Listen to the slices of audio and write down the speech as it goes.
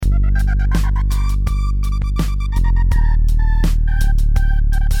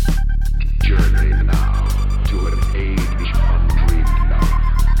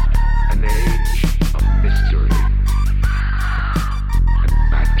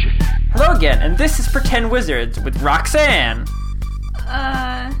again, and this is Pretend Wizards with Roxanne.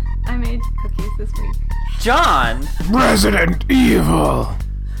 I made cookies this week. John. Resident Evil.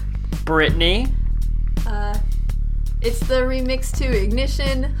 Brittany. It's the remix to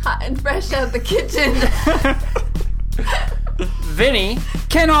Ignition, hot and fresh out the kitchen. Vinny.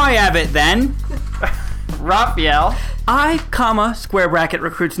 Can I have it then? Raphael. I, square bracket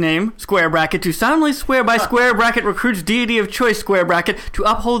recruit's name, square bracket, to solemnly swear by square bracket recruit's deity of choice, square bracket, to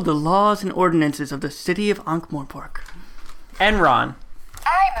uphold the laws and ordinances of the city of Ankh-Morpork. And Ron.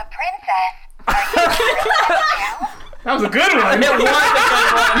 I'm a princess. Are you a princess? That was a good one. It was a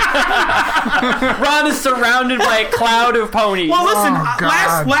good one. Ron is surrounded by a cloud of ponies. Well, listen.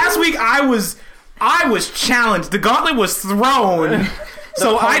 God. Last week I was challenged. The gauntlet was thrown,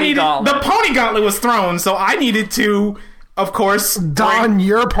 so I needed gauntlet. the pony gauntlet was thrown. So I needed to, of course, Don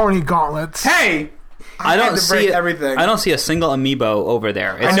your pony gauntlets. Hey, I don't had to see break it- everything. I don't see a single amiibo over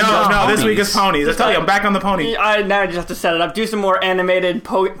there. It's No, just this week is ponies. I tell you, I'm back on the pony. Now I just have to set it up. Do some more animated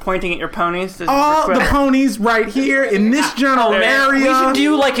pointing at your ponies. This is All for the Twitter. ponies right here in this general area. We should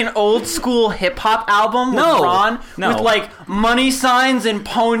do like an old school hip hop album with Ron with like money signs and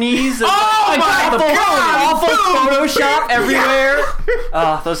ponies. And Oh my God! Awful Boom! Photoshop everywhere.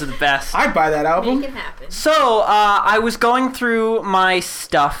 Oh, those are the best. I'd buy that album. Make it happen. So I was going through my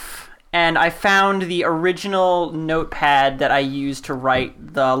stuff. And I found the original notepad that I used to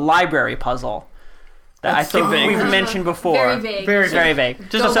write the library puzzle that I think we've mentioned before. Very vague. Very vague.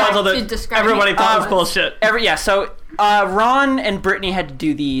 Just Go a puzzle back to that describing everybody it. thought was bullshit. So Ron and Brittany had to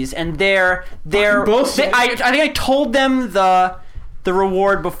do these, and they're bullshit. I think I told them the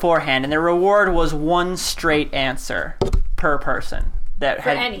reward beforehand, and their reward was one straight answer per person. That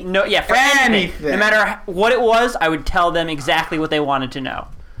For had anything. for anything. No matter what it was, I would tell them exactly what they wanted to know.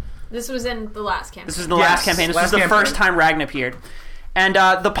 This was in the last campaign. This was in the last campaign. This was the first time Ragna appeared. And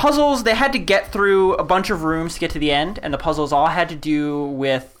the puzzles, they had to get through a bunch of rooms to get to the end, and the puzzles all had to do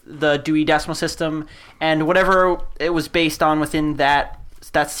with the Dewey Decimal System and whatever it was based on within that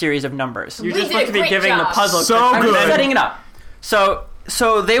series of numbers. You're We just did supposed to be a great giving the job. puzzle. So I'm good. setting it up.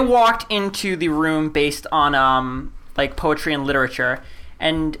 So they walked into the room based on like poetry and literature,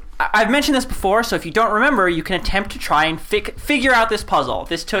 and I've mentioned this before, so if you don't remember, you can attempt to try and figure out this puzzle.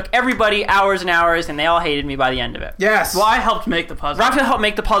 This took everybody hours and hours, and they all hated me by the end of it. Yes. Well, I helped make the puzzle. Raphael helped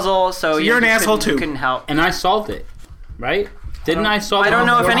make the puzzle, so you're an asshole You too. couldn't help. And I solved it, right? Didn't I solve it? I don't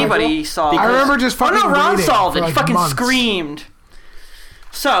know if before? anybody solved it. I remember just fucking Oh no, Ron waiting solved it. for, He like, fucking months. screamed.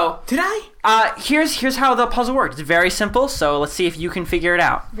 So, Did I? here's how the puzzle works. It's very simple, so let's see if you can figure it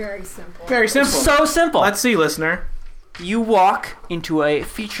out. Very simple. Very simple. So simple. Let's see, listener. You walk into a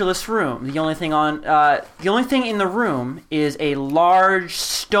featureless room. The only thing in the room is a large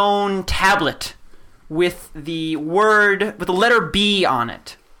stone tablet with the letter B on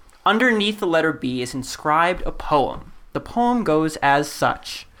it. Underneath the letter B is inscribed a poem. The poem goes as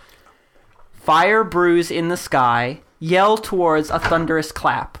such: Fire brews in the sky, yell towards a thunderous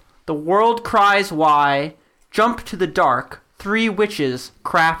clap. The world cries why, jump to the dark, 3 witches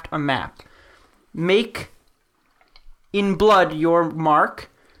craft a map. Make in blood your mark,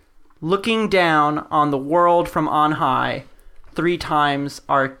 looking down on the world from on high. 3 times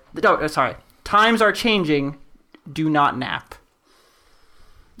are... Times are changing, do not nap.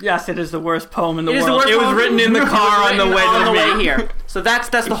 Yes, it is the worst poem in the It is world. the worst It was poem. written in the car on the way to the meeting. here. So that's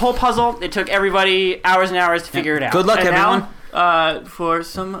the whole puzzle. It took everybody hours and hours to figure it out. Good luck, And everyone. now, for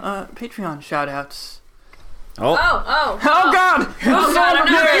some Patreon shout-outs. Oh God! Oh, God! Oh God!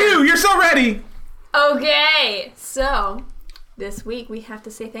 I'm not ready. You're so ready. Okay, so this week we have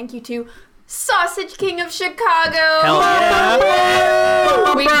to say thank you to Sausage King of Chicago. Hell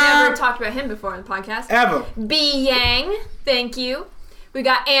yeah. We've never talked about him before on the podcast. Ever. B Yang, thank you. We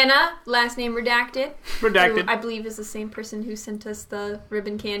got Anna, last name redacted. Redacted. Who I believe is the same person who sent us the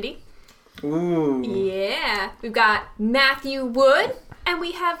ribbon candy. Ooh. Yeah. We've got Matthew Wood, and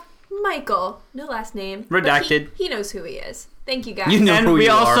we have Michael, no last name. but Redacted. He knows who he is. Thank you guys. You know And who we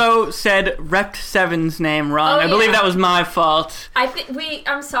you are. also said Rect 7's name wrong. Oh, I believe yeah. that was my fault.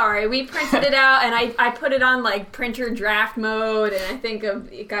 I'm sorry. We printed it out, and I put it on like printer draft mode, and I think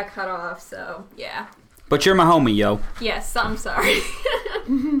it got cut off. So yeah. But you're my homie, yo. Yes, I'm sorry.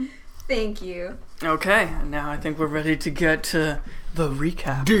 Thank you. Okay, and now I think we're ready to get to the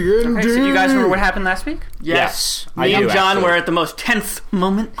recap. D&D. Okay, so you guys remember what happened last week? Yes, I Me and do, John actually. were at the most tense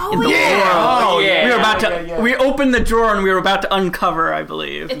moment in the yeah. world. Oh, yeah. We were about to. We opened the drawer and we were about to uncover, I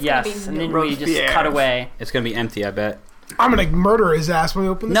believe. It's Yes, gonna and be then new. we just Robespierre. cut away. It's gonna be empty, I bet. I'm gonna murder his ass when we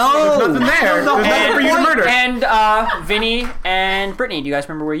open this. No! There's nothing there. There's nothing for you to murder. And Vinny and Brittany, do you guys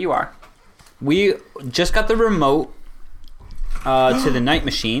remember where you are? We just got the remote to the night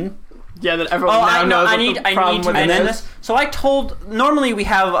machine. Yeah, that everyone Oh, now knows. I what need the problem to with it mention is. this. So I told. Normally, we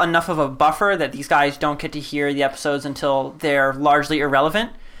have enough of a buffer that these guys don't get to hear the episodes until they're largely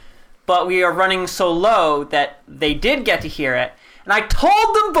irrelevant. But we are running so low that they did get to hear it, and I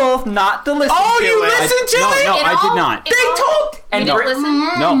told them both not to listen. Oh, to you it. listened to No, it? no, I did not. They told. And You didn't Brit-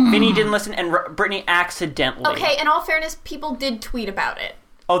 listen? No. Vinny didn't listen, and Brittany accidentally. Okay, in all fairness, people did tweet about it.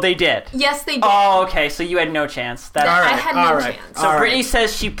 Oh, they did. Yes, they did. Oh, okay. So you had no chance. That's All right, I had all no right. chance. So All Brittany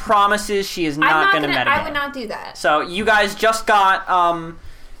says she promises she is not going to metagame. I would not do that. So you guys just got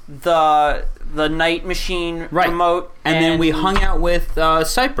the Night Machine Right. remote, And then we hung out with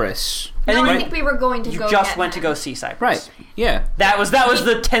Cypress. And No, then I you, think we were going to you go just get went to him. go see Cypress. Right. Yeah. That was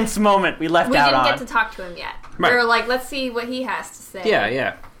the tense moment we left We out didn't on. get to talk to him yet. Right. We were like, let's see what he has to say. Yeah,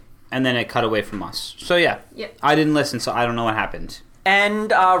 yeah. And then it cut away from us. So yeah. Yep. I didn't listen, so I don't know what happened. And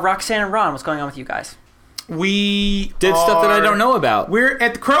Roxanne and Ron, what's going on with you guys? We Did stuff that I don't know about. We're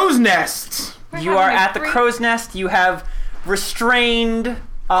at the crow's nest. You are at the crow's nest. You have restrained.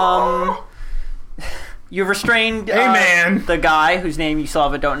 You've restrained Hey, man. the guy whose name you still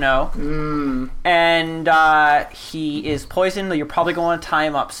don't know. And he is poisoned. You're probably going to tie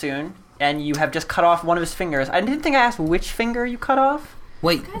him up soon. And you have just cut off one of his fingers. I didn't think I asked which finger you cut off.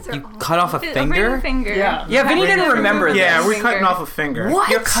 Wait, guys are you all- cut off a finger? finger. Yeah. Yeah, Vinny didn't remember this. Yeah, we're Finger. cutting off a finger.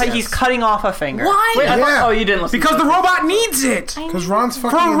 He's cutting off a finger. Why? Wait, I Yeah. thought, oh, you didn't listen. Because the robot needs it. Because Ron's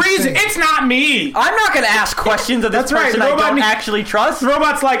fucking For a reason. insane. It's not me. I'm not going to ask questions of this That's right, person the I robot don't needs- actually trust. The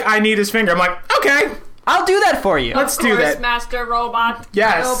robot's like, I need his finger. I'm like, okay, I'll do that for you. let's do that. Master Robot.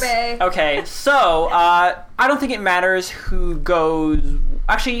 Yes. Obey. Okay, so I don't think it matters who goes.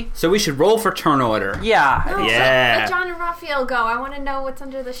 Actually, So we should roll for turn order. yeah. No, Yeah. Let John and Raphael go. I want to know what's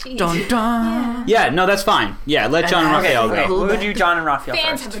under the sheet. Dun, dun. Yeah, no, that's fine. Yeah, let John and Okay, Raphael okay. go. We'll do John and Raphael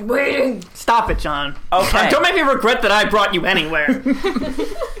Fans first. have been waiting. Stop it, John. Okay. Don't make me regret that I brought you anywhere.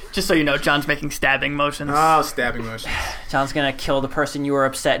 Just so you know, John's making stabbing motions. Oh, stabbing motion. John's gonna kill the person you were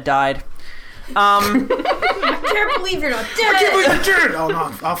upset died. I can't believe you're not dead. Oh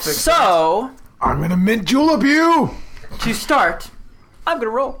no, I'll fix it. So I'm gonna mint julep you. to start, I'm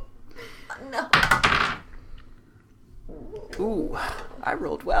gonna roll. No. Ooh, I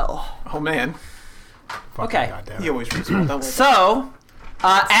rolled well. Oh man, Okay. Goddamn. he always reads well. Don't worry. So,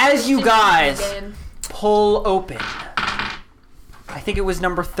 as you guys Again. pull open, I think it was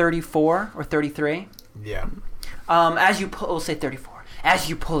number 34 or 33. Yeah. As you pull, we'll say 34. As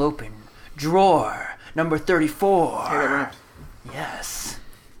you pull open, drawer number 34. Hey, that rhymes. Yes,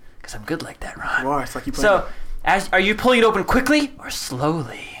 because I'm good like that, Ron. Wow, it's like you played So, are you pulling it open quickly or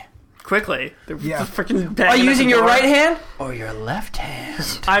slowly? Quickly. They're Yeah. just freaking Are you using your door. right hand or your left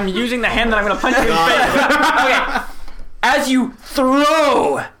hand? I'm using the hand that I'm going to punch you in the face. Okay. As you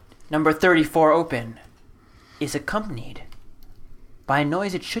throw number 34 open, is accompanied by a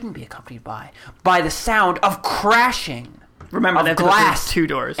noise it shouldn't be accompanied by the sound of crashing Remember, of that's glass two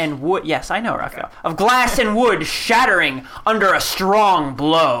doors. and wood. Yes, I know, Raphael. Of glass and wood shattering under a strong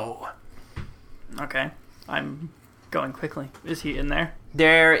blow. Okay. I'm going quickly. Is he in there?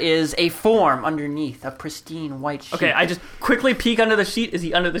 There is a form underneath a pristine white sheet. Okay, I just quickly peek under the sheet. Is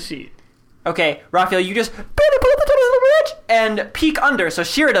he under the sheet? Okay, Raphael, you just and peek under, so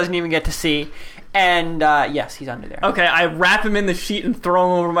Shira doesn't even get to see. And yes, he's under there. Okay, I wrap him in the sheet and throw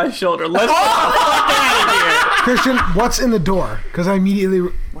him over my shoulder. Let's get the fuck out of here. Christian, what's in the door? Because I immediately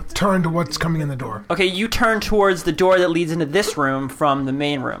turn to what's coming in the door. Okay, you turn towards the door that leads into this room from the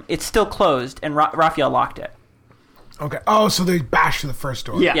main room. It's still closed, and Raphael locked it. Okay. Oh, so they bashed the first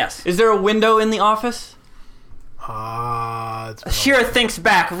door. Yeah. Yes. Is there a window in the office? It's been a Shira thinks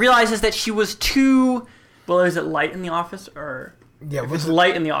back, realizes that she was too. Well, is it light in the office or? Yeah, If was it's it?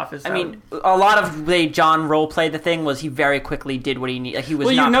 light in the office. I mean, a lot of the way John roleplayed the thing was he very quickly did what he needed. Like, he was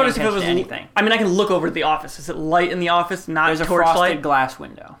well, not you notice paying if it attention was to anything. I mean, I can look over at the office. Is it light in the office? Not There's a torchlight. frosted glass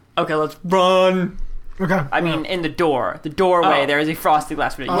window. Okay, let's run. Okay. I mean, in the doorway, Oh. there is a frosted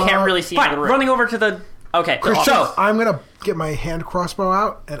glass window. You can't really see into Fine. the room. Running over to the. Okay, Christian, so I'm gonna get my hand crossbow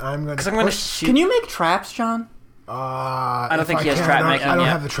out, and I'm gonna. because I'm going to shoot. Can you make traps, John? I don't think he has trap making I don't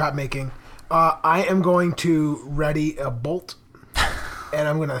yet. have the trap making. I am going to ready a bolt, and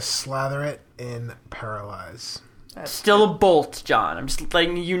I'm gonna slather it in paralyze. Still a bolt, John. I'm just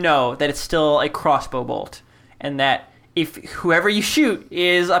letting you know that it's still a crossbow bolt, and that if whoever you shoot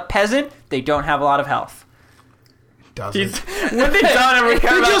is a peasant, they don't have a lot of health. Doesn't. When did John ever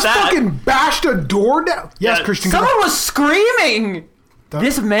care They about just that? fucking bashed a door down. Yes, Yeah, Christian. Someone was screaming.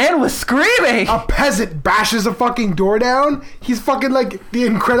 This man was screaming. A peasant bashes a fucking door down. He's fucking like the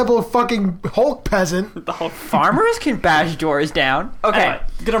incredible fucking Hulk peasant. The whole Farmers can bash doors down. Okay. Anyway,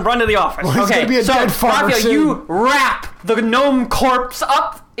 gonna run to the office. Well, He's Okay, gonna be a so dead farmer Raphael, soon. you wrap the gnome corpse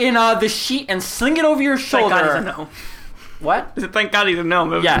up in the sheet and sling it over your Thank shoulder. God he's a gnome. What? Thank God he's a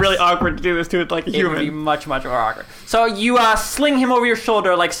gnome. It was Yes. really awkward to do this to it like a It would be human. much, much more awkward. So you sling him over your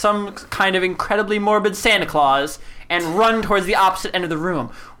shoulder like some kind of incredibly morbid Santa Claus and run towards the opposite end of the room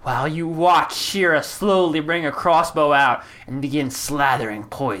while you watch Shira slowly bring a crossbow out and begin slathering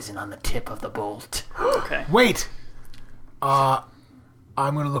poison on the tip of the bolt. Okay. Wait. I'm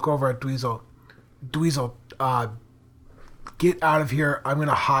gonna look over at Dweezil. Dweezil, get out of here. I'm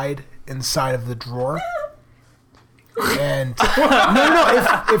gonna hide inside of the drawer. And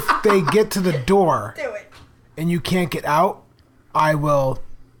no. If they get to the door and you can't get out, I will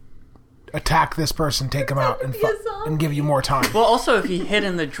attack this person, take him out, and give you more time. Well, also, if he hid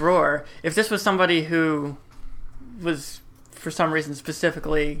in the drawer, if this was somebody who was, for some reason,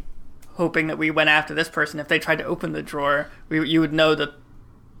 specifically hoping that we went after this person, if they tried to open the drawer, you would know that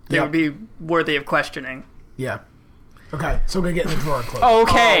they Yep. would be worthy of questioning. Yeah. Okay, so I'm gonna get in the drawer and close.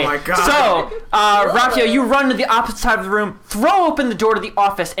 Okay. Oh my God. So, Raphael, you run to the opposite side of the room, throw open the door to the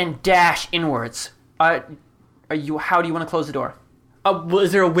office, and dash inwards. How do you want to close the door? Well,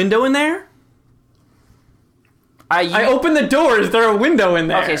 is there a window in there? You- I opened the door. Is there a window in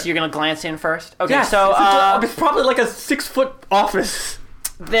there? Okay, so you're gonna glance in first. Okay, Yes, so it's probably like a 6-foot office.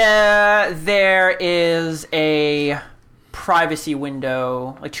 there is a privacy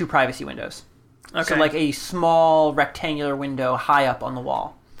window, like 2 privacy windows. Okay. So like a small rectangular window high up on the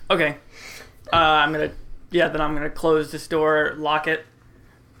wall. Okay. Then I'm gonna close this door, lock it,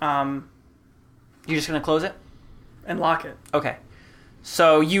 You're just gonna close it? and lock it. Okay.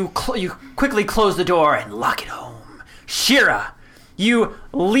 So you quickly close the door and lock it home. Shira, you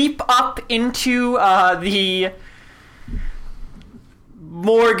leap up into the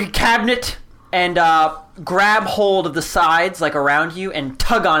morgue cabinet and grab hold of the sides, like around you, and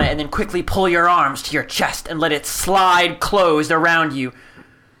tug on it, and then quickly pull your arms to your chest and let it slide closed around you.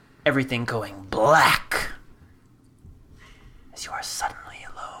 Everything going black as you are suddenly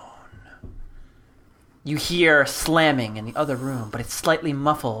alone. You hear slamming in the other room, but it's slightly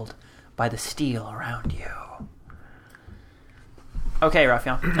muffled by the steel around you. Okay,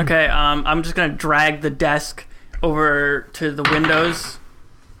 Raphael. Okay. I'm just gonna drag the desk over to the windows.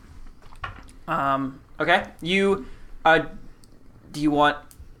 Okay, you, do you want,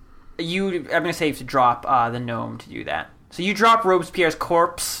 I'm gonna say to drop, the gnome to do that. So you drop Robespierre's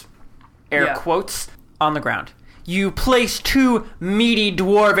corpse, air Yeah. quotes, on the ground. You place 2 meaty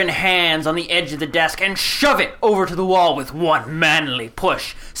dwarven hands on the edge of the desk and shove it over to the wall with one manly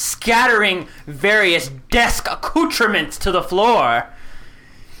push, scattering various desk accoutrements to the floor.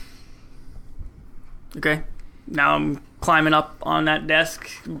 Okay. Now I'm climbing up on that desk,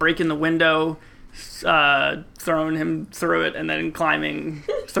 breaking the window, throwing him through it, and then climbing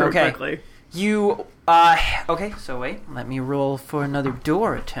through Okay. quickly. You, okay, so wait, let me roll for another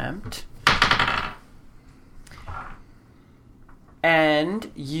door attempt.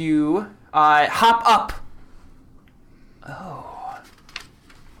 And you, hop up. Oh.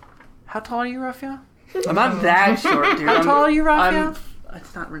 How tall are you, Raphael? I'm not that short, dude. How tall are you, Raphael?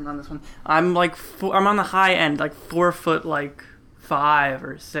 It's not written on this one. I'm like I'm on the high end, like 4 foot, like 5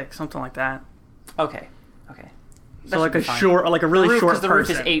 or 6, something like that. Okay. So like should a be fine. short, like a really Roof, short 'cause the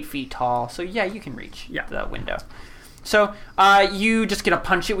person. roof is 8 feet tall, so yeah, you can reach Yeah. the window. So, you just gonna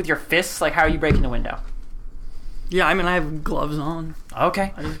punch it with your fists? Like, how are you breaking the window? Yeah, I mean I have gloves on.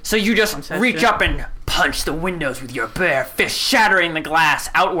 Okay. So you just punch that reach shit. up and punch the windows with your bare fist, shattering the glass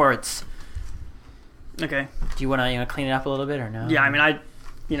outwards. Okay. Do you want to clean it up a little bit or no? Yeah, I mean I,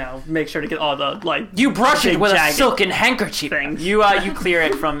 make sure to get all the like. You brush it big with a jagged silken handkerchief. things. You clear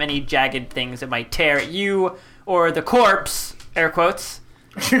it from any jagged things that might tear at you or the corpse, air quotes.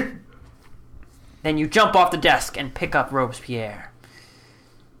 Then you jump off the desk and pick up Robespierre.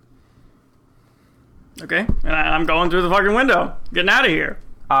 Okay, and I'm going through the fucking window, getting out of here.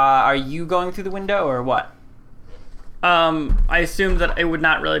 Are you going through the window or what? I assume that it would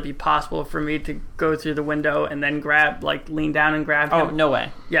not really be possible for me to go through the window and then lean down and grab him. Oh, no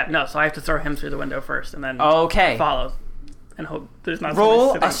way. Yeah, no, so I have to throw him through the window first and then Okay. follow and hope there's not Roll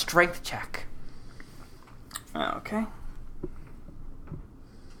somebody a sitting. strength check. Okay.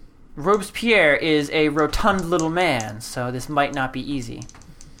 Robespierre is a rotund little man, so this might not be easy.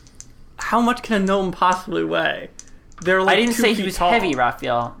 How much can a gnome possibly weigh? They're like I didn't 2 say he feet was tall. heavy,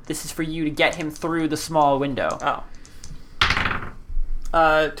 Raphael. This is for you to get him through the small window. Oh.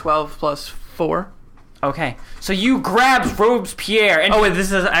 12 plus 4. Okay, so you grab Robespierre and Oh wait,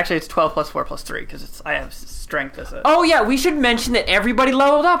 this is actually it's 12 plus 4 plus 3 because I have strength as a. oh yeah, we should mention that everybody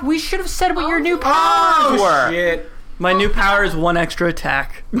leveled up. We should have said what your new powers were. Shit. My new power is 1 extra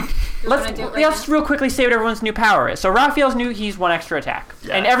attack. Let's real quickly say what everyone's new power is. So Raphael's new, he's 1 extra attack,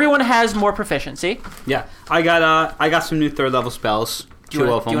 Yeah. and everyone has more proficiency. Yeah, I got some new 3rd level spells. Do Two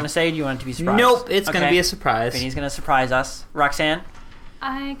you of them. want to say? Or do you want it to be surprised? Nope, it's gonna Okay. be a surprise. Vinny's gonna surprise us. Roxanne.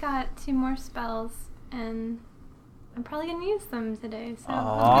 I got 2 more spells, and I'm probably gonna use them today. So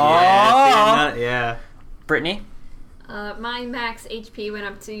Yeah. Brittany. My max HP went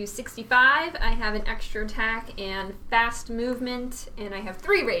up to 65. I have an extra attack and fast movement, and I have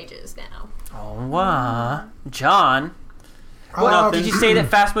 3 rages now. Oh, John. Did you say that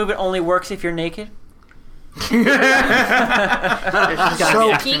fast movement only works if you're naked? She's gotta So-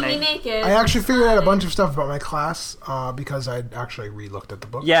 be extra Keep me naked. naked. I actually figured out a bunch of stuff about my class because I actually re-looked at the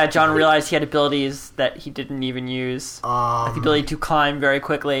book. Yeah, John realized he had abilities that he didn't even use. Like the ability to climb very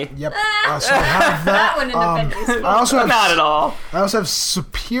quickly. Yep. So I have that that. wouldn't have been useful. I also have Not at all. I also have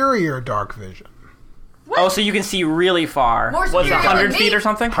superior dark vision. Oh, so you can see really far. More Was it superior 100 than feet me. or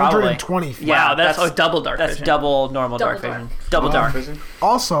something? Probably. 120 feet. Yeah, Wow, that's that's- a double dark That's vision. double normal Double dark dark. vision. Double dark.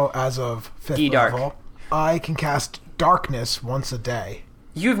 Also, as of 5th D dark. level, I can cast darkness once a day.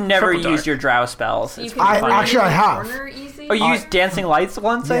 You've never Triple used dark. your drow spells. You It's can pretty I funny. find actually, it in the have. corner easy. Oh, you used dancing lights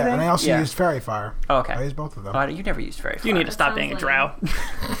once, I Yeah, think? and I also Yeah. used fairy fire. Oh, okay. I used both of them. You never used fairy fire. You need to stop sounds being a like- drow.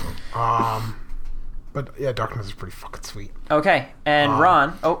 But yeah, darkness is pretty fucking sweet. Okay, and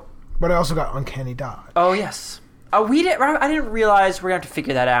Ron. But I also got uncanny dodge. Oh yes. I didn't realize we're gonna have to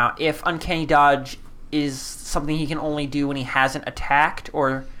figure that out. If uncanny dodge is something he can only do when he hasn't attacked,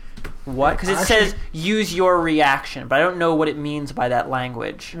 or what? Because it Actually- says use your reaction, but I don't know what it means by that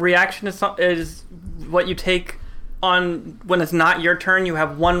language. Reaction is what you take on when it's not your turn. You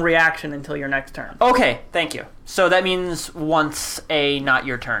have 1 reaction until your next turn. Okay, thank you. So that means once a not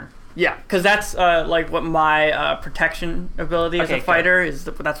your turn. Yeah, because that's like what my protection ability as Okay, a fighter is.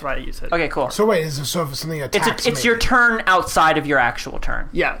 That's what I use it. Okay, cool. So wait, is it so if something attacks It's me? your turn outside of your actual turn.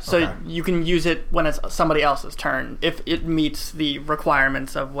 Yeah, so Okay. you can use it when it's somebody else's turn if it meets the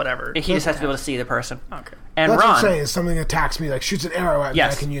requirements of whatever. He just has to be able to see the person. Okay. And That's what I'm Ron. saying. Is something attacks me, like shoots an arrow at me,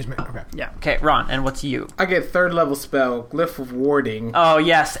 Yes. I can use me. Okay. Yeah. Okay, Ron, and what's you? I get 3rd level spell, Glyph of Warding. Oh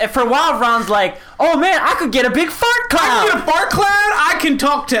yes. And for a while, Ron's like, "Oh man, I could get a big fart I can cloud." get a fart cloud. I can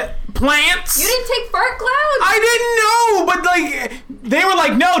talk to plants. You didn't take fart clouds. I didn't know, but like they were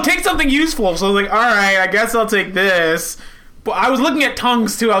like, no, take something useful. So I was like, all right, I guess I'll take this. But I was looking at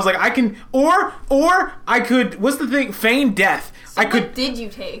tongues too. I was like, I can, or I could. What's the thing? Feign death. So I what could did you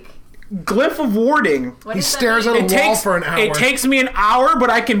take? Glyph of Warding. What He does that stares mean? at a It wall takes for an hour. It takes me an hour, but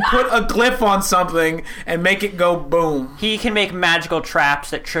I can put a glyph on something and make it go boom. He can make magical traps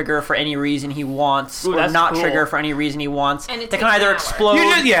that trigger for any reason he wants, Ooh, or that's not cool. trigger for any reason he wants. And it They can takes either an hour. explode You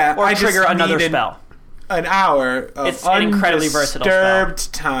just- yeah, or I just trigger another need spell. An hour of It's an incredibly versatile spell.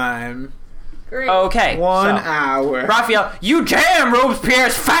 undisturbed time. Great. Okay, 1 so, hour. Raphael, you jam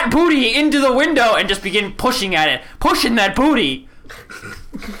Robespierre's fat booty into the window and just begin pushing at it, pushing that booty,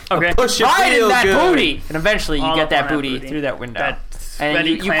 Okay. Push it right in real that good. booty, and eventually you All get up that on that booty booty. through that window, That and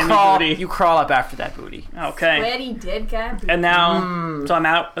sweaty, you clammy crawl, booty. you crawl up after that booty. Okay. Sweaty dead guy. And now, so I'm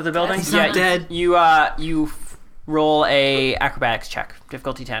out of the building. That's Yeah, not dead. You roll a acrobatics check,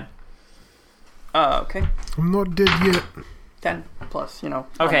 difficulty 10. Okay. I'm not dead yet. 10 plus, all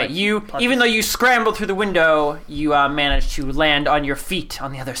Okay, my you pluses. even though you scramble through the window, you manage to land on your feet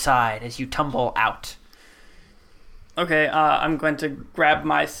on the other side as you tumble out. Okay, I'm going to grab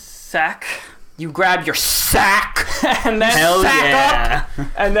my sack You grab your sack. and then Hell Sack yeah.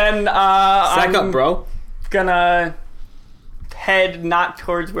 and then Sack I'm up, bro. gonna head not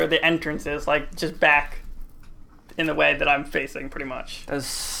towards where the entrance is, like just back in the way that I'm facing, pretty much. That's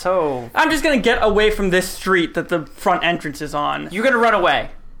so. I'm just gonna get away from this street that the front entrance is on. You're gonna run away.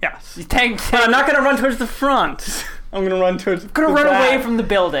 Yes. Thank. But I'm not gonna run towards the front. I'm gonna run towards. Gonna the run back. away from the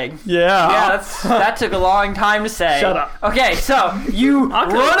building. Yeah. Yeah, that took a long time to say. Shut up. Okay, so you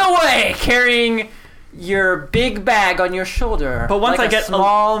Okay. run away carrying your big bag on your shoulder. But once like I get a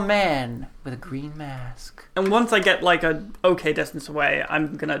small man with a green mask. And once I get like a okay distance away,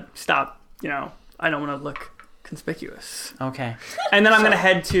 I'm gonna stop. I don't want to look conspicuous. Okay. And then I'm gonna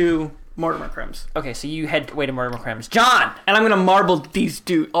head to Mortimer Crims, Okay, so you head away to Mortimer Crims. John! and I'm gonna marble these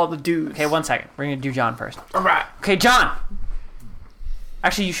all the dudes. Okay, 1 second. We're gonna do John first. All right. Okay, John!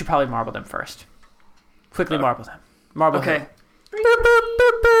 Actually, you should probably marble them first. Quickly marble them. Marble Okay. them. Boop, boop,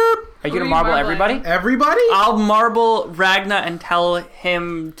 boop, boop. Are you Who gonna are you marble marbling? everybody? Everybody? I'll marble Ragna and tell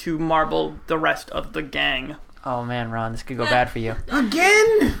him to marble the rest of the gang. Oh man, Ron, this could go bad for you.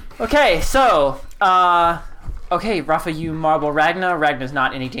 Again? Okay, so Okay, Rafa, you marble Ragna. Ragna's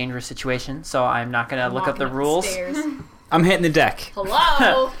not in a dangerous situation, so I'm not gonna look up the rules. Stairs. I'm hitting the deck.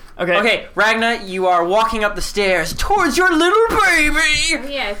 Hello. Okay, Ragna, you are walking up the stairs towards your little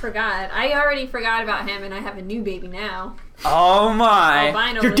baby. Yeah, I forgot. I already forgot about him, and I have a new baby now. Oh my!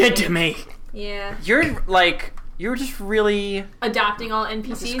 Albino You're dead lizard. to me. Yeah. You're just really Adopting all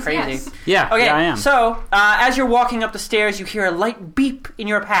this is NPCs. crazy. Yes. Yeah, Okay, yeah, I am. so as you're walking up the stairs, you hear a light beep in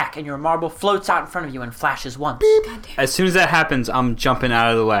your pack, and your marble floats out in front of you and flashes once. As soon as that happens, I'm jumping out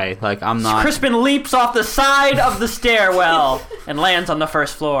of the way. Like, I'm not... Crispin leaps off the side of the stairwell and lands on the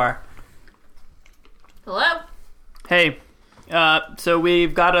first floor. Hello. Hey, so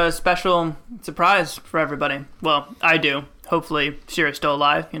we've got a special surprise for everybody. Well, I do. Hopefully, Shira's still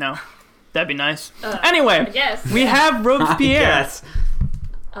alive, you know. That'd be nice. Anyway, Yes. we have Robespierre. Yes.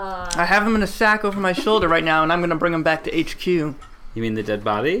 I have him in a sack over my shoulder right now, and I'm going to bring him back to HQ. You mean the dead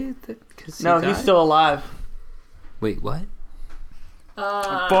body? No, he's still alive. Wait, what?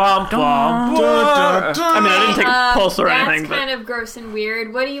 Bum, bum, bum. I mean, I didn't take a pulse or anything, That's but... kind of gross and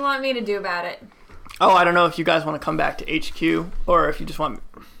weird. What do you want me to do about it? Oh, I don't know if you guys want to come back to HQ, or if you just want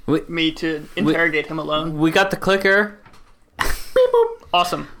me to interrogate him alone. We got the clicker.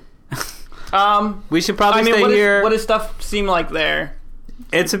 Awesome. We should probably stay here. What does stuff seem like there?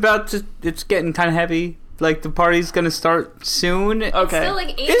 It's getting kind of heavy. Like, the party's gonna start soon. Okay. Still like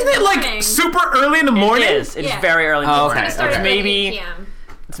 8 Isn't in the it like morning. super early in the morning? It is. It's Yeah. very early in the Oh, morning. okay. It's gonna start at like Maybe 8 p.m.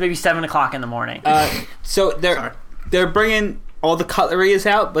 it's maybe 7 o'clock in the morning. So they're bringing all the cutlery is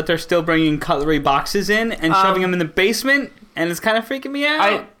out, but they're still bringing cutlery boxes in and shoving them in the basement, and it's kind of freaking me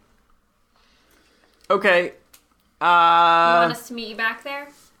out. Okay. You want us to meet you back there?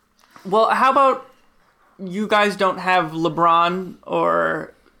 Well, how about you guys don't have LeBron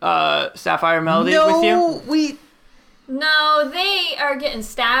or Sapphire Melody with you? No, they are getting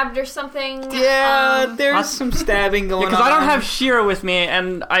stabbed or something. Yeah, there's some stabbing going on. Because I don't have Shira with me,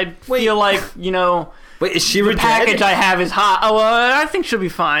 and I feel like, you know, Wait, is she the package I have is hot. Oh, well, I think she'll be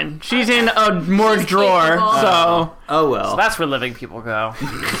fine. She's in a morgue She's drawer, capable. so... Oh well. So that's where living people go.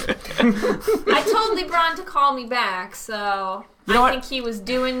 I told LeBron to call me back, so You know I what? think he was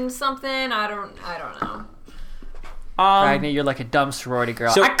doing something. I don't know. Ragnar, you're like a dumb sorority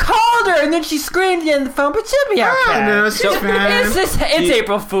girl. So- I called her and then she screamed in the phone, but she'll be okay. No, it's fine. It's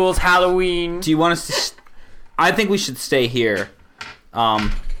April Fool's, Halloween. Do you want us to? I think we should stay here.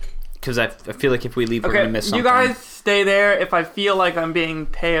 Because I feel like if we leave, we're Okay, gonna miss something. you guys stay there. If I feel like I'm being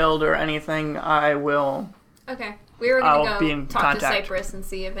tailed or anything, I will... Okay, we were I'll gonna be go in talk contact. to Cypress and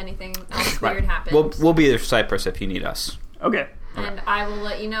see if anything else Right. weird happened. We'll be there, Cypress, if you need us. Okay. And I will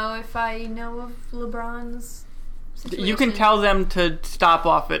let you know if I know of LeBron's situation. You can tell them to stop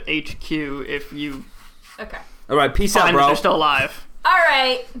off at HQ if you Okay. All right, peace out, find that bro. they're still alive. All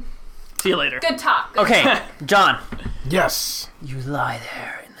right. See you later. Good talk. Good Okay, John. Yes. You lie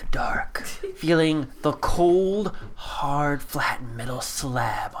there in the dark, feeling the cold, hard, flat metal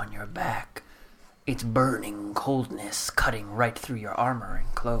slab on your back. Its burning coldness cutting right through your armor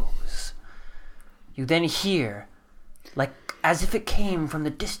and clothes. You then hear, like as if it came from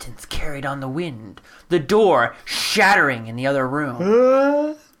the distance carried on the wind, the door shattering in the other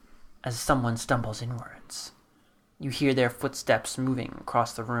room as someone stumbles inwards. You hear their footsteps moving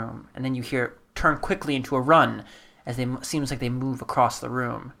across the room, and then you hear it turn quickly into a run as they seems like they move across the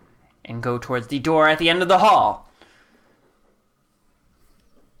room and go towards the door at the end of the hall.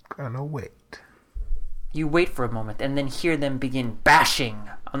 Gonna wait. You wait for a moment and then hear them begin bashing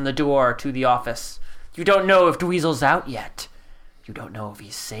on the door to the office. You don't know if Dweezil's out yet. You don't know if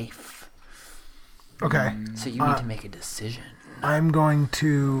he's safe. Okay. So you need to make a decision. I'm going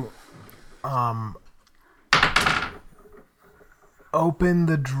to open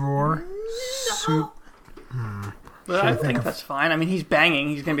the drawer. But I think that's fine. I mean, he's banging.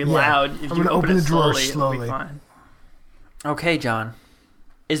 He's going to be Yeah. loud. If I'm you gonna open it the drawer slowly, it'll slowly. be fine. Okay, John.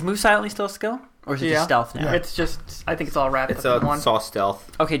 Is Move Silently still a skill? Or is it just stealth now? It's just, I think it's all wrapped It's up in one. saw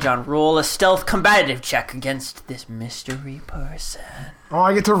stealth. Okay, John, roll a stealth combative check against this mystery person. Oh,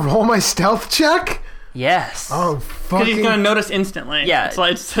 I get to roll my stealth check? Yes. Oh, Because fucking... he's going to notice instantly. Yeah. It's,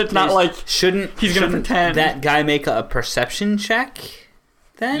 like, it's not like... Shouldn't gonna pretend. that guy make a perception check?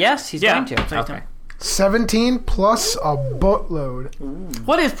 Then Yes, he's Yeah. going to. That's what he's Okay. doing. 17 plus a boatload.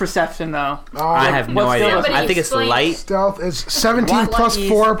 What is perception, though? I have no What's idea. the- I think it's Somebody light. Stealth is 17 plus Lucky's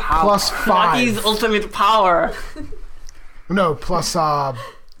 4 power. plus 5. Lucky's ultimate power. No, plus John,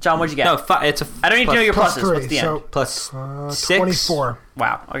 what'd you get? No, it's a. I don't need to know your plus pluses. 3. What's the so end? plus 6. 24.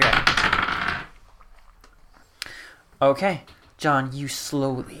 Wow, okay. Okay, John, you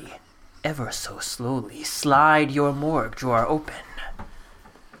slowly, ever so slowly, slide your morgue drawer open.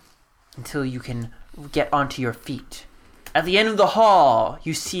 until you can get onto your feet. At the end of the hall,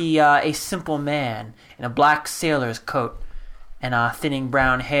 you see a simple man in a black sailor's coat and thinning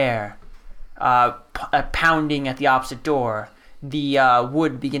brown hair pounding at the opposite door, the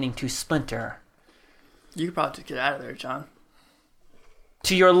wood beginning to splinter. You could probably just get out of there, John.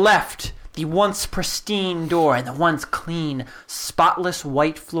 To your left, the once pristine door and the once clean, spotless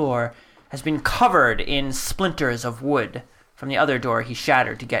white floor has been covered in splinters of wood from the other door he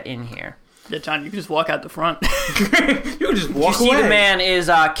shattered to get in here. Yeah, John, you can just walk out the front. You can just walk You see away. the man is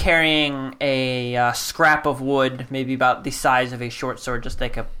carrying a scrap of wood, maybe about the size of a short sword, just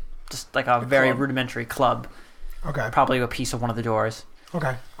like a very club. rudimentary club. Okay. Probably a piece of one of the doors.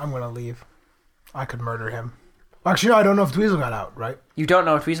 Okay. I'm gonna leave. I could murder him. Actually, no, I don't know if Dweezil got out, right? You don't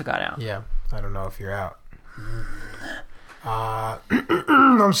know if Weasel got out. Yeah. I don't know if you're out.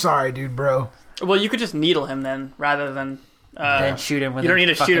 I'm sorry, dude, bro. Well, you could just needle him then, rather than... Then shoot him with you don't a need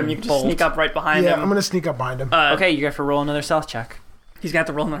to shoot him. You can just bolt. sneak up right behind Yeah, him. I'm gonna sneak up behind him. Okay, you have to roll another stealth check. He's got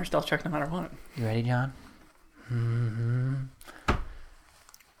to roll another stealth check no matter what. You ready, John?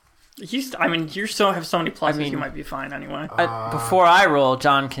 You still have so many pluses, I mean- you might be fine anyway. Before I roll,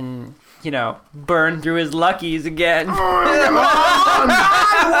 John can, burn through his luckies again. Why?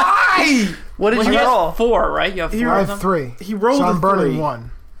 What did Well, you he has roll? 4, right? You have 4 I of them? have 3. He rolled so a I'm burning 3. 1. You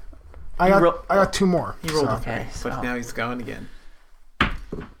I got 2 more. He rolled so. a 3, Okay, but so- now he's going again.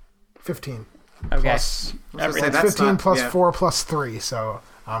 15. Okay. Plus, I was gonna say, it's that's 15 not- plus yeah, 4 plus 3, so,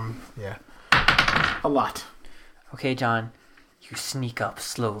 yeah. a lot. Okay, John. You sneak up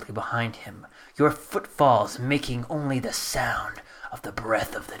slowly behind him, your footfalls making only the sound of the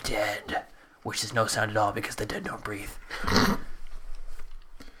breath of the dead, which is no sound at all because the dead don't breathe.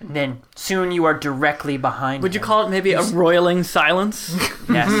 And then soon you are directly behind Would you him. call it maybe a roiling silence?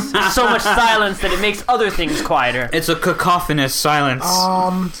 Yes. There's so much silence that it makes other things quieter. It's a cacophonous silence.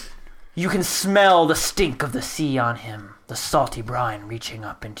 You can smell the stink of the sea on him, the salty brine reaching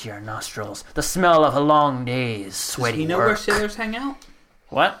up into your nostrils, the smell of a long day's Does sweaty he know where work. sailors hang out?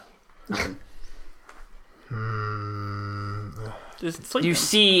 What? Just sleeping. You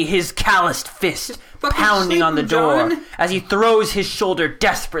see his calloused fist fucking pounding on the sleeping, door John. as he throws his shoulder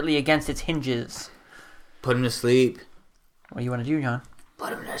desperately against its hinges. Put him to sleep. What do you want to do, John?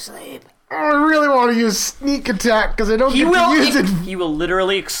 Put him to sleep. I really want to use sneak attack because I don't He get will. to use it. He will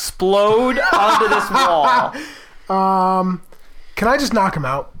literally explode onto this wall. Can I just knock him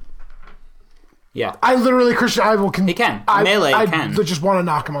out? Yeah. I literally, Christian, I will. He can. I Melee I can. just want to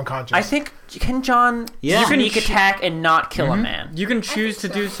knock him unconscious. I think can John Yeah. sneak attack and not kill a man? You can choose to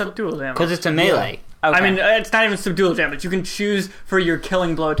do subdual damage. Because it's a melee. Okay. I mean, it's not even subdual damage. You can choose for your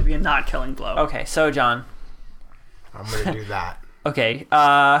killing blow to be a not killing blow. Okay, so John. I'm going to do that. Okay,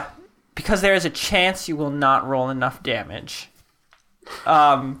 because there is a chance you will not roll enough damage.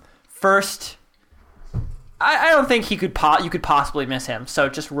 First, I don't think you could possibly miss him. So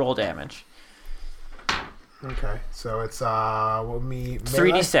just roll damage. Okay, so it's melee?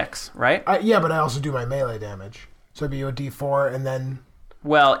 3d6, right? Yeah, but I also do my melee damage. So it'd be a d4 and then.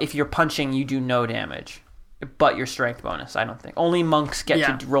 Well, if you're punching, you do no damage, but your strength bonus. I don't think only monks get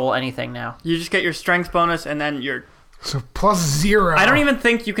Yeah. to roll anything now. You just get your strength bonus and then your... So plus 0. I don't even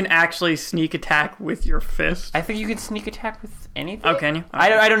think you can actually sneak attack with your fist. I think you can sneak attack with anything. Oh, can you?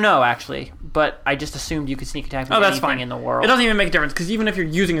 I don't know actually, but I just assumed you could sneak attack with Oh, that's anything fine. in the world. It doesn't even make a difference, because even if you're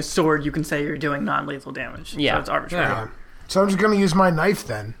using a sword, you can say you're doing non-lethal damage. Yeah. So it's arbitrary. Yeah. So I'm just going to use my knife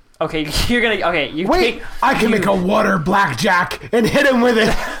then. Okay, you're gonna. Okay, you Wait, take. I can make a water blackjack and hit him with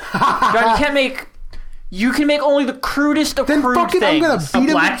it. John, you can't make. You can make only the crudest of Then crude fuck it, I'm things. gonna A beat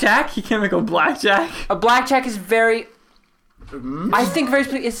him. blackjack? You can't make a blackjack? A blackjack is very. I think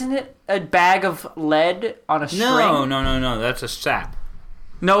very. Isn't it a bag of lead on a string? No. That's a sap.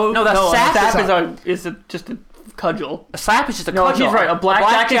 No, No, that's sap. is just a cudgel. A slap is just a No, cudgel. he's right. A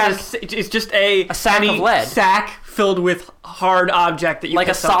blackjack is just a sack of penny lead. sack filled with hard object that you like a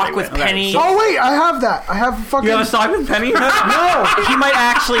hit somebody sock with Okay, penny. Oh, wait, I have that. I have fucking. You have a sock with penny? No! He might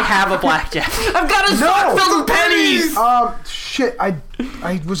actually have a blackjack. I've got a sock filled with pennies! Shit, I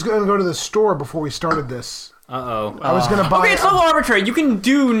was going to go to the store before we started this. Uh-oh. I was going to buy. Okay, it's so arbitrary. You can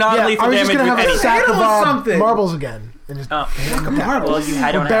do yeah, non-lethal I was just damage going to with have a anything. sack Hit him with of something. marbles again. And just Oh. Marbles. Well, you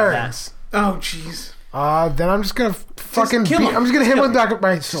I don't with have bearings. Oh, jeez. Then I'm just going to fucking kill beat. him. I'm just going to hit him with dagger,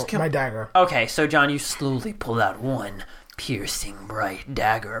 kill my dagger. that. Okay, so John, you slowly pull out one piercing bright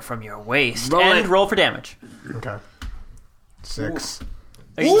dagger from your waist Roll and it. roll for damage. Okay. 6.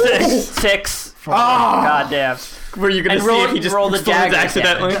 6. God damn. Were you going And to see roll- if he just roll the swords dagger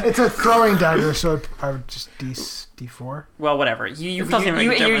accidentally? It's a throwing dagger, so I would just D4. Well, whatever. You doesn't make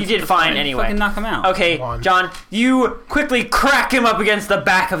a difference. did fine anyway. Fucking knock him out. Okay, One. John, you quickly crack him up against the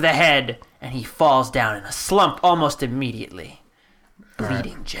back of the head, and he falls down in a slump almost immediately,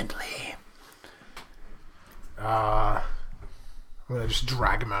 bleeding gently. I'm gonna just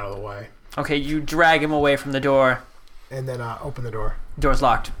drag him out of the way, Okay, you drag him away from the door. and then open the door. Door's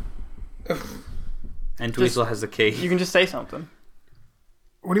locked. And Dweezil has the key. You can just say something.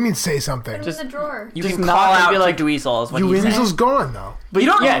 What do you mean? Say something. Put him in the drawer. You Just can knock call and out be like, to Dweezil is what he said. Dweezil's gone though. But You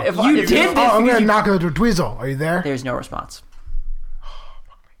don't- Yeah, if you if did this. I'm gonna because knock on the door. Dweezil, are you there? There's no response.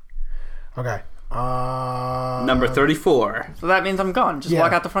 Okay. Number 34. So that means I'm gone. Just Yeah.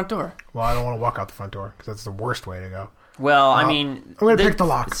 walk out the front door. Well, I don't want to walk out the front door because that's the worst way to go. Well, I mean, I'm gonna pick the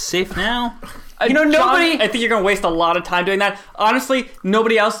lock. It's safe now. You know, John, nobody- I think you're going to waste a lot of time doing that. Honestly,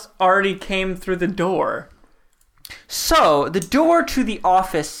 nobody else already came through the door. So, the door to the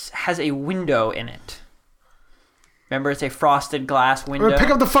office has a window in it. Remember, it's a frosted glass I'm window. gonna pick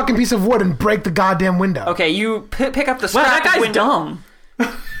up the fucking piece of wood and break the goddamn window. Okay, you pick up the Wow, scrap that guy's window. dumb.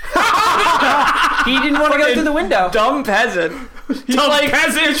 He didn't want to go through the window. Dumb peasant. He's he's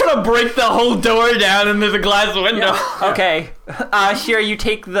trying to break the whole door down and there's a glass window. Okay, Shira, you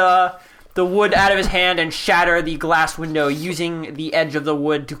take the wood out of his hand and shatter the glass window using the edge of the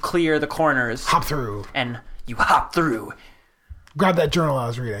wood to clear the corners. Hop through. And you hop through. Grab that journal I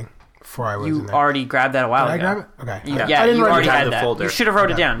was reading before I was You in there. already grabbed that a while Did I ago. grab it? Okay. Yeah, I didn't you write already it down. had the that. folder. You should have wrote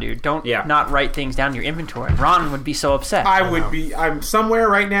it Okay. down, dude. Don't Yeah. not write things down in your inventory. Ron would be so upset. I would be. I'm somewhere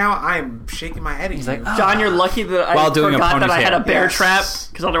right now. I am shaking my head at He's you. like, John, you're lucky that I While doing a forgot that I had a ponytail. bear Yes. trap,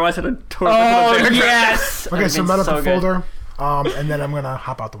 because otherwise I'd have totally oh, put a bear trap. yes! Okay, so That'd I'm have up been the so good. folder, and then I'm gonna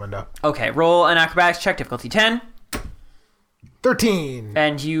hop out the window. Okay, roll an acrobatics check, difficulty 10. 13.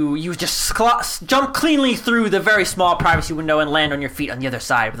 And you just jump cleanly through the very small privacy window and land on your feet on the other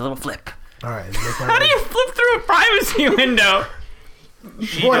side with a little flip. All right. Make my How do you flip through a privacy window?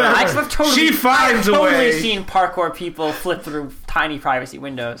 Whatever. I've totally, She finds a totally way. seen parkour people flip through tiny privacy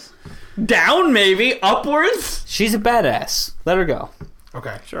windows. Down, maybe? Upwards? She's a badass. Let her go.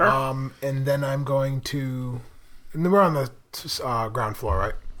 Okay. Sure. And then I'm going to. And then we're on the ground floor,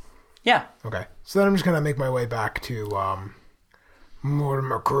 right? Yeah. Okay. So then I'm just gonna make my way back to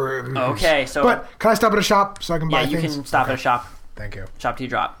Mortimer Crib. Okay, so But can I stop at a shop so I can buy yeah, you things? can stop Okay. at a shop. Thank you. Shop till you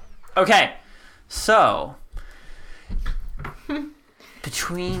drop. Okay, so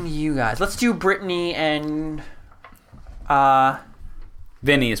between you guys, let's do Brittany and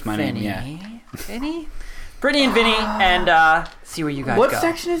Vinny is my Vinny. name, yeah. Vinny? Brittany and Vinny, and see where you guys What go.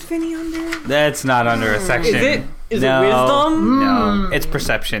 section is Vinny under? That's not under a section. Is it No. wisdom? No, it's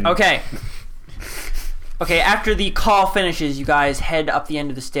perception. Okay. Okay, after the call finishes, you guys head up the end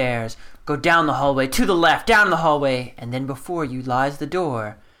of the stairs, go down the hallway, to the left, down the hallway, and then before you lies the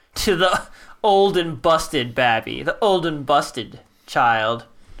door to the old and busted Babby, the old and busted child.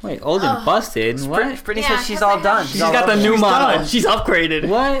 Wait, old and busted? What? Brittany Yeah, says she's 'cause I all have- done. She's got the new model. She's upgraded.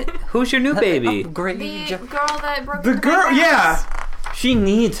 What? Who's your new baby? Upgrade. The girl that broke The into my girl, house. yeah. She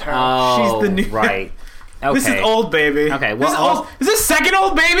needs her. Oh, She's the new- right. Okay. This is old baby. Okay, This is, well, old, is this second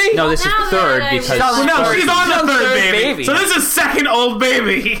old baby? No, this is Now third that I because realize- Well, no, Sorry. she's on the She's on third third baby. baby. So this is second old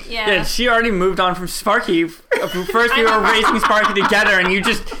baby. Yeah. Yeah, she already moved on from Sparky. First we were raising Sparky together, and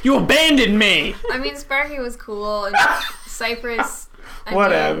you abandoned me. I mean, Sparky was cool, and Cypress. I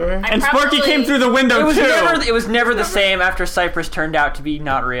Whatever. mean, I And Sparky probably- came through the window It was too. never the same after Cypress turned out to be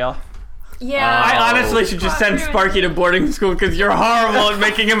not real. Yeah. I honestly should just send Sparky to boarding school because you're horrible at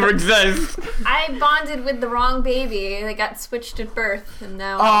making him exist. I bonded with the wrong baby. They got switched at birth, and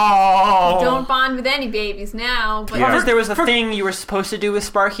now Oh. don't bond with any babies now. But Because there was a thing you were supposed to do with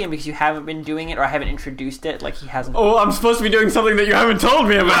Sparky, and because you haven't been doing it or I haven't introduced it, like he hasn't. Oh, I'm supposed to be doing something that you haven't told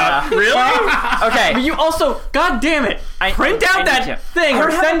me about. Yeah. Really? Okay. But you also, god damn it, print I out need that to. thing I or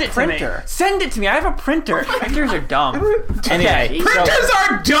don't have send a it to printer. me. Send it to me. I have a printer. Printers are dumb. Anyway, so Printers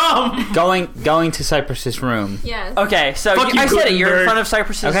are dumb. going to Cypress's room. yes. Okay, so Fuck you, I said it. You're in Gutenberg. front of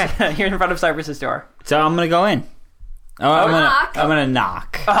Cypress's. Okay. You're in front of Cypress's door. So I'm gonna go in. Knock. I'm gonna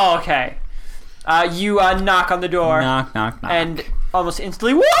knock. Oh, okay. You knock on the door, Knock, knock, knock. and almost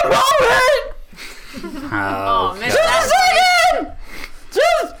instantly, 1 moment! Oh, man. Just a second!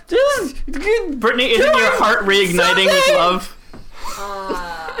 Just Brittany, isn't your heart reigniting with something. love?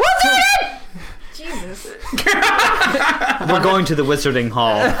 1 second! Jesus. We're going to the Wizarding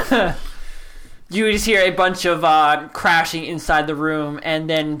Hall. You just hear a bunch of crashing inside the room, and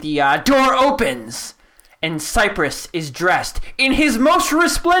then the door opens, and Cypress is dressed in his most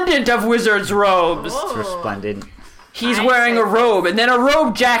resplendent of wizard's robes. It's resplendent. He's Hi, wearing a Cypress. robe, and then a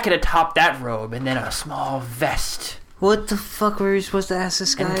robe jacket atop that robe, and then a small vest. What the fuck were we supposed to ask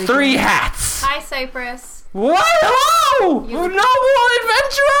this guy? And 3 hats. Hi, Cypress. What? Hello! You- Noble You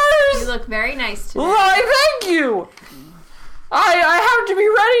adventurers! look very nice today. Why, thank you! I have to be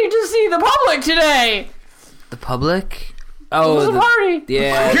ready to see the public today! The public? It was a party!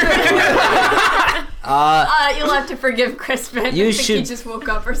 Yeah. You'll have to forgive Crispin. I think he should- just woke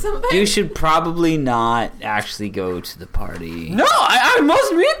up or something. You should probably not actually go to the party. No, I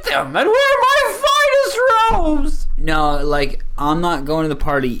must meet them and wear my finest robes! No, like, I'm not going to the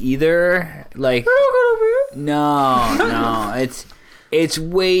party either. Like, no, it's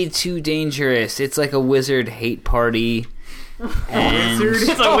way too dangerous. It's like a wizard hate party. And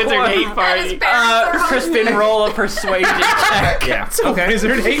It's a wizard hate And his party. parents are Crispin, hungry. roll a persuasion check. yeah. Okay.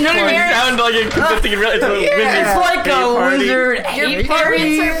 Wizard hate You party. sound like you're convincing it's a wizard It's like hate a party. wizard Your hate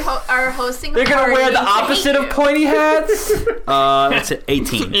parents party. are hosting a They're gonna party wear the to hate opposite of you. pointy hats. It's at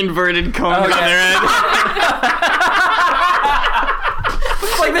 18. Inverted cones Okay. on their head.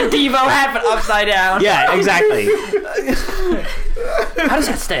 It's like the Devo hat, but upside down. Yeah, exactly. How does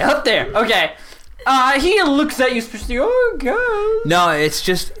that stay up there? Okay. He looks at you suspiciously. Oh, God. No, it's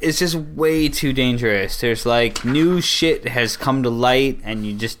just way too dangerous. There's like new shit has come to light, and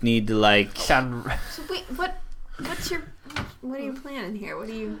you just need to like. Sound. So wait, what are you planning here? What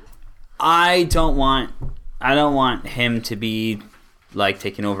do you... I don't want him to be like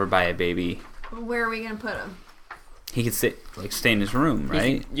taken over by a baby. Where are we gonna put him? He could stay in his room,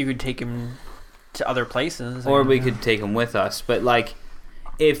 right? You could take him to other places. Or we could take him with us. But like,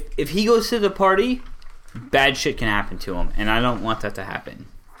 if he goes to the party, bad shit can happen to him, and I don't want that to happen.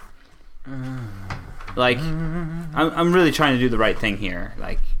 Like, I'm really trying to do the right thing here.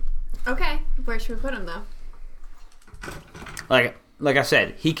 Okay, where should we put him though? Like I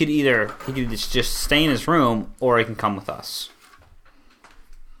said, he could just stay in his room, or he can come with us.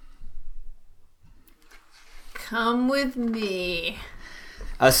 Come with me.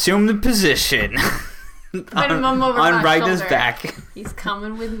 Assume the position. Put him over on my Ragna's shoulder. back. He's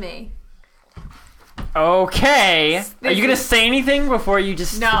coming with me. Okay. Are you gonna say anything before you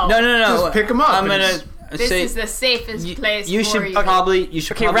just? No. No. Just pick him up I'm and gonna just- This say is the safest place you for should you. probably.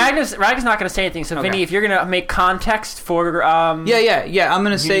 Okay, Ragnar's not gonna say anything. So Okay. Vinny, if you're gonna make context for Yeah. I'm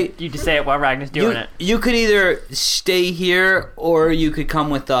gonna say you just say it while Ragnar's doing it. You could either stay here or you could come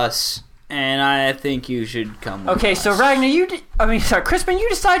with us, and I think you should come with Okay, us. so Ragnar, Crispin, you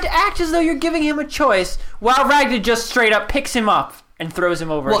decide to act as though you're giving him a choice, while Ragnar just straight up picks him up and throws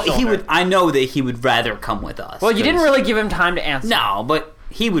him over. Well, his he shoulder. would. I know that he would rather come with us. Well, you didn't 'cause- really give him time to answer. No, but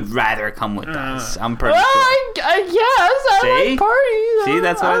he would rather come with us. I'm pretty Well, sure. I guess I See? like parties. See,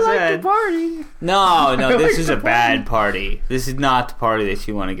 that's what I like said. the party. No, this is a bad party. This is not the party that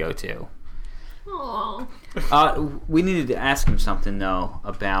you want to go to. Aw. We needed to ask him something though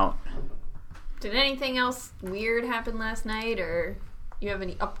about. Did anything else weird happen last night, or you have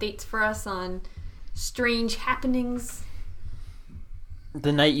any updates for us on strange happenings?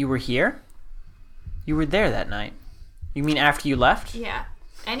 The night you were here, you were there that night. You mean after you left? Yeah.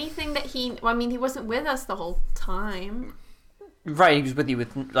 Anything that he... Well, I mean, he wasn't with us the whole time. Right, he was with you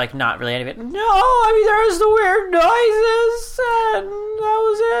with like not really any of it. No, I mean there was the weird noises, and that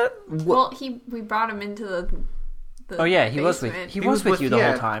was it. Well, we brought him into the Oh yeah, he was with basement. he was with you the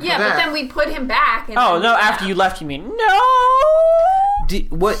whole time. Yeah, but that. then we put him back. And Oh then no, we after left. you left, you mean no?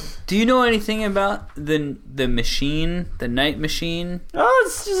 Do you know anything about the machine, the night machine? Oh,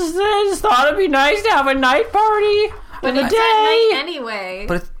 I just thought it'd be nice to have a night party in the It's at night day. anyway.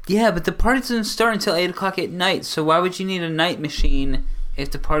 But the party doesn't start until 8:00 at night. So why would you need a night machine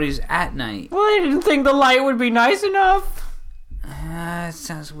if the party's at night? Well, I didn't think the light would be nice enough. It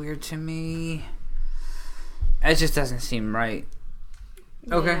sounds weird to me. It just doesn't seem right.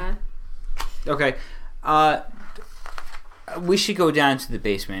 Okay. Yeah. Okay. We should go down to the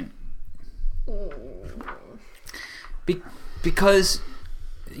basement. Because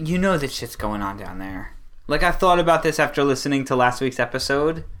you know that shit's going on down there. Like, I thought about this after listening to last week's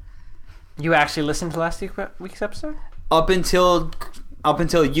episode. You actually listened to last week's episode? Up until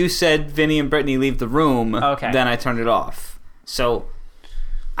you said Vinny and Brittany leave the room, Okay. then I turned it off. So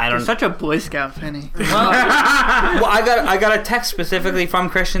I don't. You're such a Boy Scout, Penny. Well, I got a text specifically from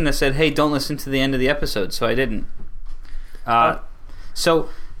Christian that said, "Hey, don't listen to the end of the episode," so I didn't. So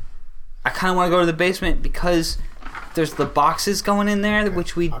I kind of want to go to the basement because there's the boxes going in there,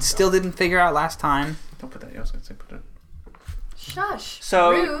 which we still didn't figure out last time. Don't put that. I was gonna say put it. Shush.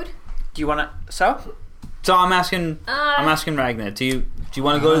 So- Rude. Do you want to? So I'm asking Ragnar, do you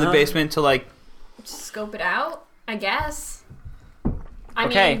want to go to the basement to like? Scope it out, I guess. I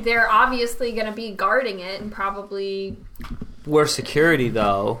Okay. mean, they're obviously going to be guarding it and probably. We're security,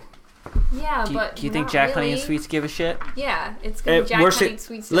 though. Yeah, Do but. you think not Jack Honey really. and Sweets give a shit? Yeah, it's going to be Jack We're Honey se- and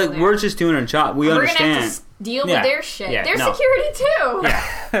Sweets. down Look, there. we're just doing our job. We We're understand. gonna have to deal Yeah. with their shit. Yeah, They're no.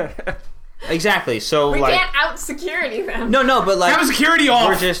 security too. Exactly. So, We like, can't out security them. no, but like, Have security off.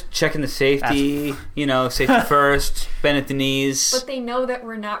 we're just checking the safety. Safety first. Bend at the knees. But they know that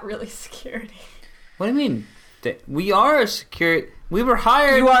we're not really security. What do you mean? We are security. We were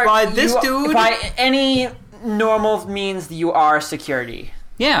hired by this dude. By any normal means, you are security.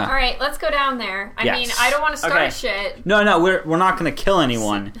 Yeah. All right, let's go down there. I Yes. mean, I don't want to start Okay. shit. No, we're not going to kill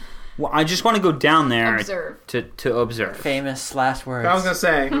anyone. Well, I just want to go down there Observe. to observe. Famous last words. I was gonna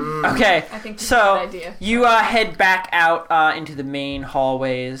say. Okay, I think that's a so good idea. you head back out into the main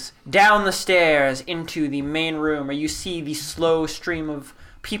hallways, down the stairs into the main room, where you see the slow stream of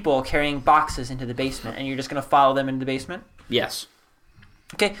people carrying boxes into the basement, and you're just going to follow them into the basement? Yes.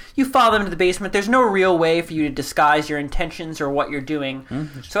 Okay, you follow them to the basement. There's no real way for you to disguise your intentions or what you're doing.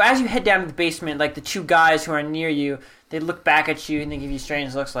 So as you head down to the basement, like the two guys who are near you, they look back at you and they give you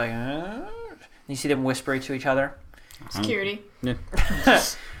strange looks like, and you see them whispering to each other. Security.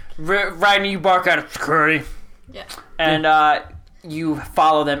 Right, you bark out of security. Yeah. And you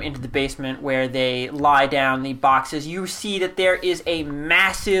follow them into the basement where they lie down the boxes. You see that there is a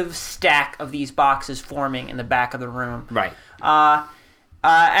massive stack of these boxes forming in the back of the room. Right.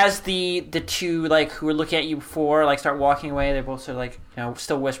 As the two who were looking at you before start walking away, they're both sort of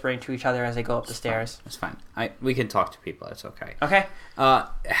still whispering to each other as they go up the stairs. That's fine. We can talk to people. It's okay. Okay.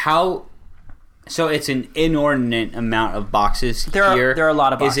 How? So it's an inordinate amount of boxes There here. are a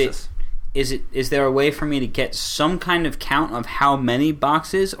lot of boxes. Is there a way for me to get some kind of count of how many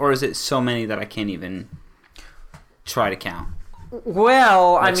boxes, or is it so many that I can't even try to count?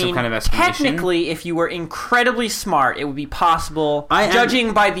 Well, Like I some mean, kind of estimation? technically, if you were incredibly smart, it would be possible. I am-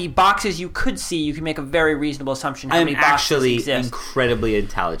 Judging by the boxes you could see, you can make a very reasonable assumption how I'm many boxes actually exist. incredibly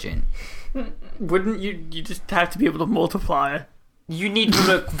intelligent. Wouldn't you just have to be able to multiply? You need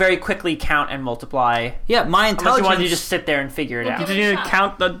to very quickly count and multiply. Yeah, my Unless you intelligence. want to just sit there and figure it Well, out. You give just it a need to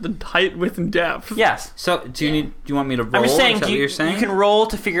shot. count the height, width, and depth. Yes. So do you want me to roll? I'm just saying, Is that what you're saying? you can roll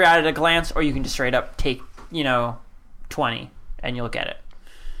to figure out at a glance, or you can just straight up take, 20, and you'll get it.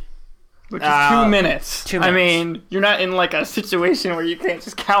 Which is 2 minutes. 2 I minutes. mean, you're not in a situation where you can't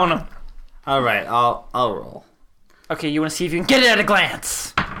just count them. All right, I'll roll. Okay, you want to see if you can get it at a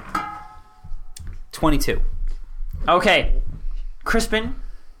glance. 22. Okay, Crispin,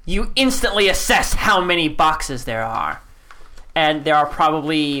 you instantly assess how many boxes there are. And there are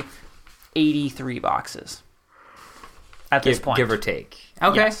probably 83 boxes at this point. Give or take.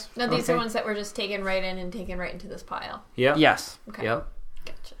 Okay. Yes. No, these Okay. are ones that were just taken right in and taken right into this pile. Yep. Yes. Okay. Yep.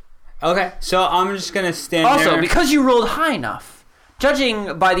 Gotcha. Okay, so I'm just gonna stand Also, there. because you rolled high enough,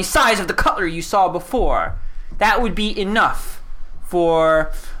 judging by the size of the cutlery you saw before, that would be enough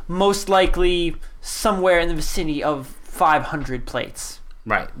for most likely somewhere in the vicinity of 500 plates.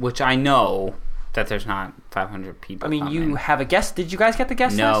 Right, which I know that there's not 500 people. I mean, you coming. have a guess. Did you guys get the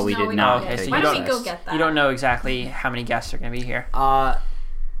guess No, list? we No, did we not. don't Okay, yet. so Why you don't don't- we go get that? You don't know exactly how many guests are going to be here. Well,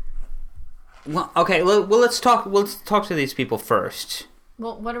 okay. Well, let's talk. Let's talk to these people first.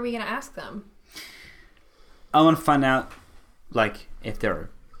 Well, what are we going to ask them? I want to find out, if they're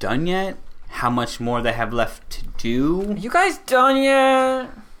done yet, how much more they have left to do. You guys done yet?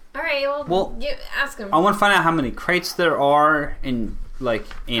 All right, Well, ask them. I want to find out how many crates there are in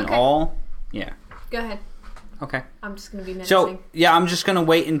Okay. all. Yeah. Go ahead. Okay. I'm just going to be menacing. So yeah, I'm just gonna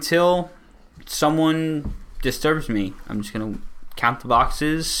wait until someone disturbs me. I'm just gonna count the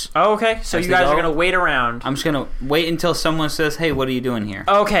boxes. Oh, okay, so As you they guys are go. going to wait around. I'm just gonna wait until someone says, "Hey, what are you doing here?"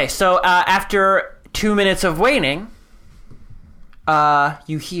 Okay, so after 2 minutes of waiting,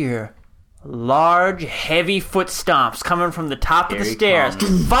 you hear large, heavy foot stomps coming from the top of Here the he stairs,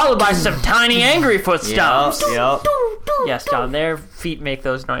 comes. followed by some tiny, angry foot stomps. Yep. Yes, John, their feet make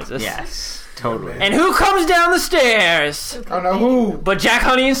those noises. Yes. Totally. And who comes down the stairs? I don't know who. But Jack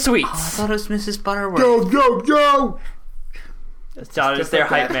Honey and I Sweets. thought it was Mrs. Butterworth. Yo! John is their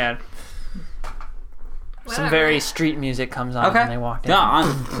hype man. Some Whatever. very street music comes on Okay. when they walk No,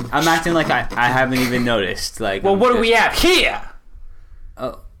 down. I'm acting like I haven't even noticed. Well, I'm what do just- we have here?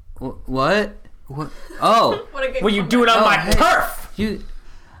 What? What? Oh, What a good What are you comeback. doing on Oh, my hey. turf? you.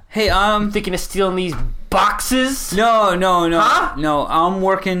 Hey, Thinking of stealing these boxes? No. Huh? No, I'm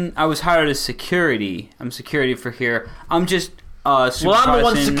working. I was hired as security. I'm security for here. I'm just Well, I'm the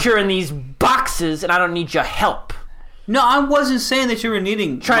one supervising- securing these boxes, and I don't need your help. No, I wasn't saying that you were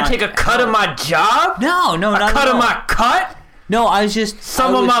needing. Trying my to take a cut of help. my job? No, A not cut at of all. my cut? No, I was just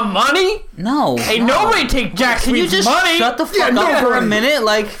Some of my money? No. Hey, nobody take Jack Can you Sweet's just money. shut the fuck up for a minute?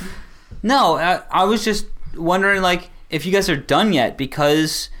 Like, no, I was just wondering, like, if you guys are done yet,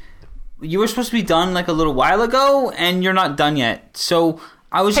 because you were supposed to be done, like, a little while ago, and you're not done yet. So,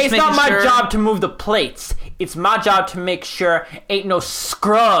 I was Hey, just it's not making my sure... job to move the plates. It's my job to make sure ain't no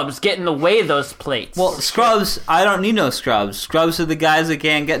scrubs get in the way of those plates. Well, scrubs, I don't need no scrubs. Scrubs are the guys that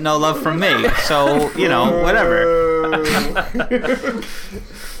can't get no love from me. So, you know, whatever.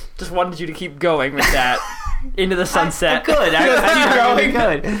 Just wanted you to keep going with that into the sunset. Good. I keep going.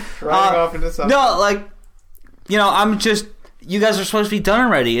 Good. Running off into something. No, like, you know, I'm just... You guys are supposed to be done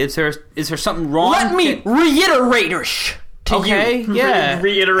already. Is there something wrong? Let me reiterate to Okay, you. yeah.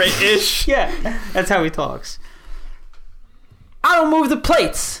 Reiterate-ish. Yeah, that's how he talks. I don't move the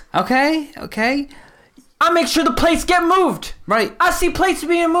plates. Okay. I make sure the plates get moved. Right. I see plates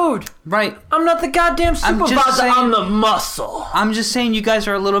being moved. Right. I'm not the goddamn I'm just supervisor. saying- I'm the muscle. I'm just saying you guys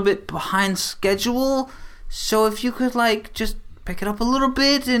are a little bit behind schedule. So if you could, like, just pick it up a little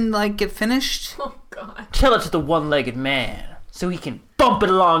bit and, like, get finished. Oh God. Tell it to the one-legged man so he can bump it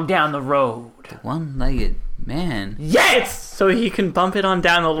along down the road. One-legged man. Yes! So he can bump it on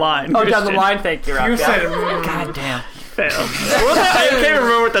down the line. Oh, down the Christian. line, thank you, You Raphael. said God damn. Fail. I can't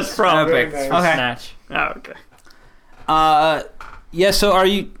remember what that's from. Epic. nice. Okay. Snatch. Oh, okay. Yeah, so are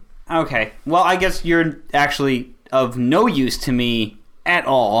you... Okay. Well, I guess you're actually of no use to me at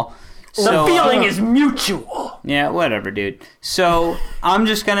all. The So, feeling is mutual. Yeah, whatever, dude. So, I'm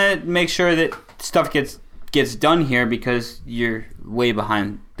just gonna make sure that stuff gets done here because you're way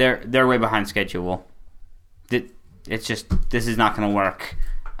behind. They're way behind schedule. It's just... This is not gonna work.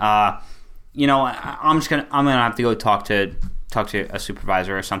 You know, I'm gonna have to go talk to a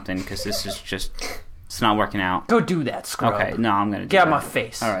supervisor or something because this is just... It's not working out. Go do that, scrub. Okay, no, I'm gonna do Get out of that. my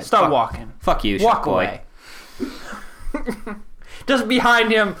face. All right, Start fuck- walking. Fuck you, Walk shit boy. away. Just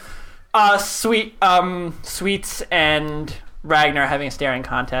behind him, Sweets and Ragnar having a staring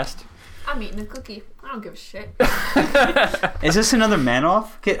contest. I'm eating a cookie. I don't give a shit. Is this another man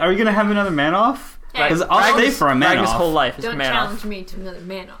off? Are you gonna have another man off? Hey, Because I'll stay for a man Ragnar's off. whole life is Don't man challenge off. me to another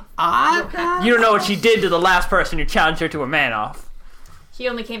man off. You don't know what she did to the last person who challenged her to a man off. He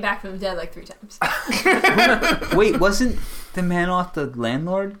only came back from the dead like 3 times. Wait, wasn't the man off the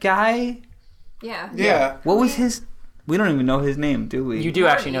landlord guy? Yeah. Yeah. What was his? We don't even know his name, do we? You do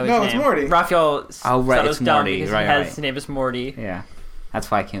actually know his No, name. it's Morty. Raphael Oh, right, said it it's was dumb Morty. because Right, he has right. his name is Morty. Yeah,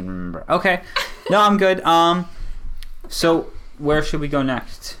 that's why I can't remember. Okay, no, I'm good. So where should we go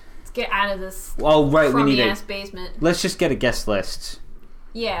next? Let's get out of this Oh, right, we crummy need ass a. basement. Let's just get a guest list.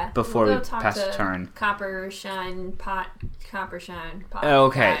 Yeah. Before we'll we go talk pass to the turn. Copper Shine Pot.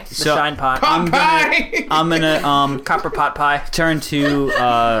 Okay, guy. The so shine pot. I'm gonna Copper pot pie. turn to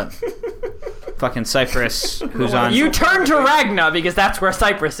fucking Cypress, who's on. You turn to Ragnar because that's where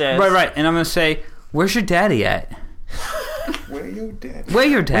Cypress is. Right, and I'm gonna say, "Where's your daddy at? Where you dead? Where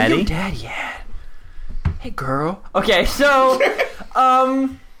your Where daddy?" your daddy at? Hey, girl. Okay, so,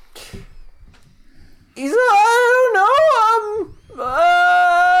 he's, I don't know,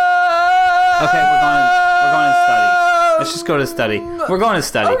 Okay, we're going to study. Let's just go to study. We're going to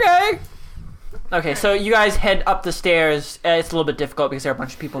study. Okay. Okay, so you guys head up the stairs. It's a little bit difficult because there are a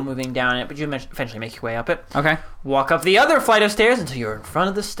bunch of people moving down it, but you eventually make your way up it. Okay. Walk up the other flight of stairs until you're in front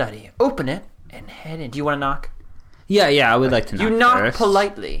of the study. Open it and head in. Do you want to knock? Yeah, I would like to knock You knock first.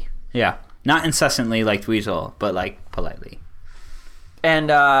 politely. Yeah. Not incessantly like Dweezil, but like politely.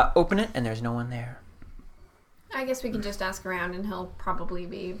 And open it, and there's no one there. I guess we can just ask around and he'll probably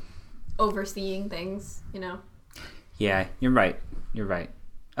be overseeing things, you know. Yeah, you're right.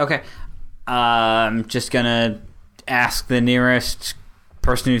 Okay. I'm just gonna ask the nearest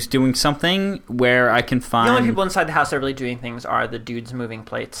person who's doing something where I can find... The only people inside the house that are really doing things are the dudes moving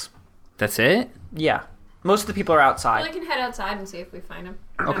plates. That's it? Yeah. Most of the people are outside. Well, I can head outside and see if we find him.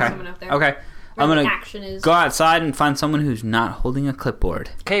 Okay. Find someone up there. Okay. Where I'm the gonna action is. go outside and find someone who's not holding a clipboard.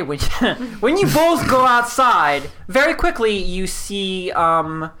 Okay, when you both go outside, very quickly you see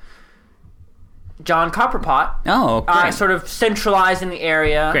John Copperpot Oh, great. sort of centralized in the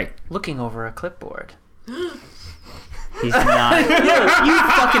area, Great. looking over a clipboard. He's not. you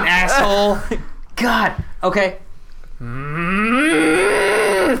fucking asshole. God. Okay.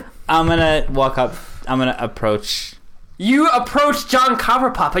 I'm gonna walk up. I'm gonna approach. You approach John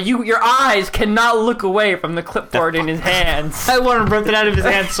Copperpot, but your eyes cannot look away from the clipboard in his hands. I want to rip it out of his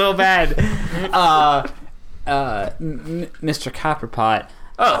hand so bad. Mr. Copperpot.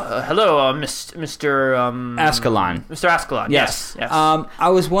 Oh, hello, Mr. Ascalon. Mr. Ascalon. Yes. Yes. I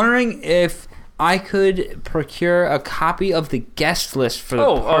was wondering if I could procure a copy of the guest list for the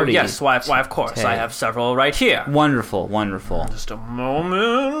Oh, party. yes. Why, of course. Okay. I have several right here. Wonderful, wonderful. Just a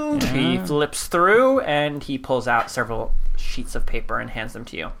moment. He flips through and he pulls out several sheets of paper and hands them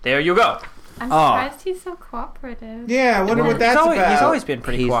to you. There you go. I'm surprised he's so cooperative. Yeah, I wonder what that's about. He's always been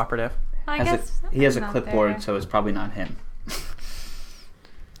pretty He's- cooperative. I guess He has a I'm not clipboard, there. so it's probably not him.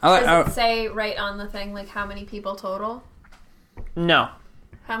 Does it say right on the thing, like, how many people total? No.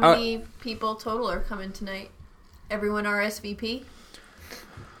 How many people total are coming tonight? Everyone RSVP?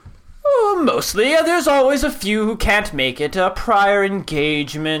 Oh, mostly. There's always a few who can't make it. Prior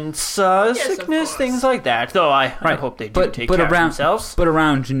engagements, of sickness, course. things like that. Though I hope they do take care of themselves. But a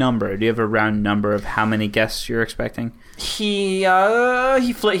round number. Do you have a round number of how many guests you're expecting? He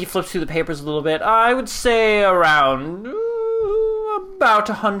flips through the papers a little bit. I would say around about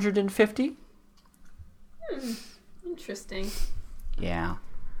 150. Interesting. Yeah.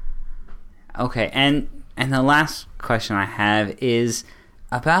 Okay, and the last question I have is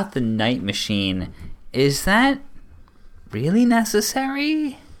about the night machine. Is that really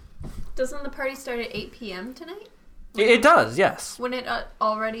necessary? Doesn't the party start at 8 p.m. tonight? It does, yes. Wouldn't it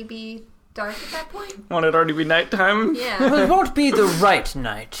already be dark at that point? Won't it already be nighttime? Yeah. Well, it won't be the right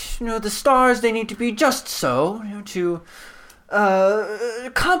night. The stars, they need to be just so, to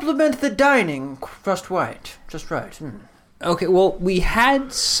complement the dining just right. Just right. Okay, well, we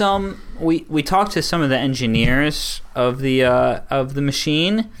had some. We talked to some of the engineers of the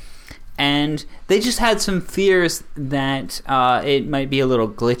machine, and they just had some fears that it might be a little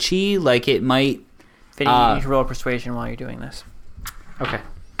glitchy, like it might. Vinny, you need to roll persuasion while you're doing this. Okay.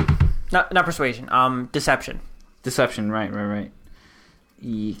 Not persuasion. Deception. Deception. Right.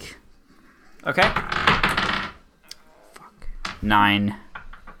 Eek. Okay. 9.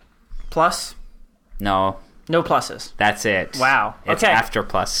 Plus. No, No pluses. that's it. Wow. It's Okay. after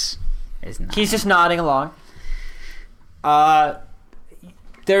plus is 9. He's just nodding along.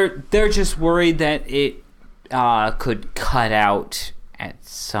 They're just worried that it could cut out at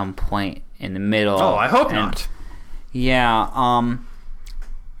some point in the middle. Oh, I hope and- not. Yeah.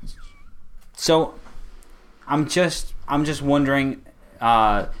 So I'm just wondering,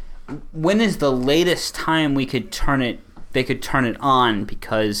 when is the latest time we could turn it? They could turn it on,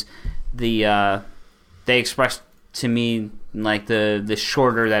 because they expressed to me like the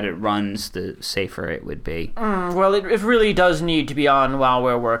shorter that it runs, the safer it would be. Well, it really does need to be on while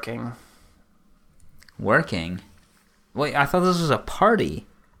we're working. Working? Wait, I thought this was a party.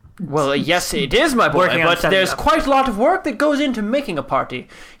 Well, yes, it is, my boy, Working on but setting there's up. quite a lot of work that goes into making a party.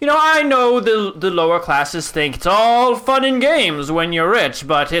 I know the lower classes think it's all fun and games when you're rich,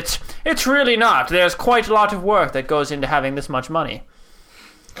 but it's really not. There's quite a lot of work that goes into having this much money.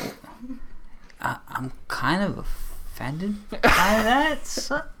 I'm kind of offended by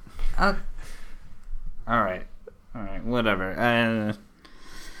that. All right, whatever.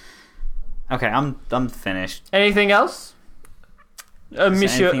 Okay, I'm finished. Anything else?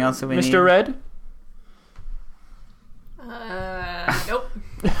 Monsieur, anything else that we Mr. need? Red? Nope.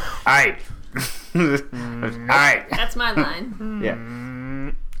 All right. All right. That's my line.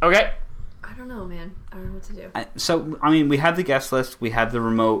 Yeah. Okay. I don't know, man. I don't know what to do. So, I mean, we have the guest list, we have the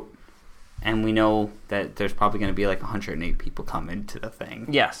remote, and we know that there's probably going to be like 108 people coming to the thing.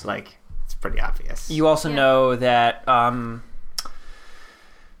 Yes. Like, it's pretty obvious. You also Yeah. know that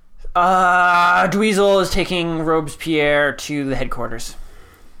Dweezil is taking Robespierre to the headquarters.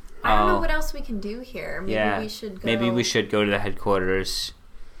 I don't Oh. know what else we can do here. Maybe we should go. Maybe we should go to the headquarters.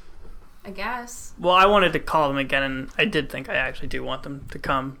 I guess. Well, I wanted to call them again, and I did think I actually do want them to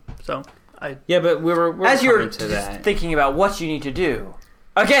come. So Yeah, but we're As you're coming to that. thinking about what you need to do,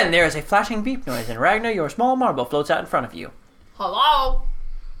 again, there is a flashing beep noise, and Ragnar, your small marble floats out in front of you. Hello.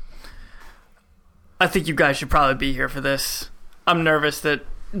 I think you guys should probably be here for this. I'm nervous that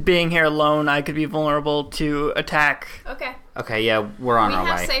being here alone, I could be vulnerable to attack. Okay. Okay, yeah, we're on We our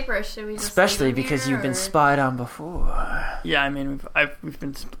have way. Cypress. Should we just Especially leave him because here, you've been or spied on before. Yeah, I mean, we've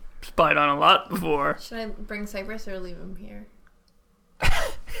been spied on a lot before. Should I bring Cypress or leave him here?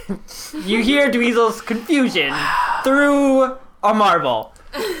 You hear Dweezil's confusion through a marble.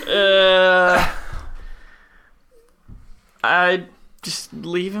 I just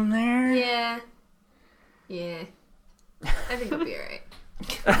leave him there. Yeah. I think he'll be alright.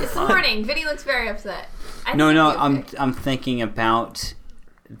 It's the morning. Vinny looks very upset. I No, think no, he'll be okay. I'm thinking about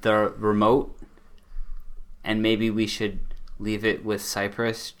the remote, and maybe we should leave it with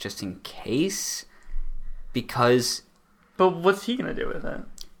Cypress just in case, because But what's he gonna do with it?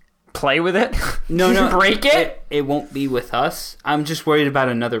 Play with it? no, Break it? It won't be with us. I'm just worried about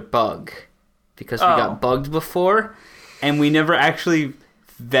another bug, because we Oh. got bugged before, and we never actually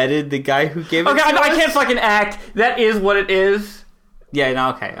vetted the guy who gave it Okay, to I us? can't fucking act. That is what it is, Yeah, no,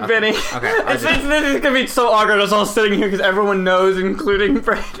 okay. Vinny. Okay. I'll This just- is gonna be so awkward us all sitting here because everyone knows, including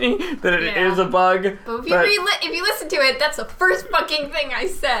Brady, that it is Yeah. a bug. But if you listen to it, that's the first fucking thing I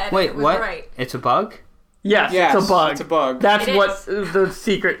said. Wait, It was what? Right. It's a bug? Yes, Yes, it's a bug. it's a bug. That's It what's the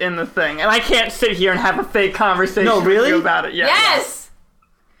secret in the thing. And I can't sit here and have a fake conversation No, really? with you about it. Yeah. Yes.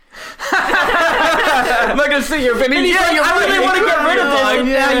 I'm not gonna sit here, Vinny. And he's like, I really want to get rid of this, and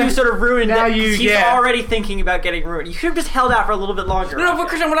now you sort of ruined Now it. you- He's yeah. already thinking about getting ruined. You should have just held out for a little bit longer. No, but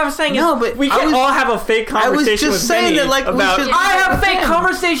Christian, what I was saying is, No, but we I can't was- all have a fake I was conversation just with saying Vinny that, like, we about. should- I have fake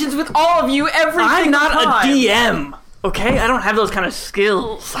conversations with all of you every I'm single not time. a DM. Okay, I don't have those kind of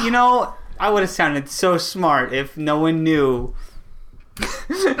skills. You know, I would have sounded so smart if no one knew.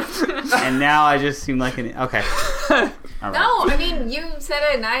 And now I just seem like an... Okay. All right. No, I mean you said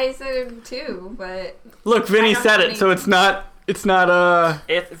it and I said it too, but Look, Vinny I don't said have it, so any- it's not.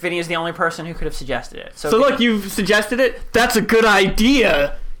 If Vinny is the only person who could have suggested it. So look, you've suggested it. That's a good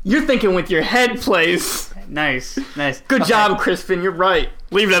idea. You're thinking with your head, place. Nice. Good Okay. job, Crispin. You're right.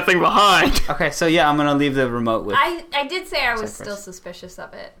 Leave that thing behind. Okay, so yeah, I'm gonna leave the remote with... I did say I was Cypress. still suspicious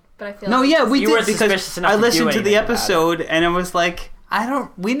of it, but I feel No, like yeah, we You did weren't because suspicious enough I to do listened to the anything about it. episode and it was like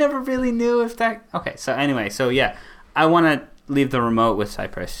we never really knew if that. Okay, so anyway, so yeah, I want to leave the remote with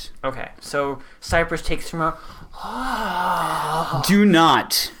Cypress. Okay, so Cypress takes remote. Do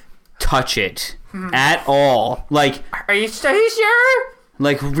not touch it at all. Like Are you sure?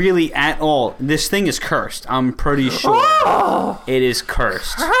 really at all. This thing is cursed. I'm pretty sure it is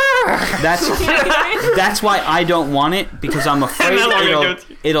cursed. That's why I don't want it because I'm afraid not gonna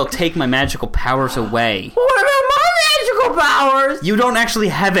do it. it'll take my magical powers away. What about my magical powers? You don't actually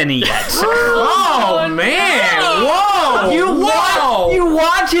have any yet. Oh, man! Whoa! You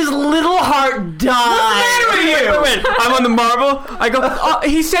watch his little heart die. Wait, I'm on the marble. I go. Oh,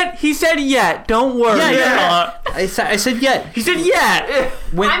 he said yet. Don't worry. Yeah. I said yet. He said yet.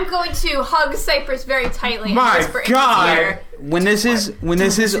 When I'm going to hug Cypress very tightly and My whisper in his God. ear. when this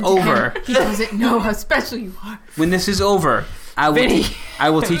is over, He doesn't know how special you are. when this is over, I will Vinny.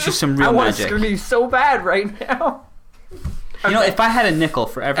 teach you some I real want to magic. screw you so bad right now. You know, if I had a nickel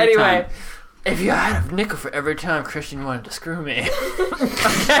for every Anyway, time. if you had a nickel for every time Christian wanted to screw me.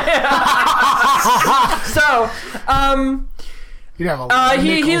 So, You'd have a lot of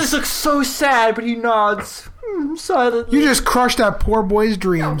he nickels. just looks so sad, but he nods silently. You just crushed that poor boy's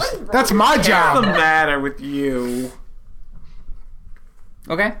dreams. That's my What's the job. matter with you?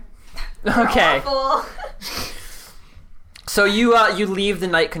 Okay. Okay. Awful. So you leave the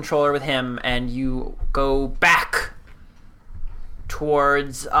night controller with him, and you go back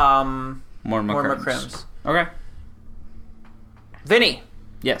towards Mortimer Mortimer Crims. Crims. Okay. Vinny,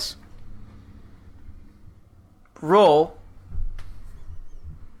 Yes. roll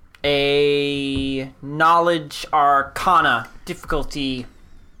a knowledge arcana difficulty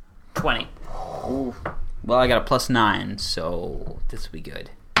 20. Well, I got a +9, so this will be good.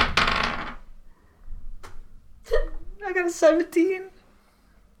 I got a 17.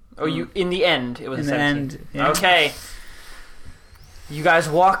 Oh, you in the end it was In a the 17. end, yeah. Okay. You guys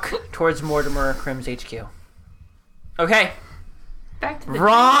walk towards Mortimer Crims HQ. Okay. Back to the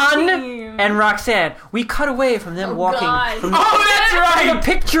Ron team. and Roxanne. We cut away from them walking God. from Oh, that's the right!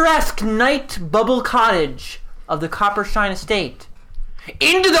 picturesque night bubble cottage of the Coppershine Estate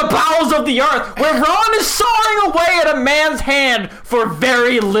into the bowels of the earth, where Ron is sawing away at a man's hand for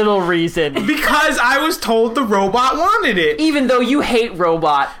very little reason. Because I was told the robot wanted it. Even though you hate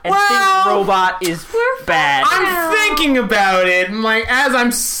Robot and think Well, Robot is bad. I'm thinking about it, and like as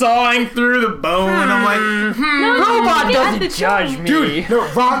I'm sawing through the bone, I'm like, Robot you had doesn't the judge me. Dude, no,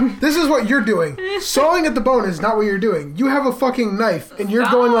 Ron, this is what you're doing. Sawing at the bone is not what you're doing. You have a fucking knife, and you're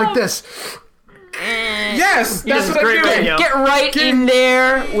going like this. yes, that's is what great I'm doing. radio. Get right in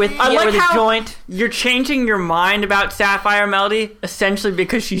there with, I like with the how- joint. You're changing your mind about Sapphire Melody essentially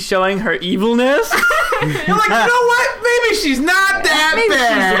because she's showing her evilness. You're like, you know what? Maybe she's not that Maybe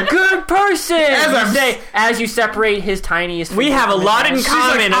bad. she's a good person. As I'm- As you separate his tiniest. We have a lot in She's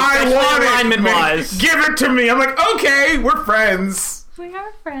common, like, I especially want alignment it. man. wise. Give it to me. I'm like, okay, we're friends. We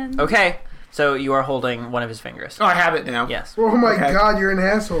are friends. Okay, so you are holding one of his fingers. Oh, I have it now. Yes. Oh my Okay. god, you're an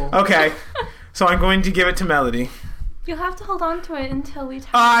asshole. Okay. So I'm going to give it to Melody. You'll have to hold on to it until we talk.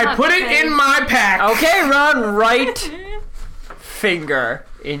 I put it in my pack. Okay, Ron, right finger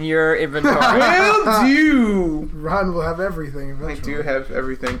in your inventory. Will do. Ron will have everything I eventually. do have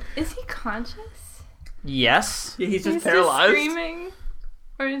everything. Is he conscious? Yes. He's He's just just paralyzed. screaming?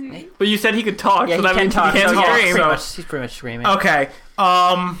 Or is he? But you said he could talk, Yeah, so he that can means talk. he can't so yeah, scream. he's pretty much screaming. Okay.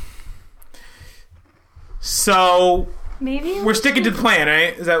 So Maybe. We're sticking to the plan,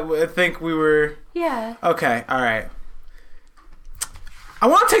 right? Is that I think we were... Yeah. Okay, alright. I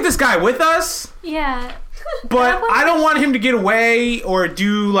want to take this guy with us, Yeah. but I don't want him to get away or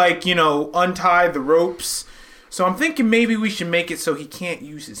do, untie the ropes. So I'm thinking maybe we should make it so he can't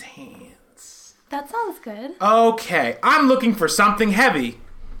use his hands. That sounds good. Okay, I'm looking for something heavy.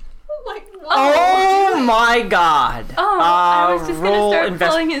 Oh my god. Oh, I was just roll gonna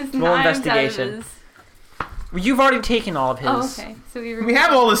start pulling his roll knives investigation. out of his... You've already taken all of his. Oh, okay. So We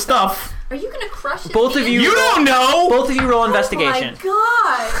have all this stuff. Are you gonna crush it? Both of you. You don't know! Both of you roll investigation.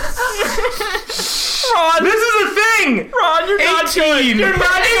 God. This is a thing! Ron, you're 18! You're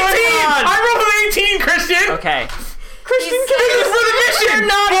not 18! I rolled an 18, Christian! Okay. Christian, this is for the mission!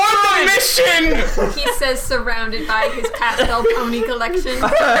 For the mission! He says, surrounded by his pastel pony collection.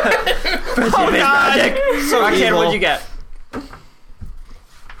 Oh god. So Roxanne, what'd you get?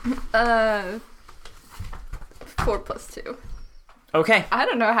 4 plus 2. Okay. I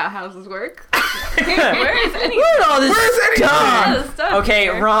don't know how houses work. Where is any? Where's all this Stuff stuff? Okay,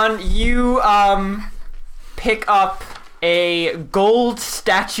 here? Ron, you pick up a gold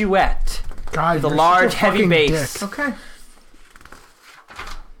statuette God, with a you're large, such a heavy fucking base. dick.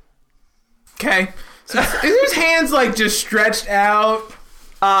 Okay. So is his hands, just stretched out?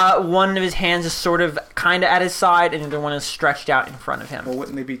 One of his hands is sort of kind of at his side, and the other one is stretched out in front of him. Well,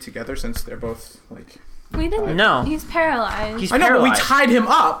 wouldn't they be together since they're both, We didn't. No. He's paralyzed. He's I know, but we paralyzed. tied him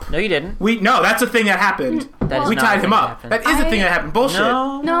up. No, you didn't. No, that's a thing that happened. That is We not tied a him thing up. that That is a thing I- that happened. Bullshit.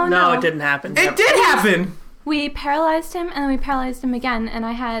 No. No, No, it didn't happen. It did happen. We paralyzed him, and then we paralyzed him again, and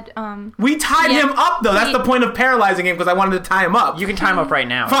I had, We tied Yeah. him up, though. That's We- the point of paralyzing him, because I wanted to tie him up. You can tie him up right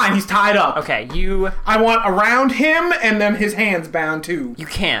now. Fine, he's tied up. Okay, you I want around him, and then his hands bound, too.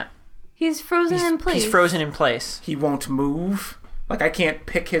 can't. he's frozen in place. He's frozen in place. He won't move. I can't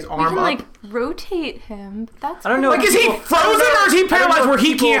pick his We arm can, up. rotate him. But that's I don't know. Is he frozen, or is he paralyzed where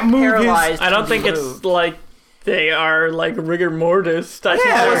he can't move his... I don't think it's like they are like rigor mortis.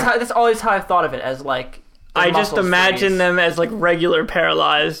 Yeah. That's always how I've thought of it, as I just muscles imagine freeze. them as regular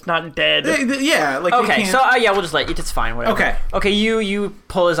paralyzed, not dead. Yeah, they Okay, can't... so yeah, we'll just let you. It's fine. Whatever. Okay. You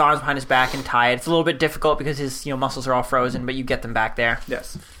pull his arms behind his back and tie it. It's a little bit difficult because his muscles are all frozen, but you get them back there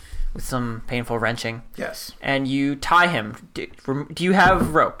Yes. with some painful wrenching, Yes. and you tie him. Do you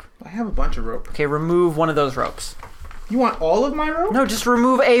have rope? I have a bunch of rope. Okay, remove one of those ropes. You want all of my rope? No, just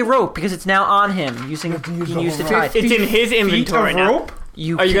remove a rope because it's now on him. Using have to use you the can use to whole tie. rope. It's in his Feet inventory of now. rope?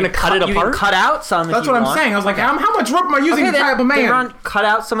 Are you gonna cut it You apart? can cut out some. That's if you what I'm want. saying. I was like, how much rope am I using to tie up a man? Ron, cut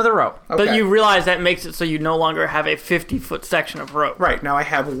out some of the rope. Okay. But you realize that makes it so you no longer have a 50-foot section of rope. Right, now I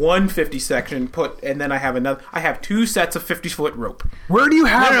have one 50 section and then I have another. I have 2 sets of 50-foot rope. Where do you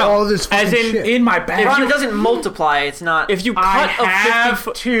have No. all this fucking As in- shit? In my bag. Ron, it doesn't multiply. It's not. If you I cut a have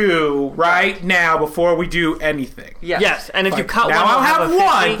 50-foot... 2 right now before we do anything. Yes, and if you cut Now one, I'll you'll have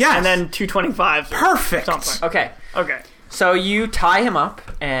a 50, one, yes. and then 225s. Perfect. Something. Okay, Okay. so you tie him up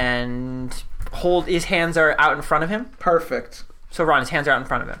and hold. His hands are out in front of him. Perfect. So Ron, his hands are out in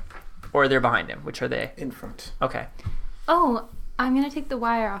front of him, or they're behind him. Which are they? In front. Okay. Oh, I'm gonna take the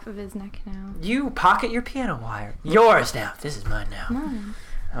wire off of his neck now. You pocket your piano wire. Yours now. This is mine now. Mine.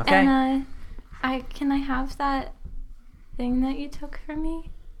 Okay. And can I have that thing that you took from me,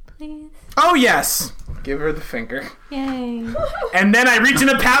 please? Oh, yes. Give her the finger. Yay. And then I reach in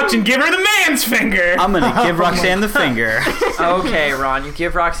the pouch and give her the man's finger. I'm gonna give Roxanne the finger. Okay, Ron. You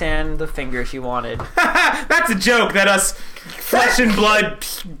give Roxanne the finger she wanted. That's a joke that us flesh and blood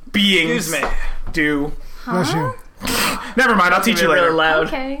beings Excuse me. do. Bless you. Never mind, I'll teach you Really later. loud.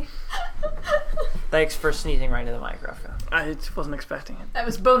 Okay. Thanks for sneezing right into the microphone. I wasn't expecting it. That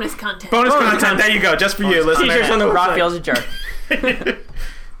was bonus content. Bonus content, there you go, just for you, listener. T-shirts on the Ron website. feels a jerk.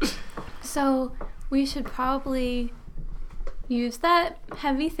 So we should probably use that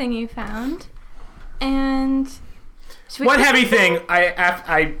heavy thing you found, and should we What take heavy the thing?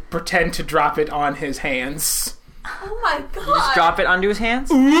 I pretend to drop it on his hands. Oh my god. Just drop it onto his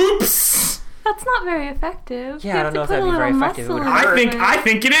hands. Oops! That's not very effective. Yeah, You I have don't know to if put that'd be a very little effective. It would muscle hurt. in I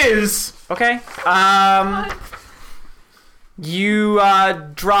think it is. Okay. You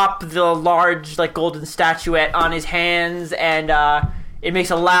drop the large, golden statuette on his hands, and it makes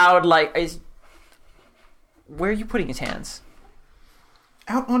a loud, Where are you putting his hands?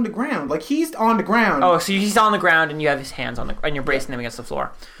 Out on the ground. Like, he's on the ground. Oh, so he's on the ground, and you have his hands and you're bracing him against the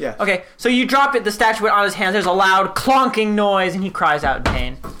floor. Yeah. Okay, so you drop the statuette on his hands. There's a loud clonking noise, and he cries out in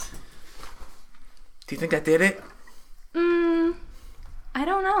pain. Do you think that did it? I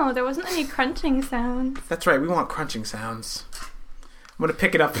don't know. There wasn't any crunching sounds. That's right, we want crunching sounds. I'm gonna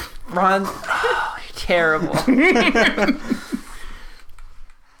pick it up. Ron, oh, you're terrible.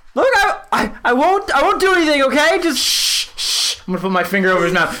 Look, I won't do anything. Okay, just shh. I'm gonna put my finger over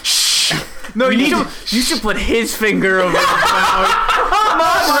his mouth. Shh. No, you should put his finger over his mouth. Come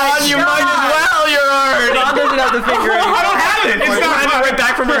on, Ron, you might as well. You're already. Ron doesn't have the finger anymore. I don't have it. It's not right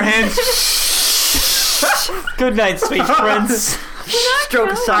back from her hand. Good night, sweet prince.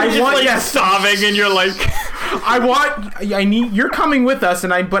 Stroke aside. I want sobbing, and you're like, I need. You're coming with us,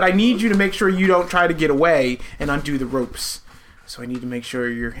 but I need you to make sure you don't try to get away and undo the ropes. So I need to make sure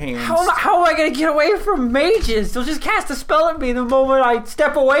your hands. How am I going to get away from mages? They'll just cast a spell at me the moment I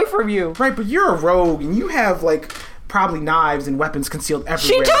step away from you. Right, but you're a rogue, and you have like probably knives and weapons concealed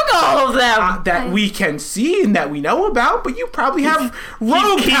everywhere. She took all of them. That we can see and that we know about, but you probably have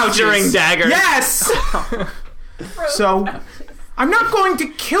rogue pouches. during daggers. Yes. So. I'm not going to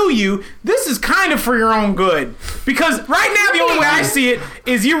kill you. This is kind of for your own good. Because right now, the only way I see it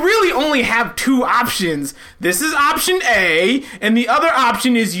is you really only have two options. This is option A, and the other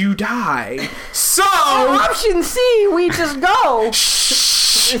option is you die. So... Option C, we just go.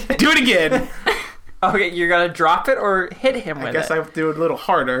 Do it again. Okay, you're going to drop it or hit him with it? I guess I have to do it a little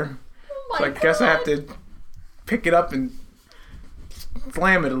harder. So I guess I have to pick it up and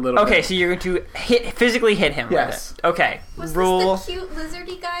slam it a little bit. Okay, so you're going to physically hit him Yes. with it. Okay. Was Rule. this the cute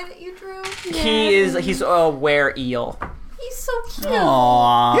lizardy guy that you drew? He's a were-eel. He's so cute.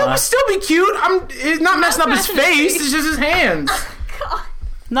 Aww. He'll still be cute. It's not messing up his face. It's just his hands. God.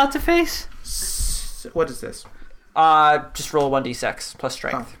 Not the face. What is this? Just roll 1d6 plus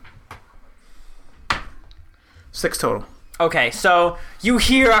strength. 6 total. Okay, so you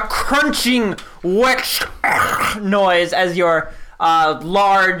hear a crunching whoosh noise as your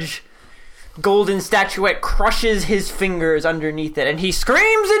large golden statuette crushes his fingers underneath it, and he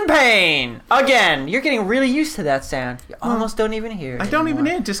screams in pain. Again, you're getting really used to that sound. You almost don't even hear it. I don't even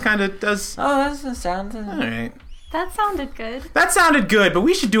anymore. hear it. Just kind of does. Oh, that's the sound. All right. That sounded good. That sounded good, but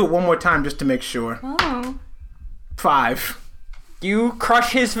we should do it one more time just to make sure. Oh. 5. You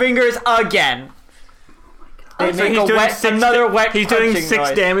crush his fingers again. They so make he's a doing wet, another wet. He's doing crunching 6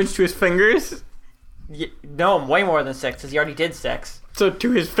 noise. damage to his fingers. No, way more than 6, because he already did 6. So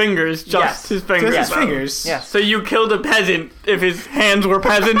to his fingers, just Yes. his fingers. Just his fingers. Yes. So you killed a peasant. If his hands were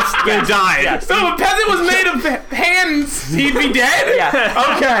peasants, they died. Yes. So if a peasant was made of hands, he'd be dead?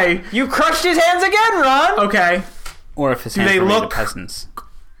 Yeah. Okay. You crushed his hands again, Ron. Okay. Or if his Do hands they were made of look- peasants.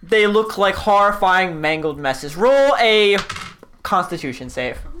 They look like horrifying, mangled messes. Roll a Constitution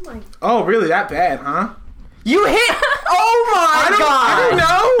save. Oh, really? That bad, huh? You hit. Oh my god!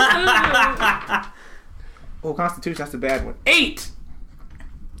 I don't know. Oh, Constitution, that's a bad one. 8.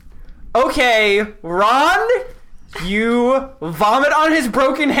 Okay, Ron, you vomit on his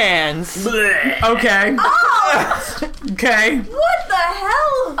broken hands. Okay. Okay. What the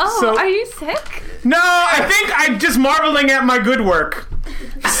hell? Oh, So- are you sick? No, I think I'm just marveling at my good work.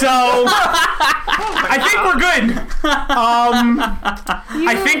 So, I think we're good.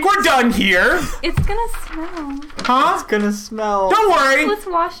 I think we're done here. It's gonna smell. Huh? Gonna smell. Don't worry. Let's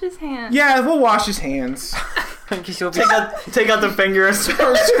wash his hands. Yeah, we'll wash his hands. You'll be Take out the finger and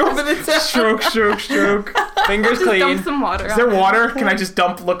start scooping it down. Stroke, stroke, stroke. fingers Just clean. dump some water. Is there water? Can I just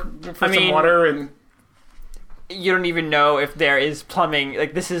look for some mean- water and... You don't even know if there is plumbing.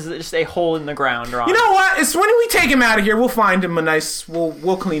 Like, this is just a hole in the ground, Ron. You know what? It's when we take him out of here, we'll find him a nice...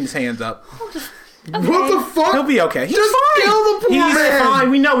 We'll clean his hands up. What the fuck? He'll be okay. He's Just fine. kill the poor He's man. fine.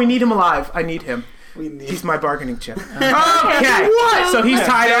 We know. We need him alive. I need him. He's my bargaining chip. Okay. So he's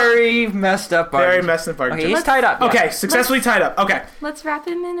tied up. Very messed up. Very Barney. messed up bargaining Okay, chip. he's tied up. yeah. Okay, successfully tied up. Okay. Let's wrap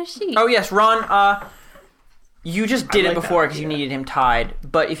him in a sheet. Oh yes, Ron. You just did it like before that because you idea. needed him tied.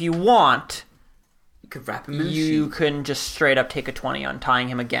 But if you want, You could wrap him in a you sheet. can just straight up take a 20 on tying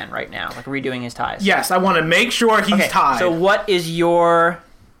him again right now, like redoing his ties. Yes, I want to make sure he's Okay. tied. So what is your?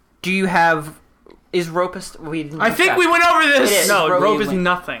 Do you have? Is rope? We didn't. I do think that. we went over this. It is. No, Rope- rope is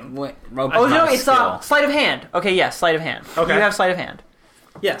nothing. Wait, rope Oh is no, not a it's skill. sleight of hand. Okay, yes, sleight of hand. Okay. You have sleight of hand.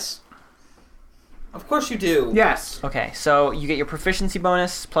 Yes. Of course you do. Yes. Okay, so you get your proficiency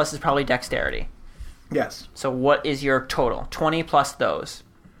bonus plus is probably dexterity. Yes. So what is your total? 20 plus those.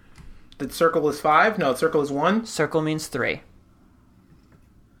 The circle is 5. No, the circle is 1. Circle means 3.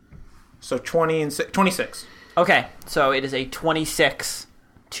 So 20 and 26. Okay, so it is a 26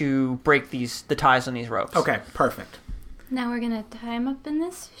 to break the ties on these ropes. Okay, perfect. Now we're gonna tie him up in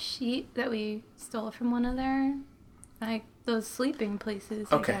this sheet that we stole from one of their, like, those sleeping places,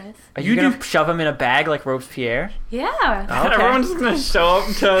 Okay. I guess. Are you You gonna do- shove him in a bag like Robespierre? Yeah. Okay. Everyone's just gonna show up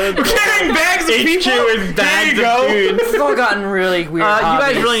to Carrying bags of HQ people. with bags There of you food. We've all gotten really weird. You guys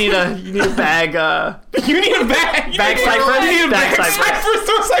hobbies. really need a bag. You need a bag. Bag You Cypress? need a Bag bag. Cypress. Cypress.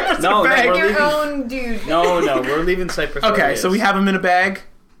 Throw Cypress in No, a no, bag. we're Your leaving. own dude. No, we're leaving Cyprus. Okay, so we have him in a bag.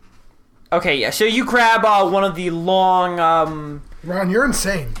 Okay, yeah. So you grab one of the long. Ron, you're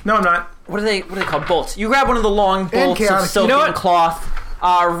insane. No, I'm not. What are they called? Bolts. You grab one of the long bolts of chaotic. silken You know what? cloth.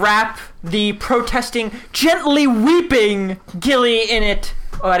 Wrap the protesting, gently weeping Gilly in it.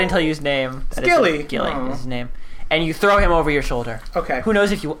 Oh, I didn't tell you his name. That is Gilly. Gilly Oh. is his name. And you throw him over your shoulder. Okay. Who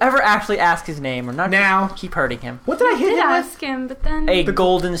knows if you will ever actually ask his name or not? Now. Just keep hurting him. What did I I hit did him with? ask him, but then A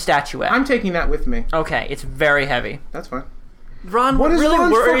golden statuette. I'm taking that with me. Okay, it's very heavy. That's fine. Ron, What what is really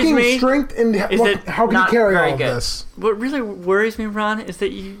Ron's worries fucking me. strength and it how can not he carry very all of good? this? What really worries me, Ron, is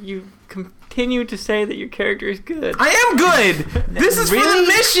that you continue to say that your character is good. I am good. This is for the Really?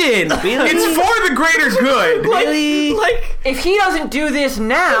 mission. Really? It's for the greater good. Really? Like, If he doesn't do this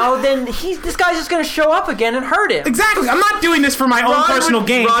now, then this guy's just going to show up again and hurt him. Exactly. I'm not doing this for my own personal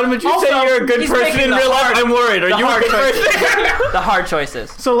gain. Ron, would you Also, say you're a good he's person making in the real life? hard- I'm worried. Are the you a hard good person? choices. The hard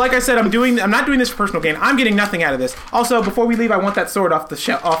choices. So, like I said, I'm not doing this for personal gain. I'm getting nothing out of this. Also, before we leave, I want that sword off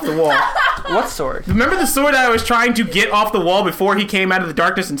the wall. What sword? Remember the sword that I was trying to get off the wall before he came out of the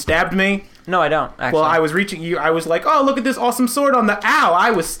darkness and stabbed me? No, I don't, actually. Well, I was reaching you. I was like, "Oh, look at this awesome sword on the ow!"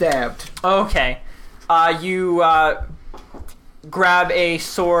 I was stabbed. Okay. You grab a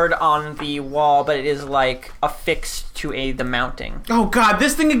sword on the wall, but it is like affixed to the mounting. Oh God,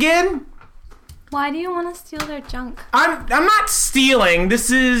 this thing again? why do you want to steal their junk? I'm not stealing. This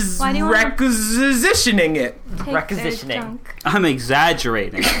is Why do you wanna- requisitioning it. Take Requisitioning. their junk. I'm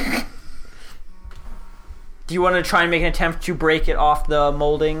exaggerating. Do you want to try and make an attempt to break it off the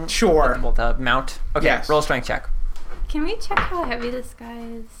molding? Sure. Well, the mount? Okay, Yes. roll a strength check. Can we check how heavy this guy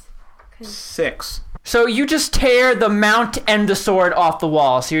is? 'Cause 6. So you just tear the mount and the sword off the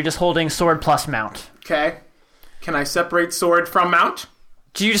wall, so you're just holding sword plus mount. Okay. Can I separate sword from mount?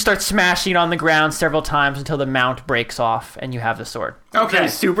 So you just start smashing it on the ground several times until the mount breaks off and you have the sword. Okay.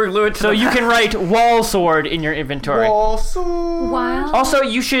 Super glue it to So the you can write wall sword in your inventory. Also. while Also,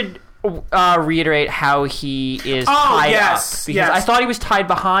 you should reiterate how he is tied yes, up. Because yes. I thought he was tied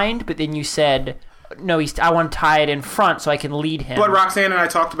behind, but then you said, no, I want to tie it in front so I can lead him. But Roxanne and I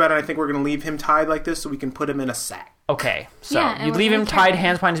talked about it. I think we're going to leave him tied like this so we can put him in a sack. Okay, so Yeah, and you we're leave him gonna carry tied, him.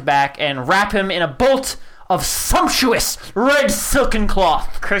 hands behind his back, and wrap him in a bolt of sumptuous red silken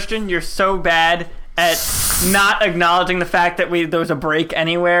cloth. Christian, you're so bad at not acknowledging the fact that there was a break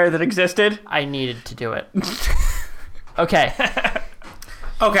anywhere that existed. I needed to do it. Okay.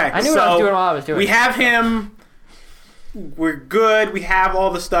 Okay. I knew what I was doing while I was doing We it. have him. We're good. We have all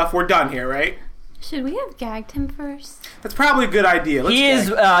the stuff. We're done here, right? should we have gagged him first? That's probably a good idea. Let's He is,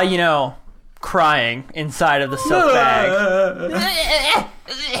 check. crying inside of the silk bag.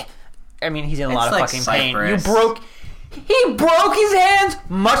 I mean, he's in a lot of like fucking pain. Cypress. He broke his hands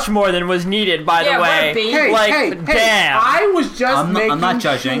much more than was needed, by Yeah, the way. what, babe? Hey, like, hey, damn. I was just I'm making not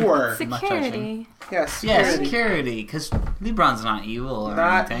judging. sure. not Security. Yes. Yeah, security. security, because Lebron's not evil or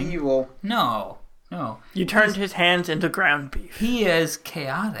Not anything. evil. No. You turned his hands into ground beef. He is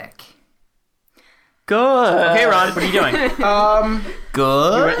chaotic. Good. Okay, Ron, what are you doing?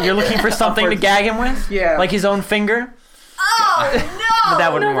 Good. You're looking for something to gag him with? Yeah. Like his own finger? Oh no! But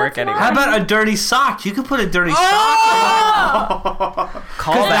that wouldn't work that's anyway. How about a dirty sock? You could put a dirty sock.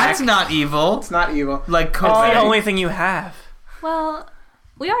 Call That's back. not evil. It's not evil. Like It's Kobe. the only thing you have. Well,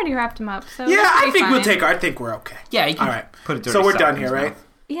 we already wrapped him up, so Yeah, that should I be think we'll fine. take. I think we're okay. Yeah, you can All right. put a dirty So we're sock done in here, his right? mouth.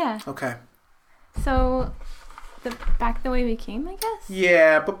 Yeah. Okay. So, back the way we came, I guess.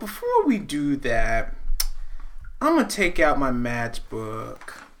 Yeah, but before we do that, I'm gonna take out my matchbook.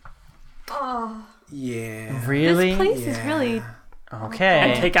 Oh. Yeah. Really? This place is really. Okay.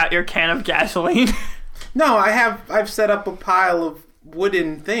 And take out your can of gasoline. No, I've set up a pile of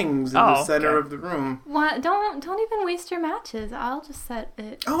wooden things in the Oh, center okay. of the room. What? Don't even waste your matches. I'll just set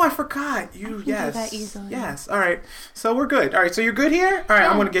it. Oh, I forgot. You can do yes. that easily. Yes. All right. So we're good. All right. So you're good here? All right,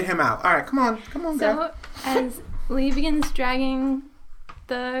 I'm Yeah. going to get him out. All right. Come on, guy. So, as Lee begins dragging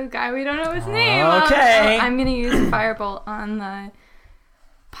the guy we don't know his name, Okay. I'm gonna use Firebolt on the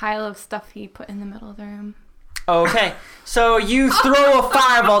pile of stuff he put in the middle of the room. Okay, so you throw a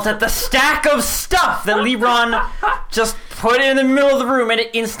firebolt at the stack of stuff that Lebron just put in the middle of the room, and it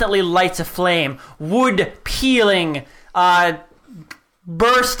instantly lights a flame. Wood peeling,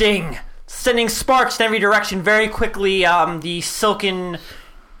 bursting, sending sparks in every direction. Very quickly, the silken,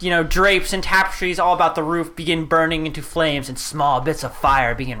 drapes and tapestries all about the roof begin burning into flames, and small bits of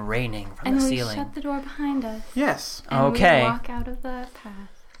fire begin raining from And the we ceiling. shut the door behind us. Yes. And Okay. we walk out of the path.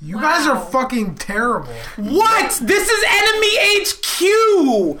 You guys are fucking terrible. What? This is enemy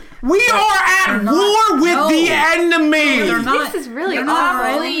HQ. We are at war with the enemy. They're not. This is really they're not our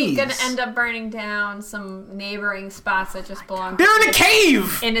awful. Probably gonna enemies. end up burning down some neighboring spots that just belong to They're in a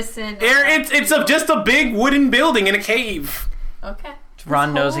cave. innocent. It's just a big wooden building in a cave. Okay.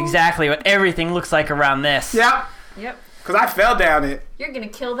 Ron knows exactly what everything looks like around this. Yep. Yep. Because I fell down it. You're gonna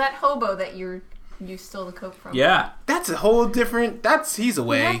kill that hobo that you stole the coke from. Yeah. That's a whole different... He's We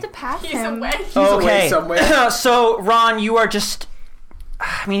away. have to pass He's him. away. He's away somewhere. So, Ron, you are just...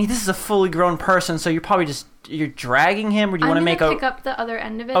 I mean, this is a fully grown person, so you're probably just... You're dragging him, or do you want to make I'm gonna pick up the other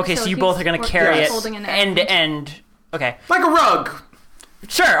end of it. Okay, so you both are going to carry it holding an end to end. Okay. Like a rug.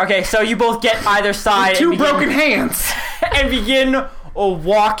 Sure, okay, so you both get either side Two and begin, broken hands. and begin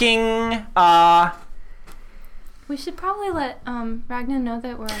walking... We should probably let Ragnar know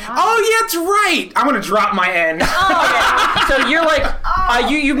that we're alive. Oh, yeah, that's right. I'm going to drop my end. So you're like,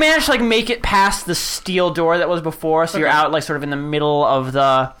 you managed to like make it past the steel door that was before, so you're out like sort of in the middle of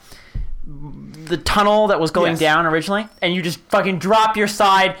the tunnel that was going Yes. down originally, and you just fucking drop your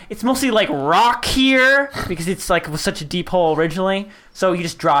side. It's mostly like rock here because it's like was such a deep hole originally, so you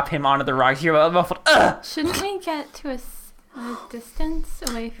just drop him onto the rocks. You're muffled. Shouldn't we get to a distance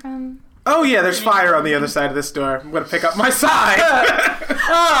away from... Oh, yeah, there's fire on the other side of this door. I'm going to pick up my side.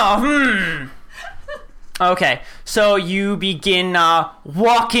 Okay, so you begin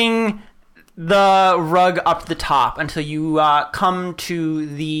walking the rug up the top until you come to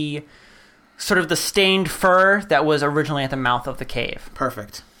the sort of the stained fur that was originally at the mouth of the cave.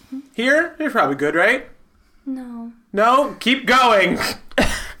 Perfect. Here? You're probably good, right? No. No? Keep going.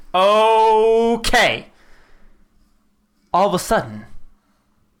 Okay. All of a sudden,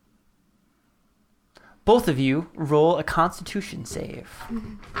 both of you roll a Constitution save.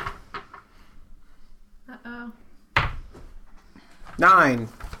 Uh-oh. 9.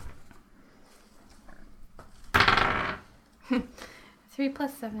 3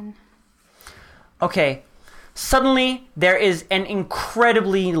 plus 7. Okay. Suddenly, there is an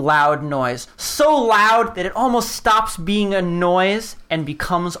incredibly loud noise. So loud that it almost stops being a noise and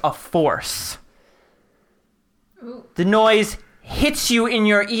becomes a force. Ooh. The noise hits you in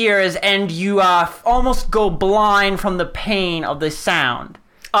your ears and you almost go blind from the pain of the sound.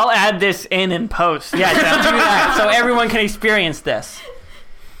 I'll add this in post. Yeah, do that so everyone can experience this.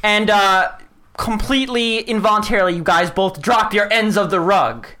 And completely involuntarily, you guys both drop your ends of the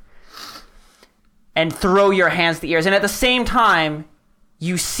rug and throw your hands to the ears. And at the same time,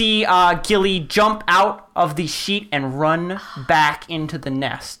 you see Gilly jump out of the sheet and run back into the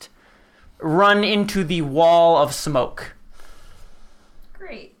nest. Run into the wall of smoke.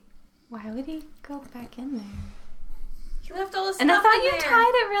 Great. Why would he go back in there? You left all this And I stuff thought in you there.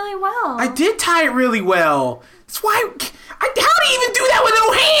 tied it really well. I did tie it really well. That's why... how do you even do that with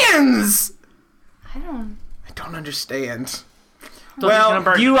no hands? I don't... I don't understand.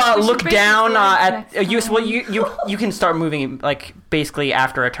 Well, You look break down the legs at next you. time. Well, you can start moving like basically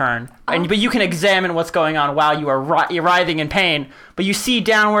after a turn, but you can examine what's going on while you are you're writhing in pain. But you see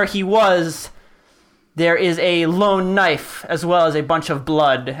down where he was, there is a lone knife as well as a bunch of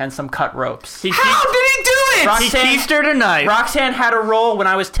blood and some cut ropes. he How did he do it? Roxanne- He keistered a knife. Roxanne had a roll when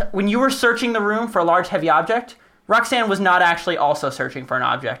I was when you were searching the room for a large heavy object. Roxanne was not actually also searching for an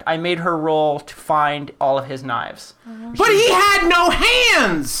object. I made her roll to find all of his knives. But he had no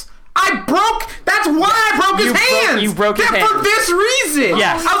hands. That's why I broke his hands. you broke his For hands. this reason.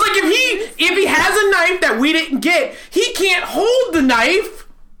 Yes. I was like, if he has a knife that we didn't get, he can't hold the knife.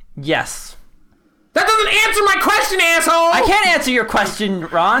 Yes. That doesn't answer my question, asshole. I can't answer your question,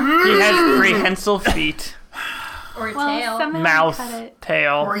 Ron. He has prehensile feet, Or a Well, tail. somehow mouth, cut it.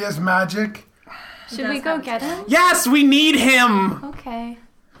 tail. Or he has magic. Should we go get him? Yes, we need him. Okay.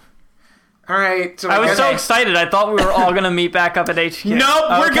 All right. So I was so guess- excited. I thought we were all gonna meet back up at HQ. Nope,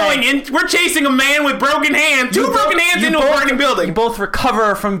 we're Okay. going in. We're chasing a man with broken hands. Two broken hands into a burning building. You both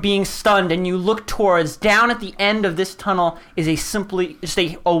recover from being stunned, and you look towards. Down at the end of this tunnel is just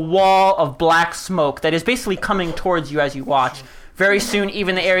a wall of black smoke that is basically coming towards you as you watch. Very soon,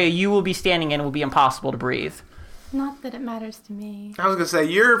 even the area you will be standing in will be impossible to breathe. Not that it matters to me, I was gonna say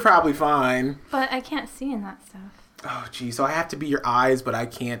you're probably fine. but I can't see in that stuff. Oh, geez. So I have to be your eyes, but I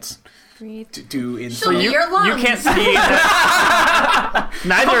can't Breathe. do in. She'll be your lungs. You can't see.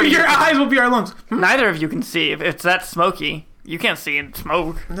 Neither of you. Your eyes will be our lungs. Neither of you can see. If it's that smoky, you can't see in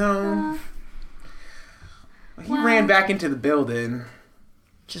smoke. No. He well- ran back into the building.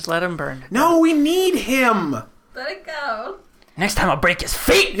 Just let him burn. No, we need him. Let it go. Next time I'll break his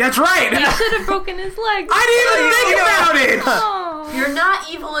feet. That's right. Should have broken his leg. I didn't even think about it. Oh. You're not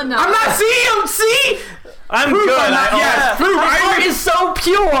evil enough. I'm not seeing him. See? I'm Proof good. I'm not- yes, proof. My heart is so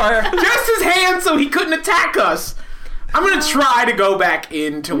pure. Just his hand so he couldn't attack us. I'm gonna try to go back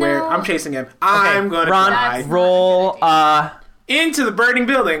into where No. I'm chasing him. I'm gonna Ron, try roll. into the burning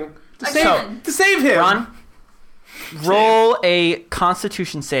building Again. to save him. Ron, roll a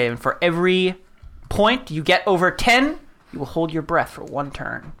Constitution save, and for every point you get over 10, You will hold your breath for 1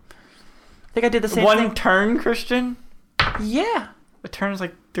 turn. I think I did the same One thing. turn, Christian? Yeah. A turn is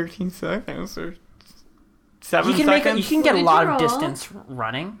like 13 seconds or 7 You can seconds. you can get a did lot you of roll? distance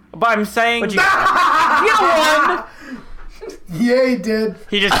running. But I'm saying What'd you get? Yeah, he did.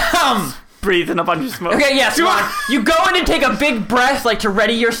 he just breathed in a bunch of smoke. Okay, yes, Ron. You go in and take a big breath, like to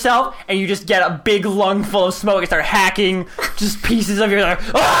ready yourself, and you just get a big lung full of smoke and start hacking just pieces of your.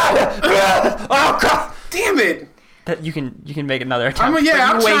 Oh God! Damn it! That you can make another attempt. I'm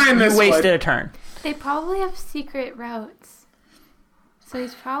trying this You wasted one. a turn. They probably have secret routes. So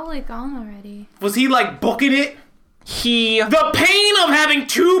he's probably gone already. Was he like booking it? He. The pain of having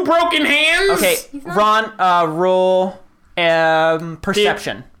 2 broken hands. Okay, He's not- Ron. Roll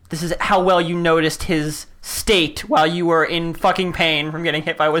perception. This is how well you noticed his state while you were in fucking pain from getting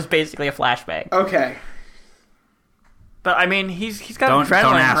hit by what was basically a flashbang. Okay. But I mean, he's got Don't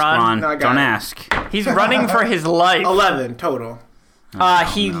adrenaline, ask, Ron. No, I got Don't it. ask. He's running for his life. 11 total.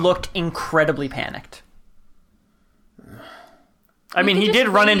 He looked incredibly panicked. I mean, could he just did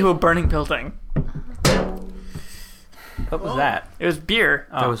run wait. into a burning building. What was that? It was beer.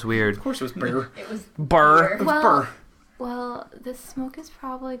 That was weird. Of course it was Burr. It was Burr. beer. Well, the smoke is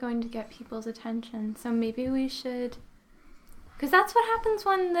probably going to get people's attention. So maybe we should... Because that's what happens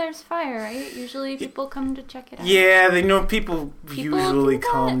when there's fire, right? Usually people come to check it out. Yeah, they know people People usually do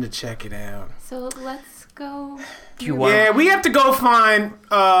that. come to check it out. So let's go... Do you want? Yeah, we have to go find.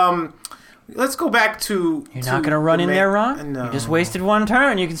 Let's go back to. You're not gonna run in there, Ron? No. You just wasted 1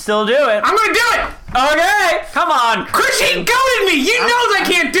 turn. You can still do it. I'm gonna do it. Okay, come on. Christian, go at me. You knows I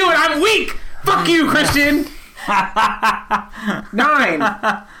can't do it. I'm weak. Fuck you, Christian. 9.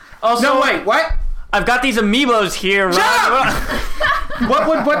 Also, No, wait. What? I've got these amiibos here. Shut Ron.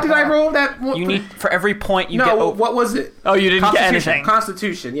 up! What did I roll? That You need for every point you no. get. What was it? Oh, you didn't get Constitution. anything.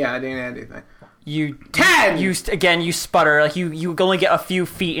 Constitution. Yeah, I didn't add anything. You 10. You you sputter. Like you only get a few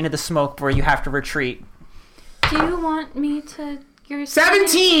feet into the smoke where you have to retreat. Do you want me to... You're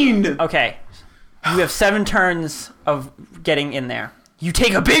 17. Okay, you have 7 turns of getting in there. You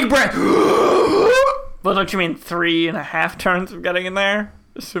take a big breath. Well, don't you mean 3.5 turns of getting in there?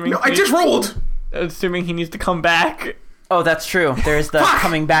 Assuming No, I just rolled. Assuming he needs to come back. Oh, that's true. There's the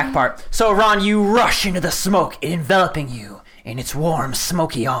coming back part. So, Ron, you rush into the smoke, enveloping you in its warm,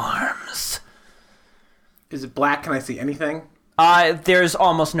 smoky arms. Is it black? Can I see anything? There's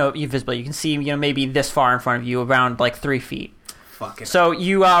almost no visibility. You can see, maybe this far in front of you, around like 3 feet. Fuck it. So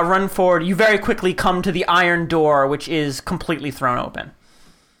you run forward. You very quickly come to the iron door, which is completely thrown open.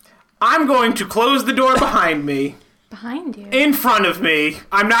 I'm going to close the door behind me. Behind you. In front of me.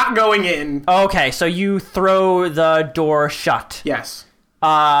 I'm not going in. Okay, so you throw the door shut. Yes.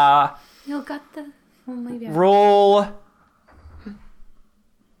 You'll get the... Well, maybe I... Roll.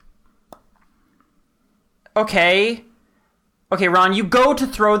 Okay, Ron, you go to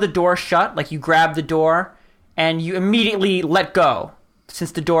throw the door shut, like you grab the door, and you immediately let go,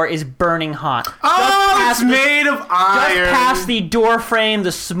 since the door is burning hot. Oh, it's made of Just iron. past the door frame,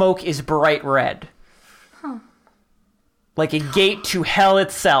 the smoke is bright red. Like a gate to hell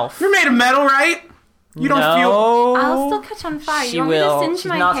itself. You're made of metal, right? You don't feel... I'll still catch on fire. She you want will. me to singe She's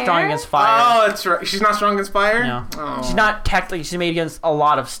my not hair? strong against fire. Oh, that's right. She's not strong against fire? No. Oh. She's not technically, she's made against a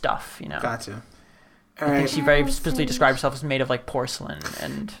lot of stuff, Gotcha. I All think right. she very Oh, specifically singe. described herself as made of like porcelain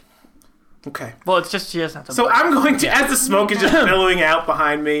and... Okay. Well, it's just she doesn't have to. So I'm going to, as the smoke is just billowing out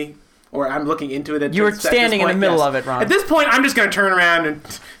behind me, or I'm looking into it. You were standing in the middle of it, Ron. At this point, I'm just going to turn around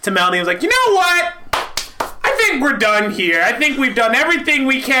and to Melanie. I was like, you know what? I think we're done here. I think we've done everything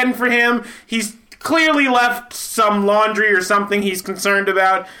we can for him. He's clearly left some laundry or something he's concerned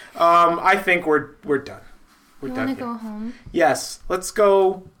about. I think we're done. We're You done want to here. go home? Yes, let's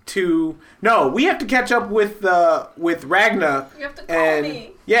go to. No, we have to catch up with Ragna. You have to call and, me.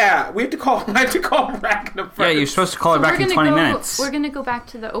 Yeah, we have to call. I have to call Ragna first. Yeah, you're supposed to call her back in 20 minutes. We're gonna go back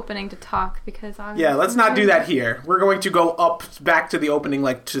to the opening to talk because obviously... Yeah, let's not do that here. We're going to go up back to the opening,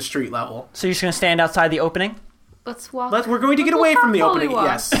 like to street level. So you're just going to stand outside the opening? Let's walk. We're going to get We'll away talk from the while we opening. walk.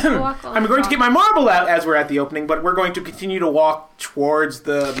 Yes, We'll walk while I'm we going to talk. get my marble out as we're at the opening, but we're going to continue to walk towards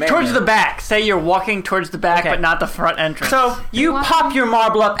the manor. towards the back. Say you're walking towards the back, Okay. but not the front entrance. So you Walk pop on. your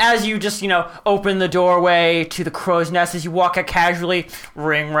marble up as you just, open the doorway to the crow's nest as you walk out casually.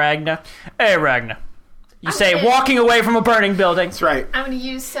 Ring Ragna. Hey, Ragna. You say, Okay. walking away from a burning building. That's right. I'm going to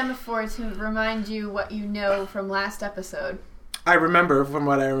use Semaphore to remind you what you know from last episode. I remember from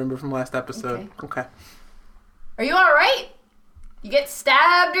what I remember from last episode. Okay. Are you alright? You get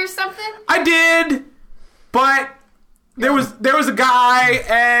stabbed or something? I did, but there was a guy,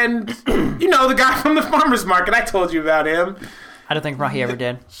 and the guy from the farmer's market. I told you about him. I don't think Rahi ever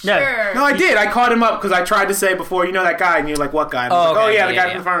did. Sure. No, I did. I caught him up because I tried to say before, you know that guy, and you're like, what guy? And I was Oh, like, okay. yeah, the Yeah, guy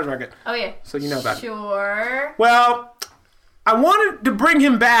yeah, from the farmer's market. Oh yeah. So you know about it. Sure. Well, I wanted to bring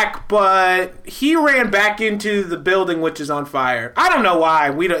him back, but he ran back into the building, which is on fire. I don't know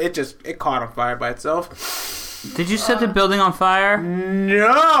why. It caught on fire by itself. Did you set the building on fire?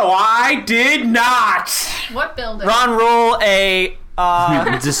 No, I did not. What building? Ron, roll a.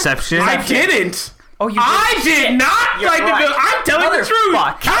 Deception. I didn't. Oh, you. I did not You're light the right. building. I'm telling the truth.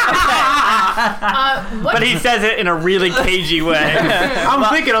 What? But he says it in a really cagey way. I'm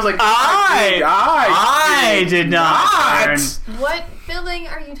thinking. I was like, I did not. burn. What building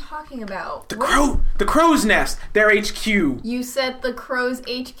are you talking about? The crow's nest. Their HQ. You set the Crow's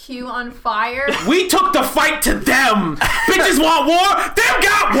HQ on fire? We took the fight to them. Bitches want war. Them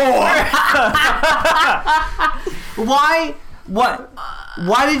got war. Why? What?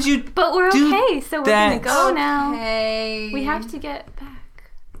 Why did you? But we're do okay, so we're that? gonna go now. Okay. We have to get back.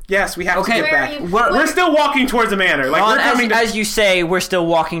 Yes, we have Okay. to get Where are back. you- We're still walking towards the manor. Like Ron, we're coming to. as you say, we're still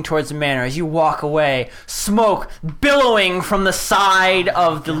walking towards the manor. As you walk away, smoke billowing from the side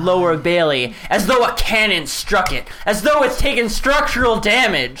of the lower bailey, as though a cannon struck it, as though it's taken structural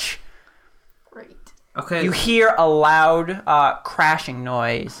damage. Great. Okay. You hear a loud crashing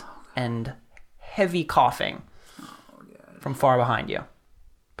noise and heavy coughing from far behind you.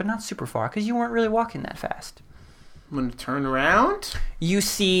 But not super far, because you weren't really walking that fast. I'm gonna turn around. You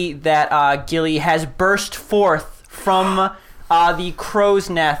see that Gilly has burst forth from the crow's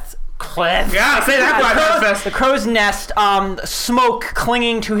nest. Yeah, say that fast. The crow's nest, smoke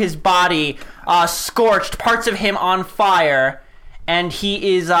clinging to his body, scorched, parts of him on fire, and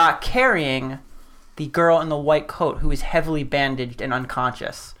he is carrying the girl in the white coat who is heavily bandaged and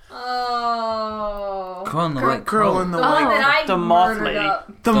unconscious. Oh. Girl in the white Girl coat. in the Oh, white. that I The moth murdered lady.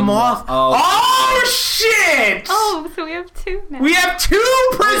 up. The moth. Oh shit! Oh, so we have two now. We have 2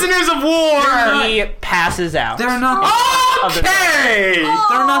 prisoners of war. He passes out. They're not. Okay. They're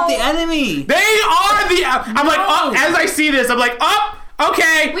not the enemy. They are the. I'm like, oh, as I see this, I'm like, oh,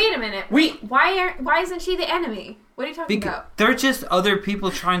 okay. Wait a minute. Why isn't she the enemy? What are you talking about? They're just other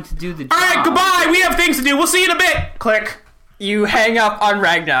people trying to do the job. All right, goodbye. We have things to do. We'll see you in a bit. Click. You hang up on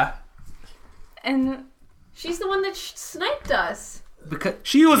Ragna. And She's the one that sniped us. Because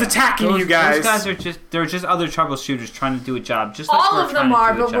She was attacking you guys. Those guys are they're just other troubleshooters trying to do a job. Just like All we're of them trying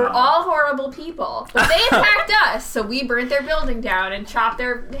are, to do a but we're job. all horrible people. But they attacked us, so we burnt their building down and chopped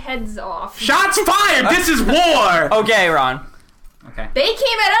their heads off. Shots fired. This is war. Okay, Ron. Okay. They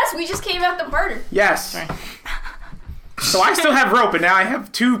came at us. We just came at the murder. Yes. So I still have rope, and now I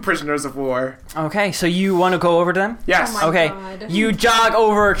have 2 prisoners of war. Okay, so you want to go over to them? Yes. Oh my Okay, God. you jog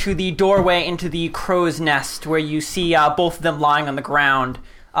over to the doorway into the crow's nest where you see both of them lying on the ground.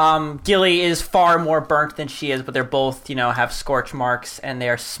 Gilly is far more burnt than she is, but they're both, have scorch marks, and they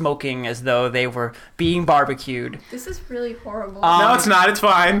are smoking as though they were being barbecued. This is really horrible. No, it's not. It's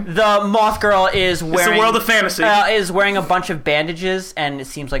fine. The moth girl is wearing... It's a world of fantasy. Is wearing a bunch of bandages, and it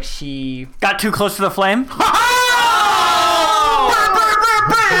seems like she... Got too close to the flame?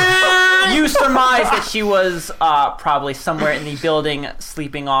 You surmise that she was probably somewhere in the building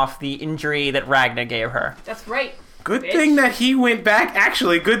sleeping off the injury that Ragna gave her. That's right. Good thing that he went back.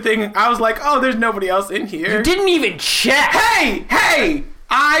 Actually, good thing I was like, oh, there's nobody else in here. You didn't even check! Hey!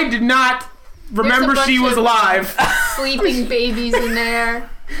 I did not remember There's a she bunch was of alive. Sleeping babies in there.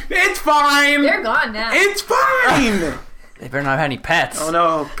 It's fine. They're gone now. It's fine. They better not have any pets. Oh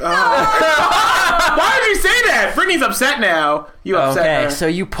no. Why did you say that? Brittany's upset now. You upset Okay, her. so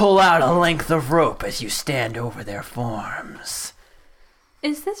you pull out a length of rope as you stand over their forms.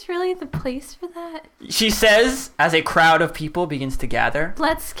 is this really the place for that? She says, as a crowd of people begins to gather.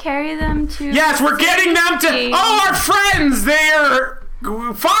 Let's carry them to. Yes, we're getting them to. Oh, our friends! They're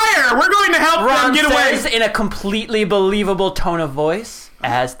fire! We're going to help them Ron get says away. in a completely believable tone of voice,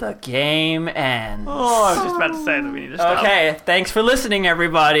 as the game ends. Oh, I was just about to say that we need to stop. Okay, thanks for listening,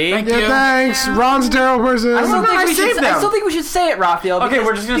 everybody. Thank Yeah, you. thanks. Ron's terrible person. I still, No, think I we should, saved I them. still think we should say it, Raphael. Okay,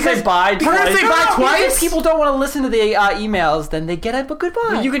 we're just gonna say because- bye We're gonna twice. say bye If twice. people don't want to listen to the emails, then they get a goodbye.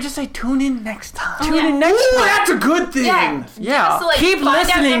 Well, you could just say tune in next time. Tune in next Ooh, time. that's a good thing. Yeah. Yeah, Just to, like, keep find out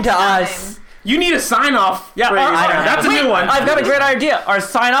listening next to time. us. You need a sign off. Yeah, phrase. That's a new one. I've got a great idea. Our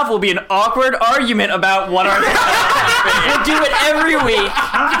sign off will be an awkward argument about what our. We'll do it every week.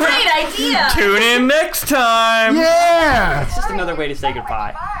 Great idea. Tune in next time. Yeah, It's just another way to say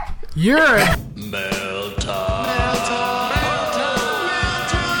goodbye. you're a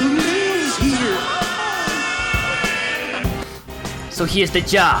So here's the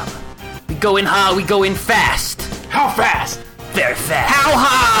job. We go in hard, we go in fast. How fast? Very fast. How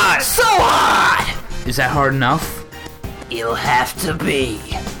hard? So hard! Is that hard enough? It'll have to be.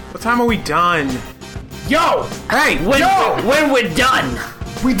 What time are we done? Yo! Hey, When we're done.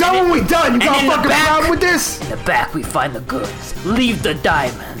 We done when we done. You And got in the fucking back- around with this? In the back, we find the goods. Leave the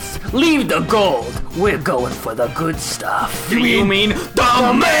diamonds. Leave the gold. We're going for the good stuff. Do you mean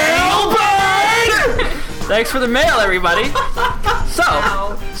the mailbag? Thanks for the mail, everybody.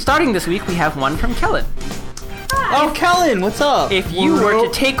 So, starting this week, we have one from Kellen. Oh, Kellen, what's up? If you were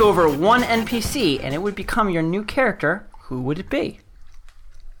to take over one NPC and it would become your new character, who would it be?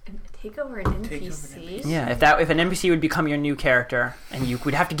 Take over an NPC. Yeah, if an NPC would become your new character, and you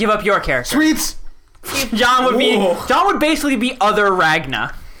would have to give up your character. Sweets! John would basically be other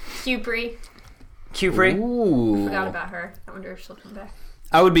Ragna. Cupri. Cupri. Ooh. Forgot about her. I wonder if she'll come back.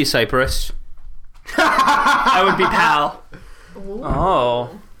 I would be Cypress. I would be Pal.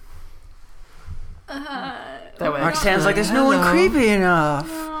 Oh. That way. Roxanne's like, there's no one creepy enough.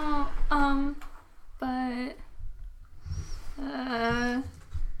 No, but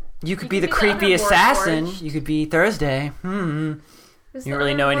You could You be could the be the creepy other assassin. Warforged. You could be Thursday. Who's You the don't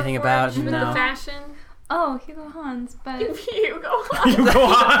really other know anything Warforged about him, with no. the fashion. oh, Hugo Hans, but You go on. Go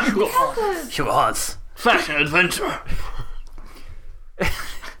on. he has a Sugar Hans. Fashion adventure.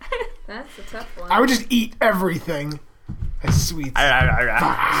 That's a tough one. I would just eat everything. As sweets.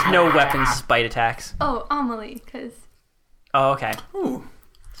 No weapons, bite attacks. Amelie, because Oh, okay.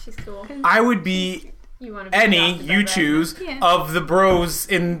 She's cool. I would be You want to be any adopted you by choose Yeah. of the bros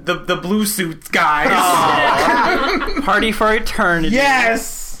in the blue suits guys. Party for eternity.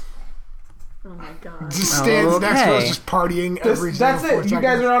 Yes. Ragnar. Oh my god. Just stands next to us, Okay. just partying every That's single it. 4 You guys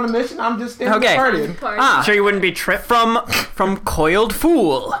seconds. are on a mission. I'm just standing Okay. partying. Party. Ah, Sure you wouldn't be tripped? from Coiled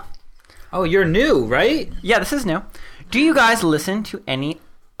Fool. Oh, you're new, right? Yeah, this is new. Do you guys listen to any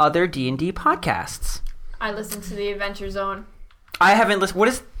other D&D podcasts? I listened to the Adventure Zone. I haven't listened. What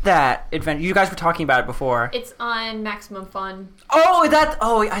is that adventure? You guys were talking about it before. It's on Maximum Fun.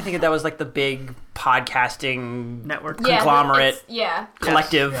 I think that was like the big podcasting Network. Conglomerate. Yeah.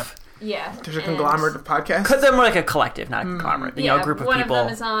 collective. Yeah. There's a conglomerate of podcasts. Because they're more like a collective, not a conglomerate. You know, a group of one people. of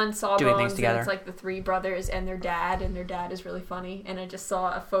them is on Sawbones, doing things together. and it's like the three brothers and their dad is really funny. And I just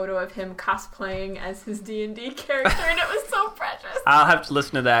saw a photo of him cosplaying as his D&D character, and it was so precious. I'll have to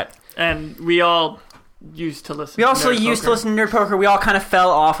listen to that. And we all used to listen. We also to Nerd used to Poker. listen to Nerd Poker. We all kind of fell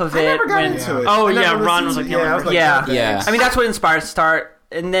off of it. I never got when- into it. Oh, I yeah, never Ron listened was like to- the only I was one. Yeah. Yeah. I mean, that's what inspired us to start.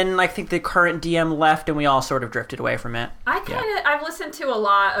 And then I think the current DM left, and we all sort of drifted away from it. I've listened to a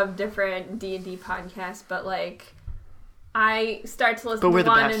lot of different D&D podcasts, but like I start to listen But we're to the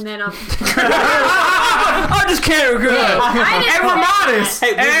one best. and then I'm I just can't agree. And we're modest.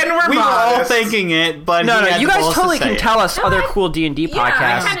 And we're we were all modest. thinking it, but No, he no, had you the guys balls to totally say can it. tell us No, other I- cool D&D Yeah, I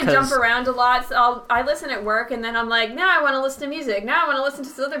podcasts. kind of jump around a lot. So I listen at work, and then I'm like, now I want to listen to music. Now I want to listen to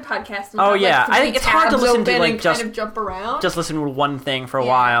this other podcast. And Oh, have, yeah. like, I think it's hard to tabs listen to, open like, and just- kind of jump around. Just listen to one thing for a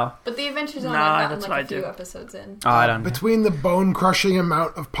Yeah. while. But the Adventure Zone, Nah, I've gotten that's like what a few I do. episodes in. Oh, I don't know. Between the bone-crushing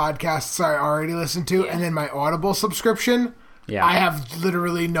amount of podcasts I already listen to and then my Audible subscription, Yeah. I have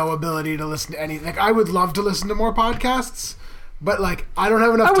literally no ability to listen to anything. Like, I would love to listen to more podcasts, but, like, I don't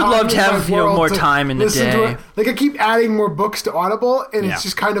have enough I would time love to in my have, you know, world more to time in the listen to day. it. Like, I keep adding more books to Audible, and Yeah. it's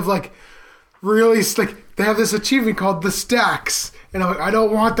just kind of, like, really, like, they have this achievement called the Stacks, and I'm like, I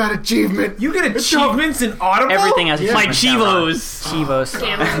don't want that achievement. You get achievements in Audible? Everything has My achievements now, Ron. Chivos. Chivos.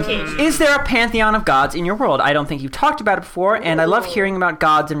 Gamification. Is there a pantheon of gods in your world? I don't think you've talked about it before, and I love hearing about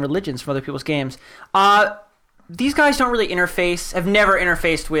gods and religions from other people's games. These guys don't really have never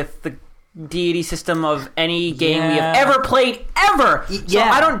interfaced with the deity system of any game we have Yeah. ever played, ever! So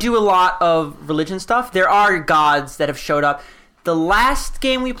yeah. I don't do a lot of religion stuff. There are gods that have showed up. The last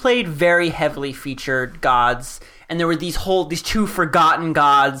game we played very heavily featured gods, and there were these two forgotten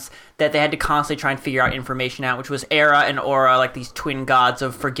gods that they had to constantly try and figure out information out, which was Era and Aura, like these twin gods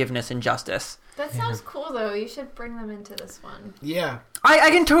of forgiveness and justice. That sounds cool, though. You should bring them into this one. Yeah.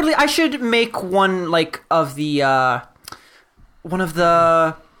 I should make one like of the one of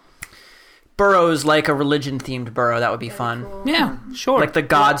the boroughs, like a religion themed borough. That would be fun. Cool. Yeah, sure. Like the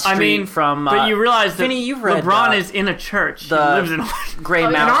God Street I mean, from but you realize that Vinny, you've read LeBron is in a church. He the- lives in. Grey Oh,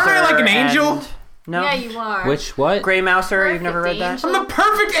 yeah. Mouser. And aren't I like an angel? and- No. Yeah, you are. Which what? Grey Mouser. You've Perfect never read that? angel. I'm the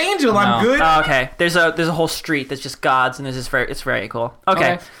perfect angel. No. I'm good. Oh, okay. There's a whole street that's just gods, and it's very cool.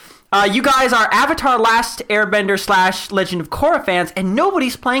 Okay. Okay. You guys are Avatar: Last Airbender / Legend of Korra fans, and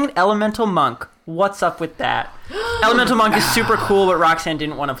nobody's playing an Elemental Monk. What's up with that? Elemental Monk is super cool, but Roxanne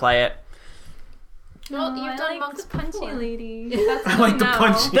didn't want to play it. Well, I you've done like monks the punchy before. lady. I like the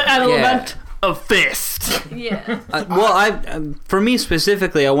punch. The element of fist. Yeah. For me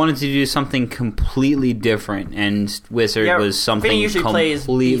specifically, I wanted to do something completely different, and Wizard Yeah, was something Vinny usually plays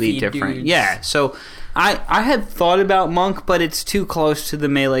completely beefy different. dudes. Yeah, so I had thought about monk, but it's too close to the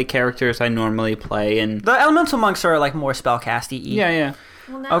melee characters I normally play, and The elemental monks are like more spellcasty. yeah.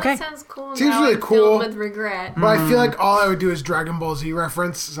 Well, now Okay. it sounds cool. Seems now really I'm cool. filled with regret. But I feel like all I would do is Dragon Ball Z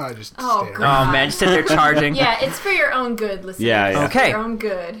reference, so I just Oh, stay God. Oh man, just sit there charging. Yeah, it's for your own good, listeners. Yeah. Okay. For your own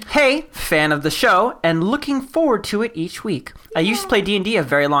good. Hey, fan of the show, and looking forward to it each week. I used to play D&D a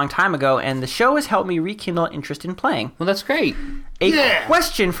very long time ago, and the show has helped me rekindle interest in playing. Well, that's great. A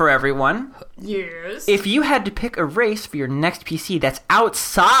question for everyone. Yes. If you had to pick a race for your next PC that's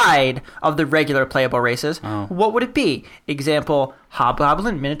outside of the regular playable races, what would it be? Example,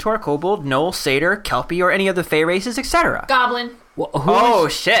 Hobgoblin, Minotaur, Kobold, Gnoll, Satyr, Kelpie, or any other Fey races, etc. Goblin. Well, Oh,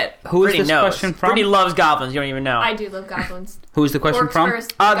 shit. who is Brittany this knows. question from? Brittany loves goblins, you don't even know. I do love goblins. who is the question Orcs from? first.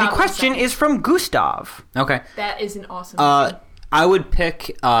 The goblins question second. is from Gustav. Okay. That is an awesome. I would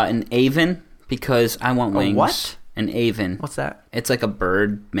pick an Aven because I want wings. what? An Aven. What's that? It's like a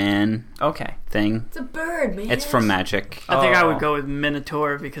bird man Okay. thing. It's a bird, man. It's from Magic. I think I Oh. would go with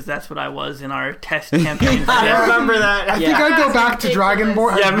Minotaur because that's what I was in our test campaign. I remember that. I think I'd go back to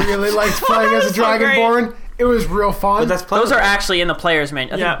Dragonborn. Yeah. I really liked playing as a so great. Dragonborn. It was real fun. Those are actually in the player's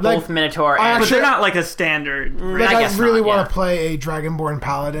manual. I Yeah. think both Like, Minotaur I and... But actually- they're not like a standard. like, I I, guess really not, want yeah. to play a Dragonborn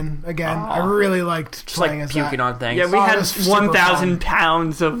Paladin again. I really liked just like playing as puking that. on things. Yeah, we Oh, had that's super 1,000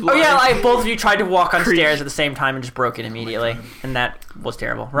 pounds of. Oh yeah, like- like both of you tried to walk on Creep. stairs at the same time and just broke it immediately, and that was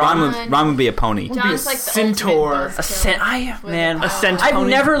terrible. Ron would be a pony. John's like the centaur. ultimate a buzzkill. man, A centaur. I've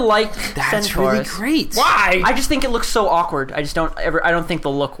never liked That's centaurs. really great. Why? I just think it looks so awkward. I just don't ever. I don't think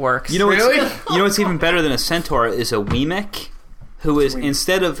the look works. You know what's, Really? you know what's even better than a centaur is a Weemic, who is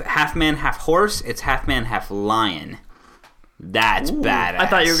instead of half man, half horse, it's half man, half lion. That's badass. I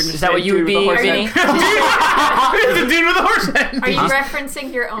thought you were going to. Is that what you would be, Vinny? It's the dude with the horse head. Are you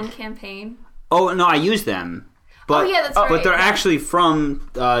referencing your own campaign? Oh no, I use them, but Oh, yeah, that's right. but they're Yeah. actually from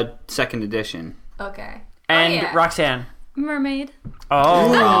second edition. Okay. And Oh, yeah. Roxanne. Mermaid.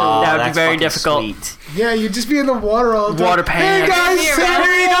 Oh, that would be that's very fucking difficult. Sweet. Yeah, you'd just be in the water all the time. Water Hey pants. guys, Here, Sam,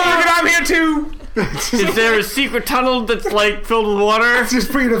 There you go. Look at I'm here too. Is there a secret tunnel that's like filled with water? just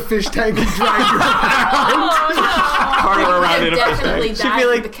bring in a fish tank and drag you Carter around in a Definitely fish. died Should be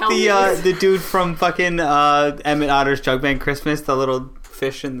with like the Kelpies. the dude from fucking Emmett Otter's Jug Band Christmas, the little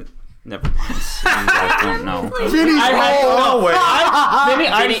fish in. Never mind. You guys don't know. Vinny's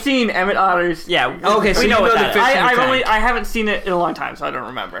I've seen Emmett Otter's. Yeah. Okay, so we you know what know the that fish is. in a tank. I haven't seen it in a long time, so I don't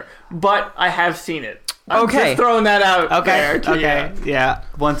remember. But I have seen it. Okay. Just throwing that out. Okay. there to Okay. you. Yeah.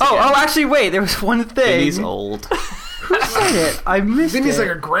 Once Oh, again. actually, wait. There was one thing. He's old. Who said it? I missed Vinny's it.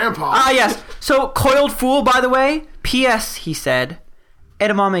 like a grandpa. Ah, yes. So, Coiled Fool, by the way. P.S. He said,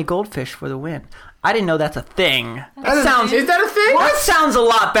 edamame goldfish for the win. I didn't know that's a thing. That sounds. Is that a thing? That sounds a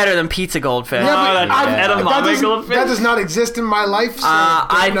lot better than pizza goldfish. Yeah, but that's I- edamame that doesn't- goldfish? that does not exist in my life. So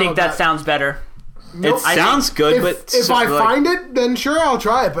I don't know think that sounds better. Nope. It sounds good, If, but if so, I like, find it, then sure, I'll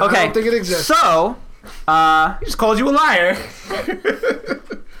try it. But Okay. I don't think it exists. So, He just called you a liar.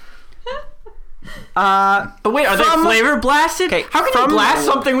 But wait, are they From- flavor blasted? Okay, How can from- you blast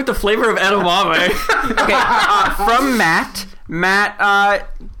something with the flavor of edamame? okay, from Matt. Matt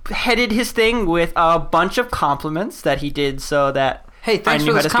headed his thing with a bunch of compliments that he did so that Hey, I thanks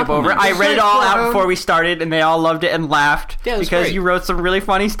knew for how to those skip over. compliments. I read it all out before we started, and they all loved it and laughed Yeah, it was because great. you wrote some really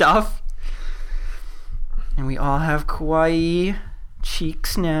funny stuff. And we all have kawaii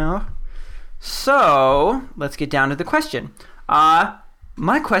cheeks now. So, let's get down to the question.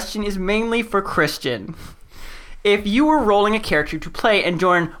 My question is mainly for Christian. If you were rolling a character to play and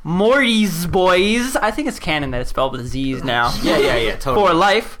join Morty's Boys, I think it's canon that it's spelled with Z's now. Yeah, totally. For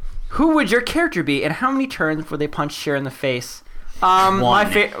life, who would your character be, and how many turns before they punch Cher in the face? My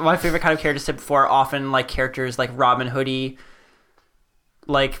One. my favorite kind of characters said before are often like characters like Robin Hoodie,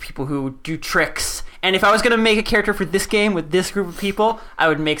 like people who do tricks. And if I was gonna make a character for this game with this group of people, I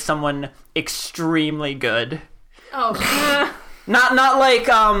would make someone extremely good. Oh, Not like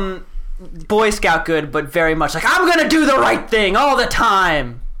Boy Scout good, but very much like I'm gonna do the right thing all the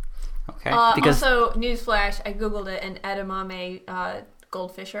time. Okay. Because- also, newsflash, I googled it, and edamame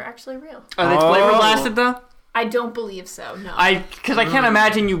goldfish are actually real. Are they flavor blasted though? I don't believe so, no. Because I can't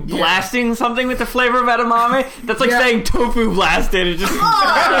imagine you blasting something with the flavor of edamame. That's like Yeah. saying tofu blasted. It just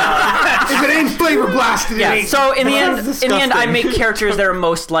If it ain't flavor blasted, it Yeah. ain't. So in the end, That's I disgusting. make characters that are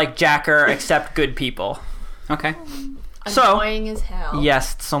most like Jacker, except good people. Okay. Annoying as hell.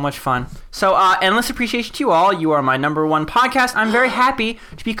 Yes, it's so much fun. So, endless appreciation to you all. You are my number one podcast. I'm very happy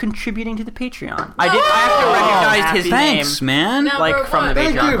to be contributing to the Patreon. I have to recognize his Thanks, name. man. Like, from the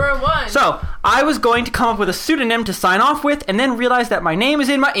Thank Patreon. you. Number one. So, I was going to come up with a pseudonym to sign off with, and then realized that my name is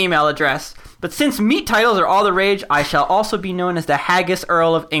in my email address. But since meat titles are all the rage, I shall also be known as the Haggis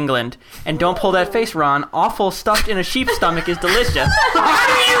Earl of England. And don't pull that face, Ron. Awful stuffed in a sheep's stomach is delicious. How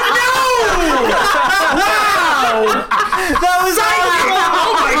do you know? Wow! That was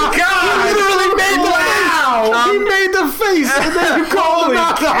oh my god! He literally made the he made the face, and then you called him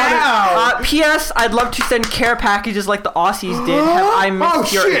out on it. P.S. I'd love to send care packages like the Aussies did. Have I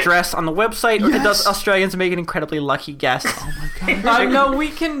missed your shit. address on the website, or did Yes. those Australians make an incredibly lucky guess? No, we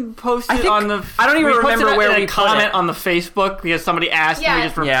can post it think- on the. I don't even we posted remember it where in we a put comment it. on the Facebook because somebody asked and we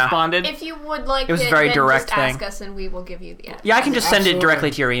just Yeah. responded. If you would like It was a very then direct just ask thing. us and we will give you the address. Yeah, I can just send it Absolutely.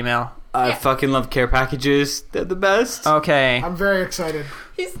 directly to your email. I Yeah. fucking love care packages. They're the best. Okay. I'm very excited.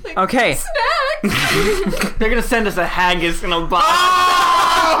 He's like, Okay. snack! They're gonna send us a haggis in a box.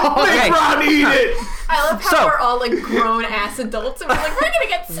 Okay. Ron, eat it! I love how So- we're all like grown ass adults and we're like, we're gonna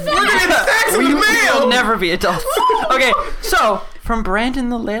get snacks! Snacks in We the will mail! never be adults. Okay, so from Brandon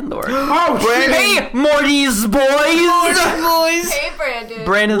the landlord. Oh, shit. Hey, Morty's boys! Hey, Brandon.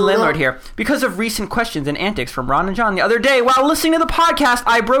 Brandon the landlord here. Because of recent questions and antics from Ron and John the other day, while listening to the podcast,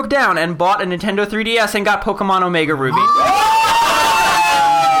 I broke down and bought a Nintendo 3DS and got Pokemon Omega Ruby.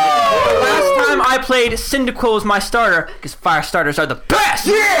 Last time I played, Cyndaquil was my starter, because fire starters are the best!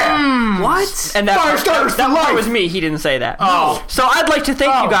 Yeah! What? And that Fire part, starters that for part life. was me. He didn't say that. Oh. So I'd like to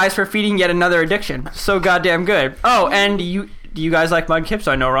thank you guys for feeding yet another addiction. So goddamn good. Oh, and do you guys like Mudkips?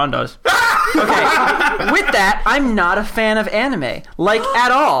 I know Ron does. Okay. With that, I'm not a fan of anime. Like,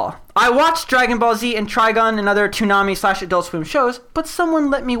 at all. I watched Dragon Ball Z and Trigun and other Toonami/Adult Swim shows, but someone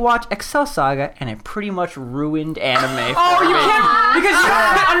let me watch Excel Saga, and it pretty much ruined anime. Oh, you can't because you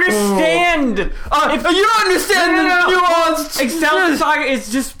can't understand. If you don't understand the nuance, Excel Saga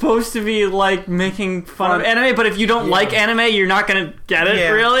is just supposed to be like making fun of anime, but if you don't like anime, you're not gonna get it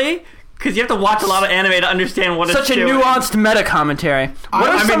really. Because you have to watch a lot of anime to understand what such it's doing. a nuanced meta commentary.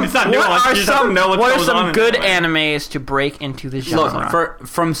 I mean, it's not nuanced, you just have to know what's what are going some on in good it. animes to break into the genre? Look,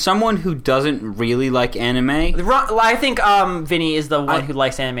 from someone who doesn't really like anime, I think Vinny is the one who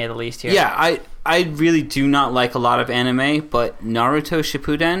likes anime the least here. yeah, I really do not like a lot of anime, but Naruto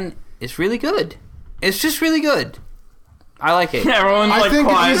Shippuden is really good. It's just really good. I like it. Everyone's I like think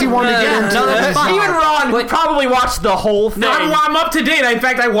quiet. an easy one to get into. No, that's is, fine. Even Ron probably watched the whole thing. I'm up to date. In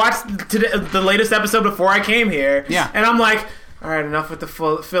fact, I watched the latest episode before I came here. Yeah. And I'm like, all right, enough with the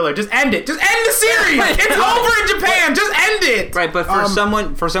filler. Just end it. Just end the series. It's over in Japan. Just end it. Right, but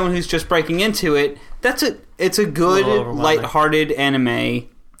for someone who's just breaking into it, it's a good, overwhelming. lighthearted anime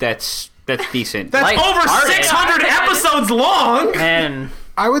that's decent. That's over Lighthearted. 600 episodes long. And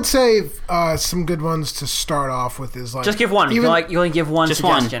I would say some good ones to start off with is like just give one. You only give one just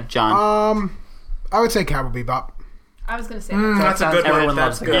suggestion. one, John. I would say Cowboy Bebop. I was gonna say That's a good Everyone one.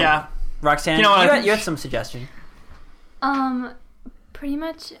 loves That's it. good. Yeah. Roxanne, You know what? you had some suggestion. Pretty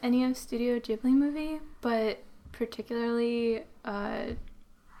much any of Studio Ghibli movie, but particularly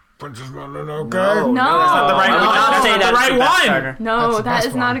Princess Mononoke. No, No. that's not the right I would one. not That's say not the that's right the best one. starter. That's no, the that best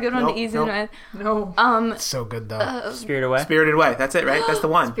is not one. a good one Nope, to ease nope. into. no. It's so good though. Spirited Away. Spirited Away. That's it, right? That's the